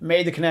never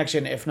made the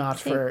connection if not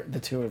for the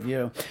two of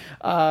you.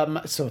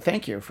 So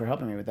thank you for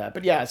helping me with that.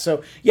 But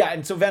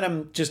and so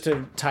Venom, just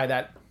to tie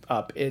that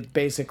up, it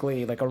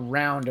basically, like,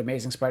 around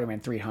Amazing Spider-Man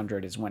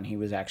 300 is when he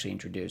was actually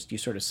introduced. You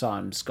sort of saw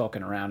him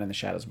skulking around in the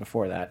shadows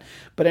before that.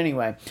 But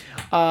anyway,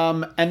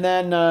 and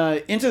then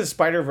Into the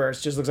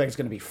Spider-Verse just looks like it's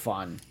going to be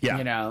fun.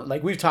 Yeah.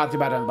 Like we've talked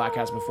about it on the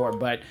Bladtcast before,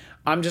 but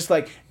I'm just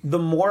like, the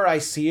more I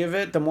see of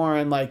it, the more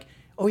I'm like,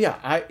 oh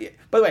yeah.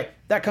 By the way,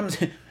 that comes...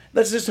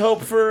 Let's just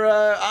hope for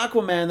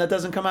Aquaman that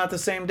doesn't come out the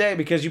same day,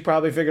 because you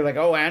probably figure like,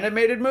 oh,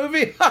 animated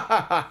movie?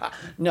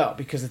 No,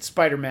 because it's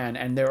Spider-Man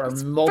and there are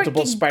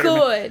multiple Spider-Man.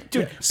 Good.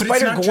 Dude,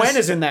 Spider-Gwen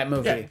is in that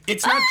movie. Yeah,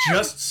 it's not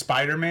just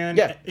Spider-Man.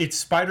 Yeah. It's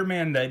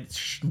Spider-Man that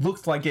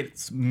looks like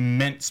it's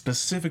meant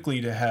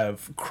specifically to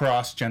have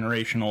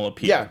cross-generational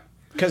appeal. Yeah,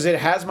 because it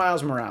has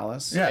Miles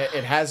Morales. Yeah.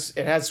 It has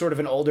sort of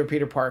an older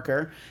Peter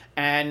Parker.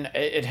 And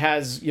it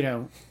has,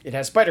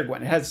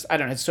 Spider-Gwen. It has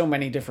so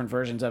many different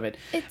versions of it.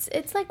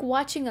 It's like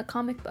watching a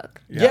comic book.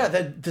 Yeah,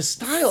 the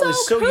style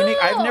is so unique.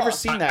 I've never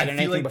seen that in anything before.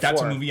 I feel like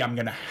that's a movie I'm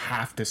going to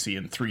have to see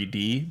in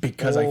 3D,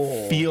 because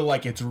I feel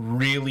like it's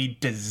really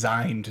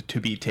designed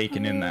to be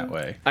taken in that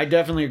way. I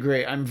definitely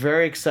agree. I'm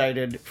very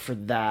excited for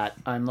that.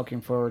 I'm looking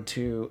forward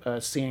to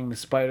seeing the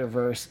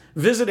Spider-Verse,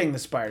 visiting the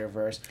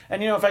Spider-Verse.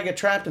 And, if I get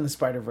trapped in the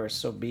Spider-Verse,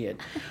 so be it.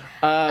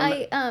 Go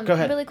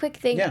ahead. Really quick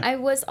thing. Yeah. I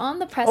was on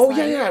the press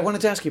line. line. I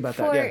wanted to ask you about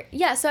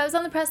that. So I was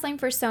on the press line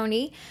for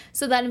Sony.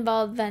 So that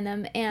involved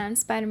Venom and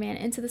Spider-Man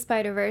Into the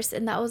Spider-Verse.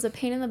 And that was a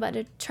pain in the butt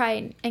to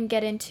try and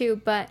get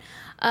into. But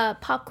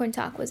Popcorn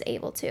Talk was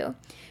able to.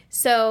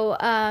 So,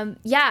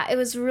 it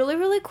was really,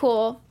 really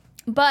cool.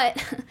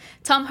 But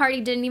Tom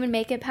Hardy didn't even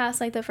make it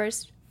past like the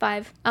first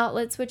 5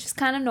 outlets, which is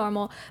kind of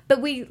normal.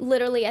 But we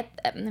literally,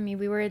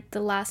 we were at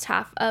the last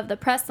half of the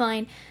press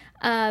line.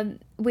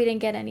 We didn't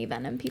get any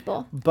Venom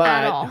people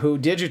at all. But who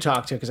did you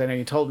talk to? Because I know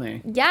you told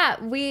me. Yeah,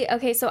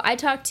 so I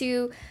talked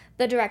to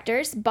the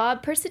directors,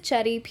 Bob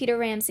Persichetti, Peter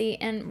Ramsey,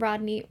 and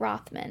Rodney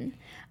Rothman.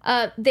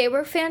 They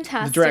were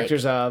fantastic. The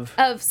directors of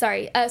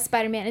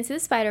Spider-Man Into the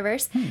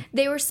Spider-Verse.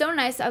 They were so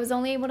nice. I was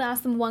only able to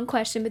ask them one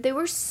question, but they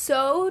were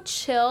so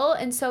chill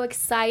and so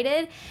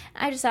excited.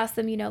 I just asked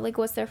them,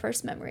 what's their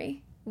first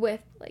memory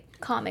with like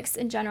comics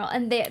in general,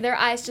 and their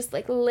eyes just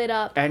like lit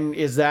up. And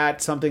is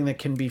that something that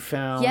can be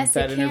found? Yes,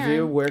 that it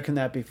interview? can. Where can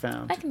that be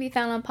found? That can be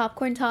found on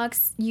Popcorn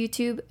Talk's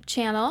YouTube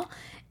channel.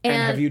 And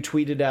have you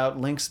tweeted out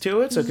links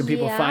to it? So can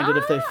people find it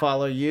if they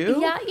follow you?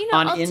 Yeah,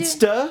 on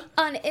Insta?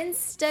 On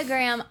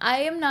Instagram,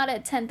 I am not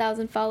at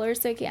 10,000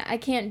 followers, so I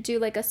can't do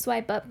like a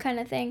swipe up kind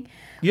of thing.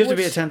 You have to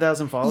be at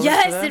 10,000 followers?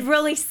 Yes, it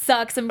really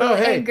sucks. I'm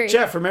really angry.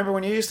 Jeff, remember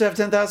when you used to have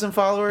 10,000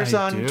 followers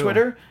on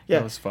Twitter? Yeah,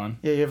 that was fun.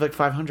 Yeah, you have like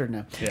 500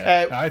 now.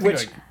 Yeah, I think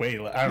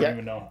I don't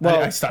even know.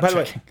 Well, I stopped by the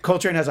way, checking.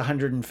 Coltrane has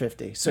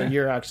 150, so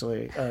you're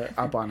actually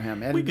up on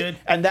him. And we good.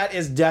 And that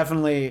is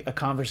definitely a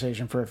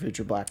conversation for a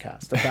future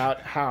Bladtcast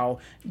about how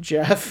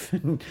Jeff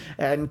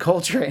and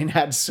Coltrane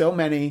had so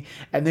many,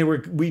 and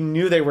we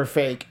knew they were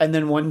fake, and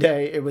then one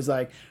day it was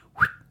like,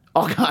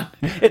 all gone.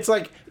 It's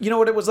like, you know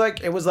what it was like?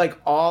 It was like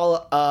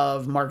all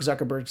of Mark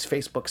Zuckerberg's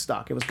Facebook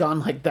stock. It was gone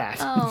like that.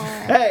 Oh.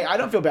 Hey, I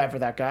don't feel bad for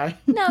that guy.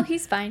 No,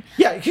 he's fine.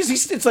 Yeah, because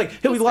it's like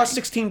he lost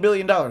 $16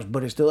 billion,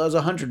 but he still has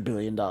 $100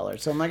 billion.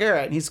 So I'm like, all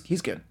right, he's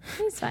good.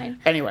 He's fine.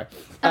 Anyway,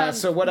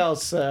 so what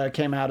else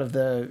came out of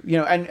the,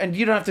 and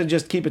you don't have to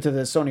just keep it to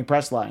the Sony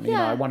press line.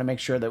 Yeah. I want to make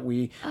sure that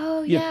we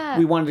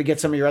we wanted to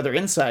get some of your other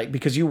insight,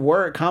 because you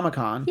were at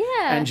Comic-Con.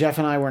 Yeah. And Jeff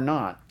and I were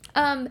not.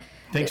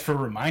 Thanks for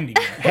reminding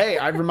me. Hey,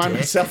 I remind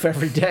myself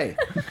every day.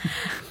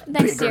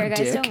 Next year,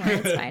 guys. Don't worry.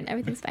 It's fine.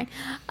 Everything's fine.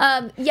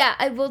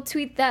 I will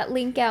tweet that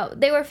link out.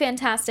 They were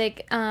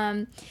fantastic.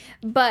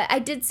 But I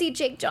did see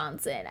Jake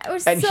Johnson.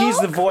 And he's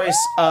the voice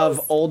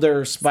of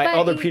older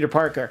Peter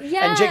Parker.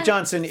 Yeah. And Jake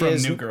Johnson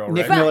is New Girl,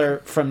 Nick right? Miller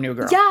from New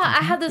Girl. Yeah,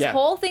 I had this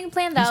whole thing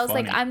planned that I was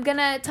funny. like, I'm going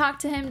to talk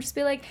to him, just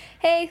be like,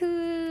 hey,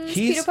 who's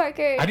Peter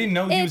Parker? I didn't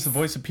know he was the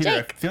voice of Peter.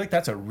 Jake. I feel like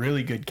that's a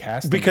really good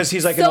casting. Because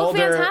he's like an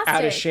older,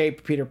 out of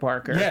shape Peter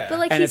Parker. Yeah. But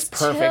like, and he's it's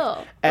perfect.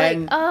 chill.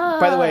 And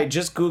by the way,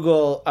 just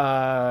Google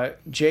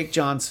Jake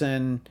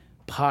Johnson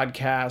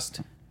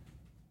podcast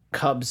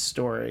Cubs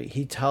story.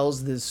 He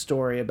tells this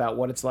story about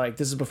what it's like.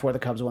 This is before the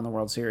Cubs won the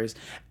World Series,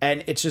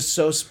 and it's just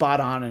so spot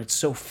on, and it's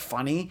so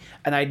funny.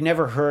 And I'd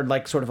never heard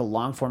like sort of a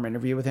long form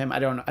interview with him. I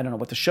don't know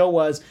what the show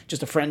was.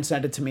 Just a friend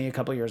sent it to me a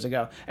couple years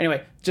ago.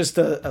 Anyway, just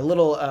a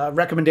little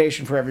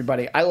recommendation for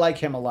everybody. I like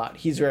him a lot.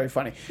 He's very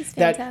funny. He's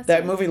fantastic.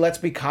 That movie Let's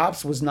Be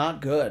Cops was not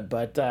good,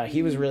 but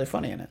he was really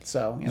funny in it.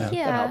 So that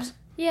helps.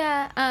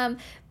 Yeah,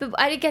 but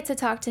I did get to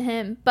talk to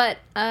him. But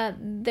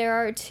there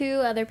are 2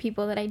 other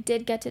people that I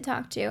did get to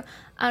talk to.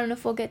 I don't know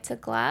if we'll get to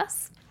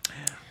Glass.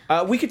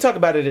 We could talk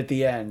about it at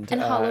the end.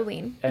 And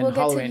Halloween. And We'll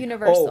Halloween. get to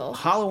Universal. Oh,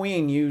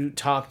 Halloween, you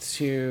talked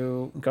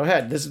to... Go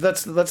ahead.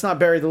 Let's not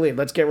bury the lead.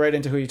 Let's get right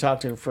into who you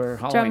talked to for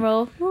Halloween. Drum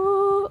roll.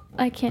 Ooh,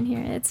 I can't hear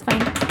it. It's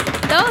fine.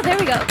 Oh, there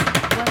we go.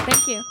 Well,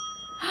 thank you.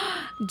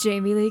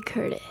 Jamie Lee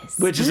Curtis.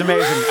 Which is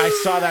amazing.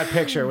 I saw that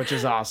picture, which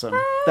is awesome.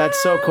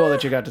 That's so cool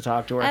that you got to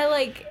talk to her.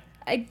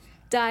 I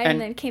died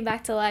and then came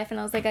back to life, and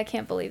I was like, I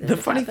can't believe this. The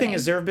funny thing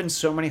is, there have been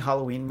so many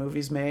Halloween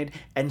movies made,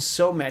 and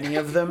so many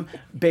of them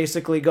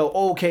basically go,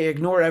 okay,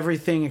 ignore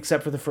everything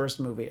except for the first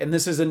movie. And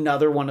this is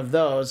another one of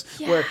those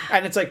where,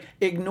 and it's like,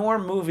 ignore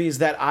movies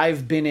that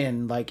I've been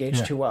in, like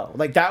H2O.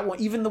 Like that one,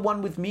 even the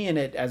one with me in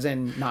it, as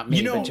in not me.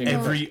 You know,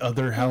 every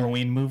other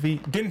Halloween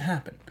movie didn't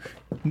happen.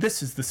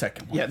 This is the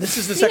second one. Yeah, this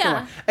is the second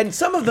one. And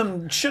some of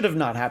them should have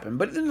not happened.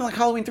 But then, like,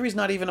 Halloween 3 is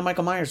not even a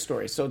Michael Myers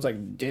story. So it's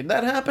like, did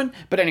that happen?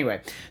 But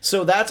anyway,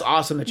 so that's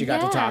awesome that you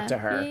got to talk to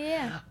her.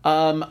 Yeah.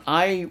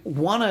 I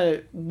want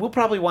to... We'll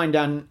probably wind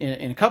down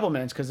in a couple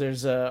minutes because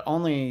there's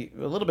only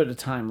a little bit of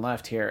time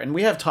left here. And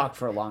we have talked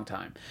for a long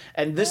time.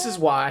 And this is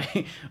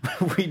why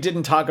we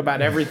didn't talk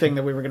about everything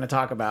that we were going to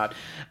talk about.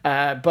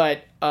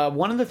 But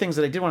one of the things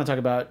that I did want to talk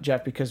about,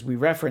 Jeff, because we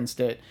referenced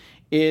it,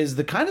 is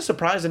the kind of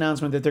surprise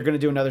announcement that they're going to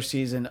do another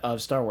season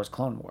of Star Wars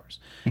Clone Wars.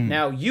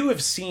 Now, you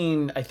have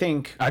seen, I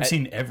think... I've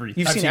seen everything.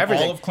 You've seen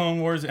everything. all All of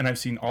Clone Wars, and I've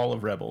seen all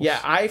of Rebels. Yeah,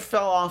 I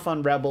fell off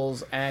on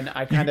Rebels, and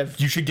I kind of...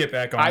 You should get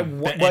back on.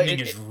 The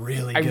ending is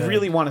really good. I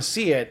really want to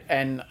see it,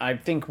 and I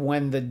think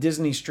when the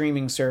Disney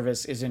streaming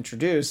service is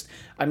introduced,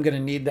 I'm going to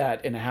need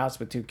that in a house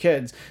with 2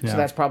 kids, so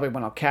that's probably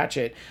when I'll catch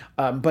it.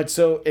 But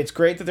so it's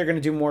great that they're going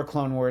to do more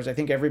Clone Wars. I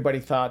think everybody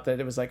thought that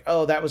it was like,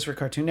 oh, that was for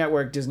Cartoon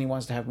Network. Disney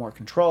wants to have more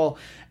control,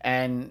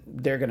 and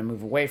they're going to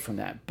move away from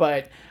that.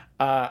 But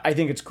I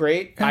think it's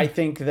great. I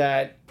think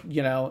that,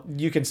 you know,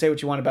 you can say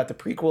what you want about the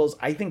prequels.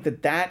 I think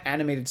that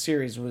animated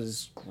series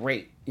was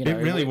great. You know,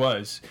 it really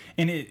was.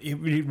 And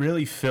it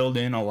really filled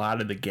in a lot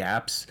of the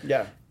gaps.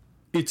 Yeah.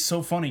 It's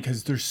so funny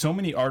because there's so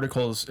many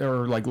articles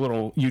or like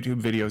little YouTube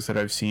videos that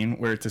I've seen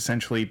where it's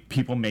essentially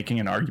people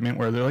making an argument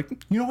where they're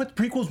like, you know what,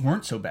 the prequels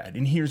weren't so bad,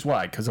 and here's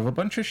why: because of a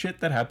bunch of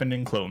shit that happened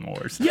in Clone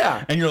Wars.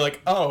 Yeah, and you're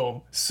like,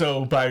 oh,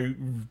 so by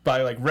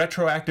like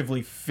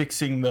retroactively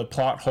fixing the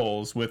plot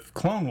holes with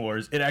Clone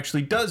Wars, it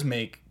actually does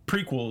make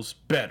prequels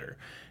better.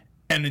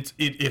 And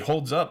it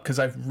holds up because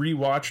I've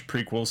rewatched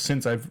prequels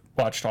since I've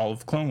watched all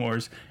of Clone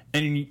Wars.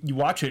 And you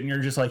watch it and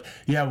you're just like,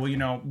 yeah, well, you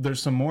know, there's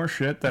some more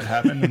shit that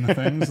happened in the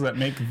things that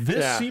make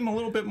this seem a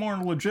little bit more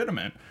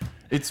legitimate.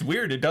 It's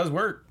weird. It does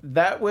work.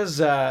 That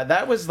was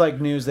like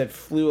news that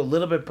flew a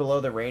little bit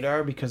below the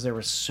radar because there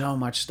was so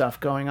much stuff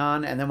going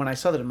on. And then when I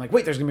saw that, I'm like,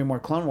 wait, there's going to be more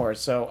Clone Wars.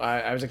 So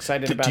I was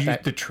excited about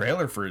that. The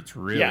trailer for it's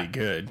really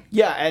good.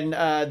 Yeah,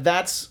 and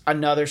that's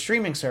another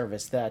streaming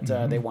service that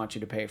they want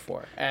you to pay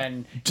for.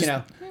 And, you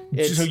know...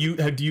 So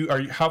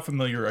how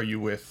familiar are you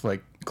with,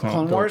 like,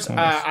 Clone Wars?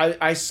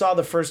 I saw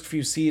the first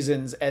few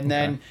seasons, and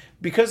then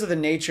because of the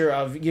nature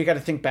of, you got to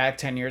think back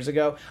 10 years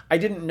ago, I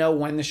didn't know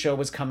when the show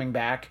was coming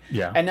back.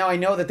 Yeah. And now I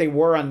know that they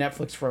were on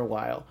Netflix for a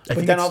while.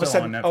 But then all of a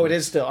sudden, it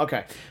is still.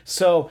 Okay.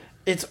 So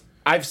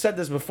I've said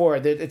this before,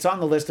 that it's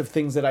on the list of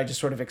things that I just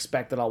sort of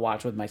expect that I'll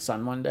watch with my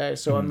son one day.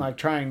 So I'm like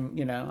trying,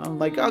 you know, I'm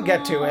like, I'll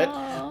get to it.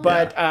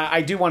 But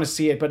I do want to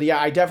see it. But yeah,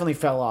 I definitely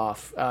fell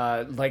off.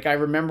 Like I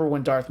remember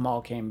when Darth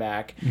Maul came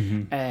back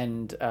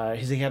and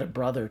he had a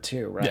brother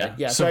too, right?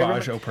 Yeah.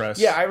 Savage Opress.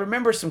 Yeah, I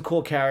remember some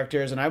cool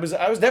characters and I was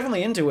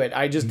definitely into it.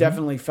 I just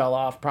definitely fell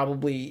off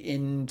probably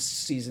in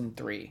season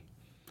 3.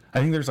 I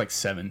think there's like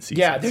 7 seasons.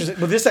 Yeah,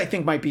 this I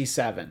think might be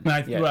 7.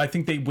 I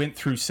think they went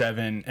through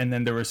 7, and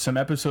then there were some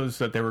episodes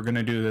that they were going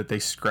to do that they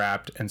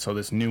scrapped, and so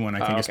this new one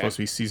I think is supposed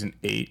to be season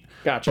 8.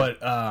 Gotcha.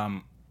 But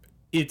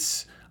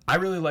I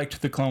really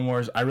liked the Clone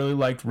Wars. I really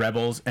liked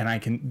Rebels,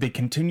 and they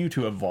continue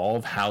to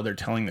evolve how they're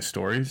telling the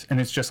stories, and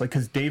it's just like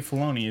because Dave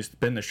Filoni has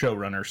been the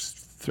showrunner.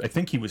 I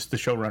think he was the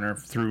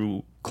showrunner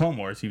through Clone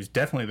Wars. He was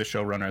definitely the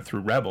showrunner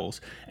through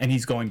Rebels, and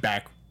he's going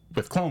back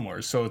with Clone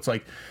Wars. So it's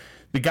like,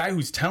 the guy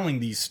who's telling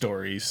these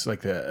stories,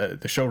 like the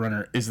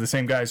showrunner, is the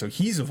same guy. So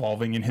he's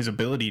evolving in his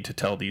ability to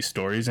tell these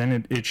stories,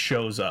 and it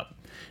shows up.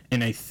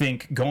 And I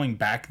think going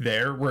back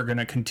there, we're going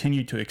to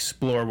continue to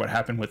explore what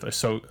happened with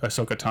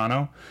Ahsoka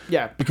Tano.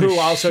 Yeah, who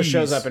also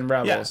shows up in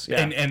Rebels. Yeah.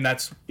 And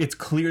it's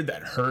clear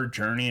that her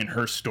journey and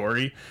her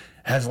story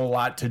has a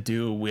lot to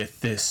do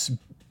with this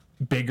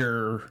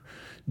bigger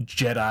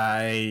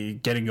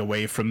Jedi getting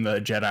away from the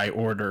Jedi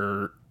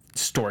Order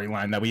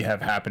storyline that we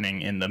have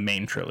happening in the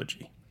main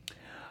trilogy.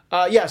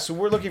 So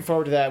we're looking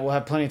forward to that. We'll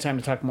have plenty of time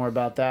to talk more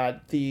about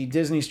that. The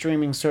Disney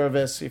streaming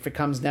service, if it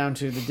comes down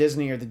to the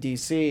Disney or the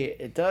DC,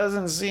 it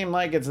doesn't seem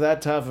like it's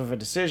that tough of a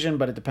decision,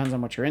 but it depends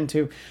on what you're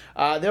into.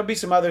 There'll be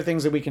some other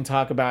things that we can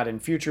talk about in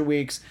future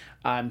weeks.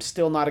 I'm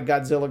still not a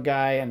Godzilla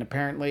guy, and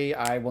apparently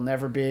I will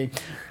never be.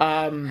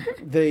 There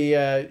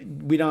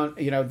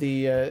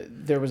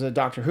was a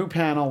Doctor Who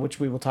panel, which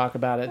we will talk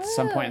about at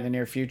some point in the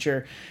near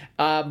future.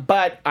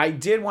 But I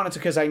did want to,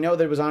 because I know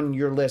that it was on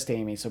your list,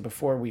 Amy. So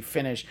before we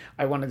finish,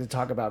 I wanted to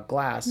talk about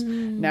Glass.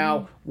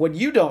 Now, what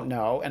you don't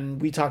know, and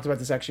we talked about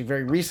this actually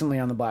very recently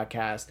on the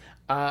Bladtcast,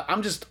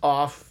 I'm just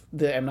off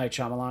the M. Night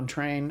Shyamalan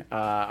train.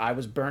 I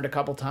was burned a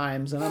couple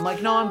times, and I'm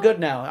like, no, I'm good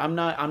now. I'm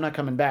not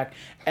coming back.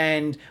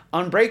 And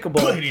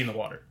Unbreakable, Lady in the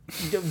Water.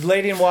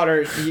 Lady in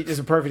Water is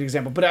a perfect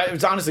example, but it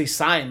was honestly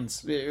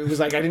Signs. It was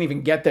like I didn't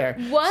even get there.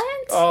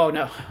 What? Oh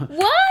no.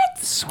 What?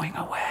 Swing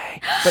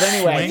away. But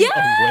anyway,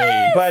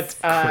 Yes!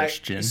 but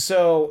Christian.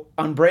 So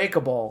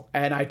Unbreakable,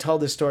 and I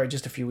told this story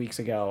just a few weeks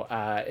ago.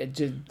 At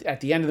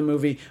the end of the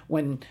movie,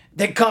 when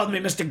they called me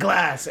Mr.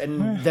 Glass,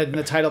 and then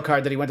the title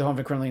card that he went to home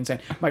for criminally insane.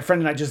 My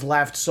friend and I just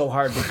laughed so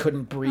hard we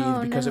couldn't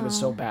breathe because it was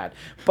so bad.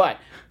 But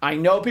I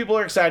know people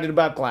are excited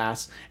about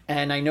Glass,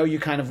 and I know you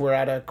kind of were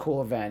at a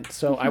cool event,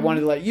 so I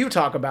wanted to let you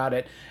talk about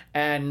it.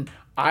 And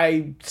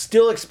I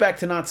still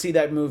expect to not see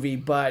that movie,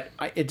 but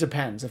it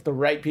depends. If the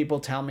right people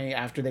tell me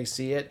after they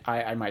see it,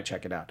 I might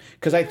check it out.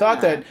 Because I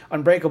thought that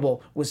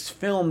Unbreakable was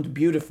filmed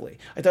beautifully.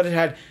 I thought it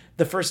had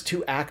the first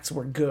 2 acts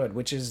were good,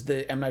 which is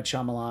the M. Night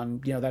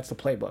Shyamalan, that's the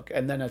playbook.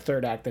 And then a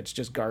 3rd act that's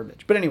just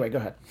garbage. But anyway, go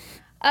ahead.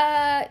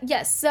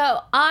 Yes. So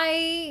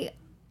I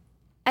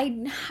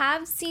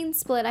have seen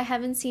Split. I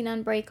haven't seen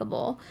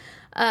Unbreakable.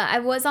 I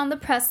was on the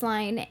press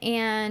line,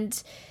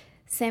 and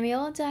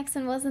Samuel L.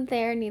 Jackson wasn't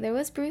there. Neither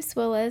was Bruce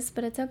Willis,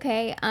 but it's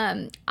okay.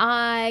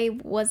 I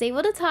was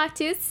able to talk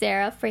to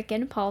Sarah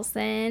freaking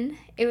Paulson.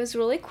 It was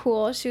really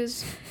cool. She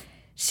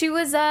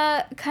was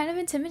kind of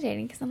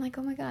intimidating because I'm like,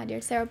 oh my God,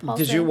 you're Sarah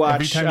Paulson. Did you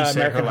watch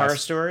American Horror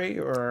Story?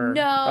 Or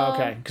No.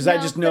 Okay, because I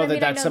just know but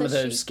that's some of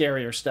the she...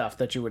 scarier stuff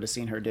that you would have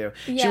seen her do.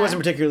 Yeah. She wasn't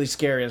particularly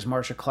scary as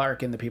Marsha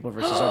Clark in The People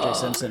vs. O.J.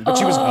 Simpson, but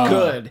she was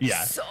good.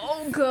 Yeah. So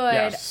good.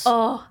 Yes.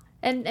 Oh,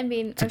 and I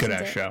mean, It's a good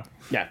ass show.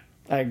 Yeah,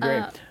 I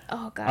agree.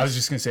 Oh gosh. I was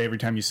just going to say, every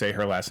time you say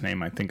her last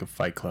name, I think of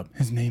Fight Club.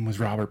 His name was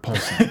Robert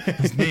Paulson.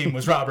 His name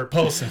was Robert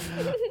Paulson.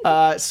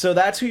 So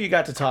that's who you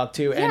got to talk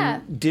to.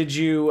 And did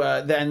you,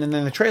 and then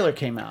the trailer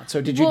came out.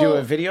 So did you do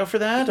a video for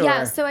that? Or?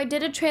 Yeah, so I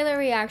did a trailer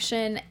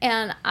reaction,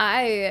 and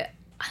I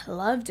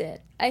loved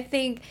it. I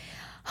think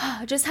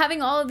just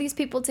having all of these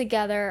people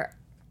together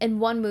in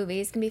one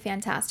movie is going to be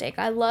fantastic.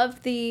 I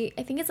love I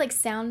think it's like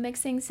sound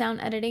mixing,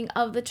 sound editing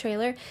of the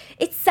trailer.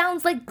 It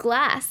sounds like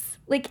Glass.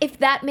 Like, if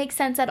that makes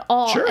sense at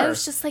all. Sure. I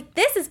was just like,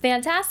 this is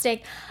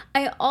fantastic.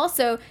 I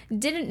also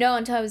didn't know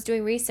until I was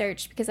doing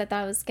research, because I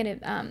thought I was going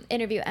to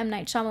interview M.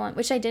 Night Shyamalan,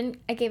 which I didn't.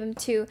 I gave him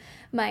to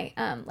my,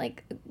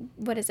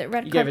 what is it,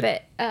 red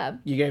carpet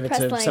You gave it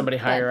to somebody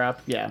higher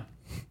up? Yeah.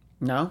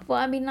 No? Well,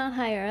 I mean, not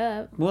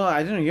higher up. Well,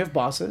 I don't know. You have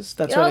bosses.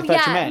 That's what I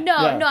thought you meant. No,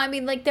 I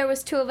mean, there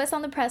was 2 of us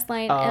on the press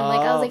line, and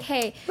I was like,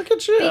 hey. Look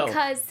at you.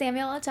 Because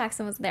Samuel L.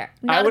 Jackson was there.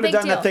 Not I would have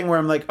done deal. that thing where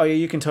I'm like, oh, yeah,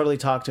 you can totally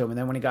talk to him. And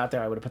then when he got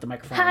there, I would have put the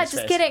microphone in his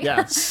just face. kidding.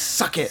 Yeah,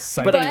 suck it.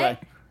 But anyway.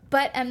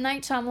 But M.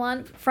 Night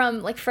Shyamalan,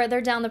 from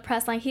further down the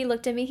press line, he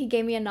looked at me, he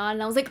gave me a nod,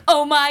 and I was like,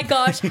 oh my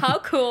gosh, how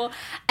cool.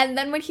 And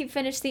then when he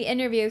finished the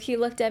interview, he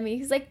looked at me,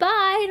 he's like,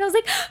 bye. And I was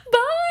like,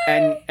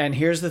 bye. And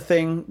here's the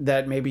thing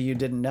that maybe you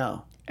didn't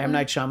know. M.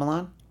 Night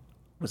Shyamalan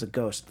was a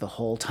ghost the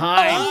whole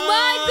time. Oh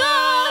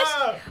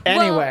my gosh!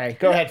 Anyway,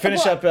 go ahead.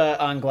 Finish up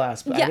on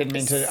Glass. I didn't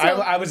mean to.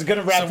 I was going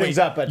to wrap things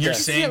up. But you're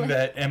saying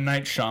that M.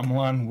 Night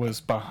Shyamalan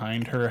was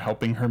behind her,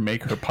 helping her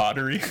make her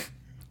pottery?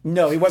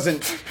 No, he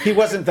wasn't. He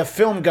wasn't the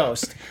film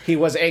ghost. He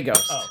was a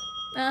ghost. Oh.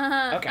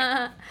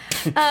 Okay.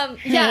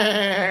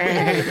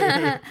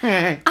 Yeah.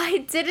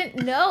 I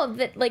didn't know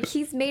that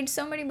he's made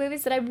so many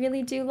movies that I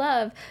really do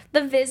love.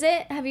 The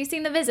Visit. Have you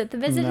seen The Visit? The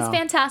Visit is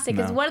fantastic.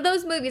 No. It's one of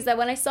those movies that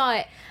when I saw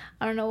it,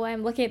 I don't know why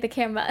I'm looking at the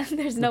camera.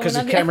 There's no because one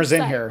on the the camera's other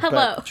in side. here.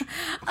 Hello.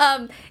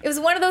 It was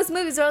one of those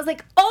movies where I was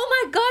like,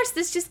 oh my gosh,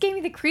 this just gave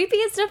me the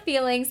creepiest of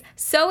feelings.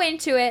 So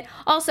into it.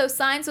 Also,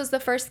 Signs was the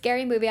first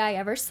scary movie I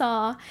ever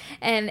saw,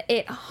 and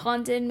it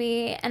haunted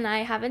me, and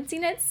I haven't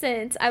seen it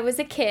since. I was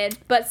a kid,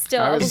 but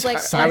still, I was like,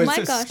 oh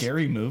my gosh.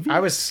 Scary movie?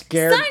 I was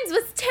scared. Signs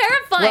was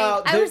terrifying.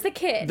 Well, I was a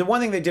kid. The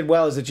one thing they did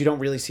well is that you don't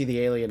really see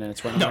the alien and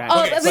it's running around.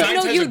 Oh, Okay, but Signs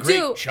no, has you a great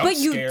do. But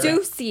you scare.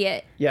 do see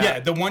it.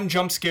 Yeah, the one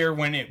jump scare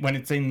when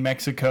it's in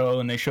Mexico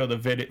and they show the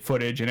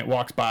footage and it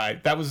walks by.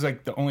 That was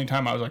the only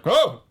time I was like,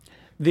 oh.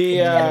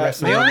 The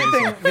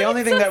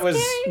only thing that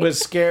was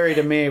scary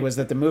to me was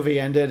that the movie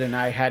ended and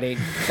I had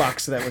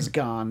 $8 that was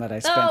gone that I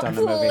spent on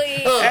the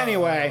movie.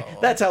 Anyway,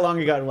 that's how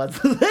long ago it was.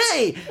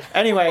 Hey.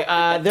 Anyway,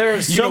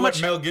 there's so much.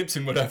 What Mel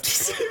Gibson would have to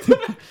say.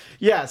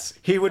 Yes,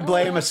 he would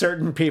blame a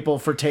certain people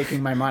for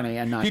taking my money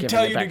and not giving it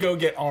back. He'd tell you to go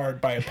get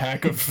R'd by a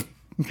pack of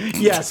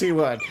Yes, he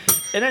would.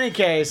 In any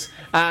case,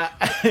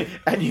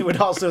 and he would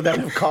also then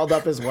have called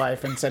up his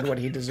wife and said what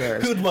he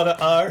deserves. Who'd want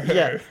to R her?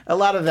 Yeah, a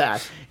lot of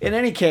that. In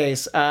any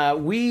case,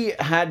 we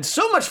had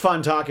so much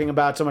fun talking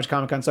about so much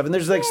Comic-Con stuff, and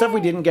there's like stuff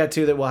we didn't get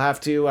to that we'll have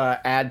to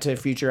add to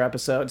future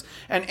episodes.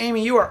 And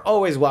Amy, you are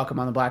always welcome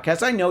on the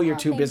Bladtcast. I know you're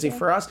too busy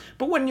for us,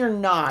 but when you're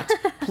not,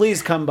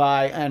 please come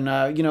by and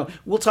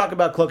we'll talk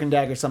about Cloak and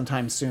Dagger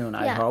sometime soon,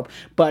 I hope.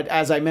 But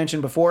as I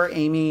mentioned before,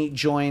 Amy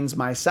joins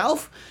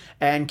myself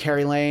and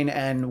Carrie Lane,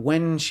 and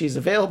when she's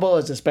available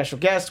as a special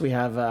guest, we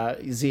have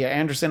Zia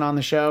Anderson on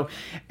the show,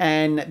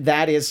 and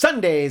that is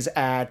Sundays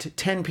at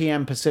 10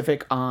 p.m.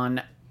 Pacific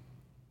on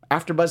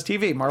AfterBuzz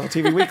TV, Marvel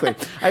TV Weekly.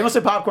 I almost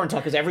said Popcorn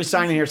Talk because every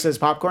sign in here says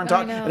Popcorn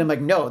Talk, and I'm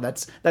like, no,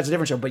 that's a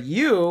different show. But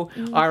you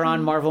are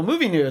on Marvel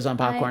Movie News on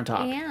Popcorn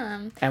Talk. I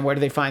am. And when do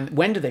they find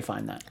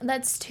that?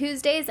 That's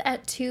Tuesdays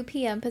at 2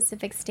 p.m.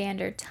 Pacific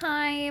Standard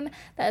Time.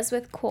 That is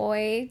with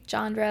Coy,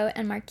 Jandro,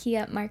 and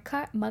Markia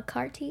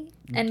McCarty.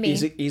 And me.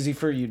 Easy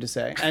for you to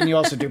say. And you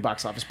also do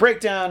Box Office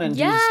Breakdown, and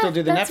do you still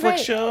do the Netflix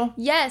show?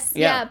 Yes,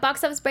 yeah.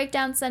 Box Office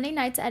Breakdown Sunday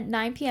nights at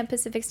 9 p.m.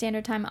 Pacific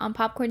Standard Time on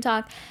Popcorn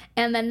Talk,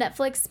 and then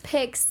Netflix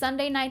Picks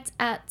Sunday nights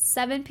at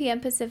 7 p.m.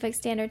 Pacific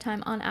Standard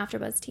Time on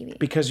AfterBuzz TV.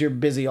 Because you're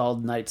busy all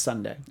night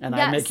Sunday, and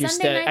I make you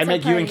Sunday stay. I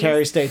make you and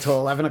Carrie stay till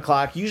 11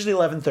 o'clock. Usually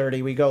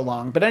 11:30. We go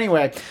long, but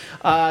anyway.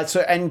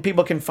 And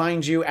people can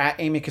find you at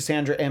Amy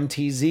Cassandra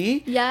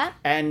MTZ. Yeah.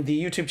 And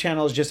the YouTube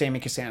channel is just Amy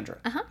Cassandra.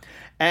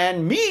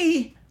 And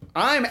me.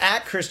 I'm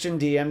at Christian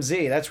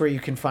DMZ. That's where you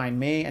can find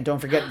me. And don't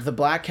forget, the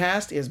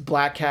Bladtcast is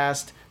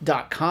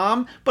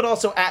bladtcast.com, but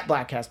also at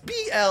Bladtcast,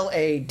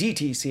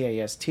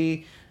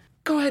 BLADTCAST.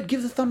 Go ahead,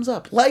 give the thumbs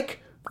up. Like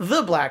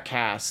the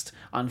Bladtcast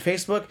on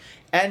Facebook.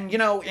 And,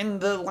 in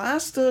the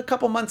last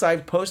couple months,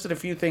 I've posted a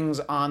few things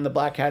on the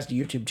Bladtcast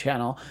YouTube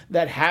channel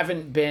that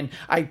haven't been...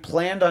 I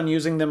planned on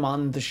using them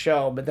on the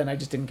show, but then I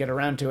just didn't get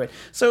around to it.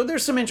 So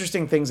there's some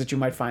interesting things that you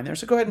might find there.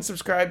 So go ahead and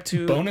subscribe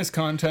to... Bonus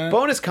content.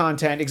 Bonus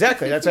content,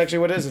 exactly. That's actually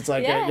what it is. It's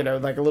like,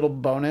 like a little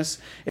bonus.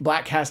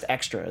 Bladtcast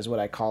Extra is what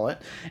I call it.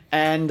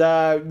 And,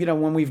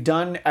 when we've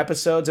done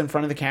episodes in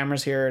front of the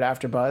cameras here at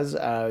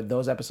AfterBuzz,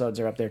 those episodes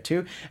are up there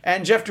too.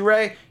 And Jeff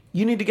DeRay...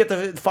 You need to get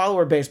the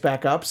follower base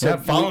back up. So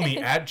follow me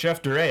at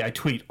Jeff DeRay. I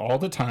tweet all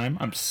the time.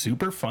 I'm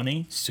super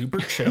funny, super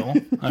chill.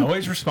 I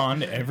always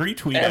respond to every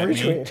tweet at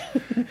me.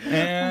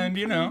 And,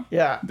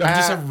 yeah. I'm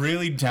just a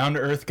really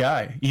down-to-earth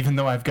guy, even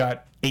though I've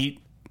got 8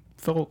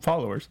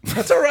 followers.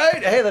 That's all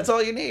right. Hey, that's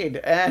all you need.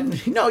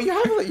 And you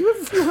have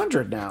a few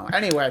hundred now.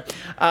 Anyway,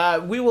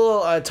 we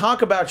will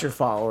talk about your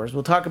followers.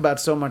 We'll talk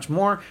about so much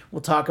more.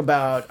 We'll talk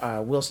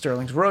about Will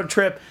Sterling's road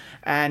trip.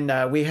 And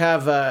we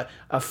have a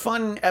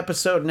fun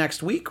episode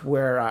next week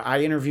where I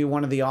interview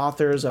one of the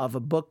authors of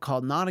a book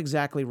called Not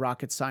Exactly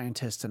Rocket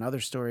Scientists and Other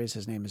Stories.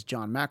 His name is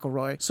John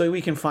McElroy. So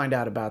we can find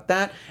out about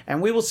that.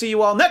 And we will see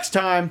you all next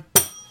time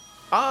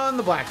on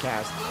the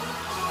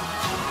Bladtcast.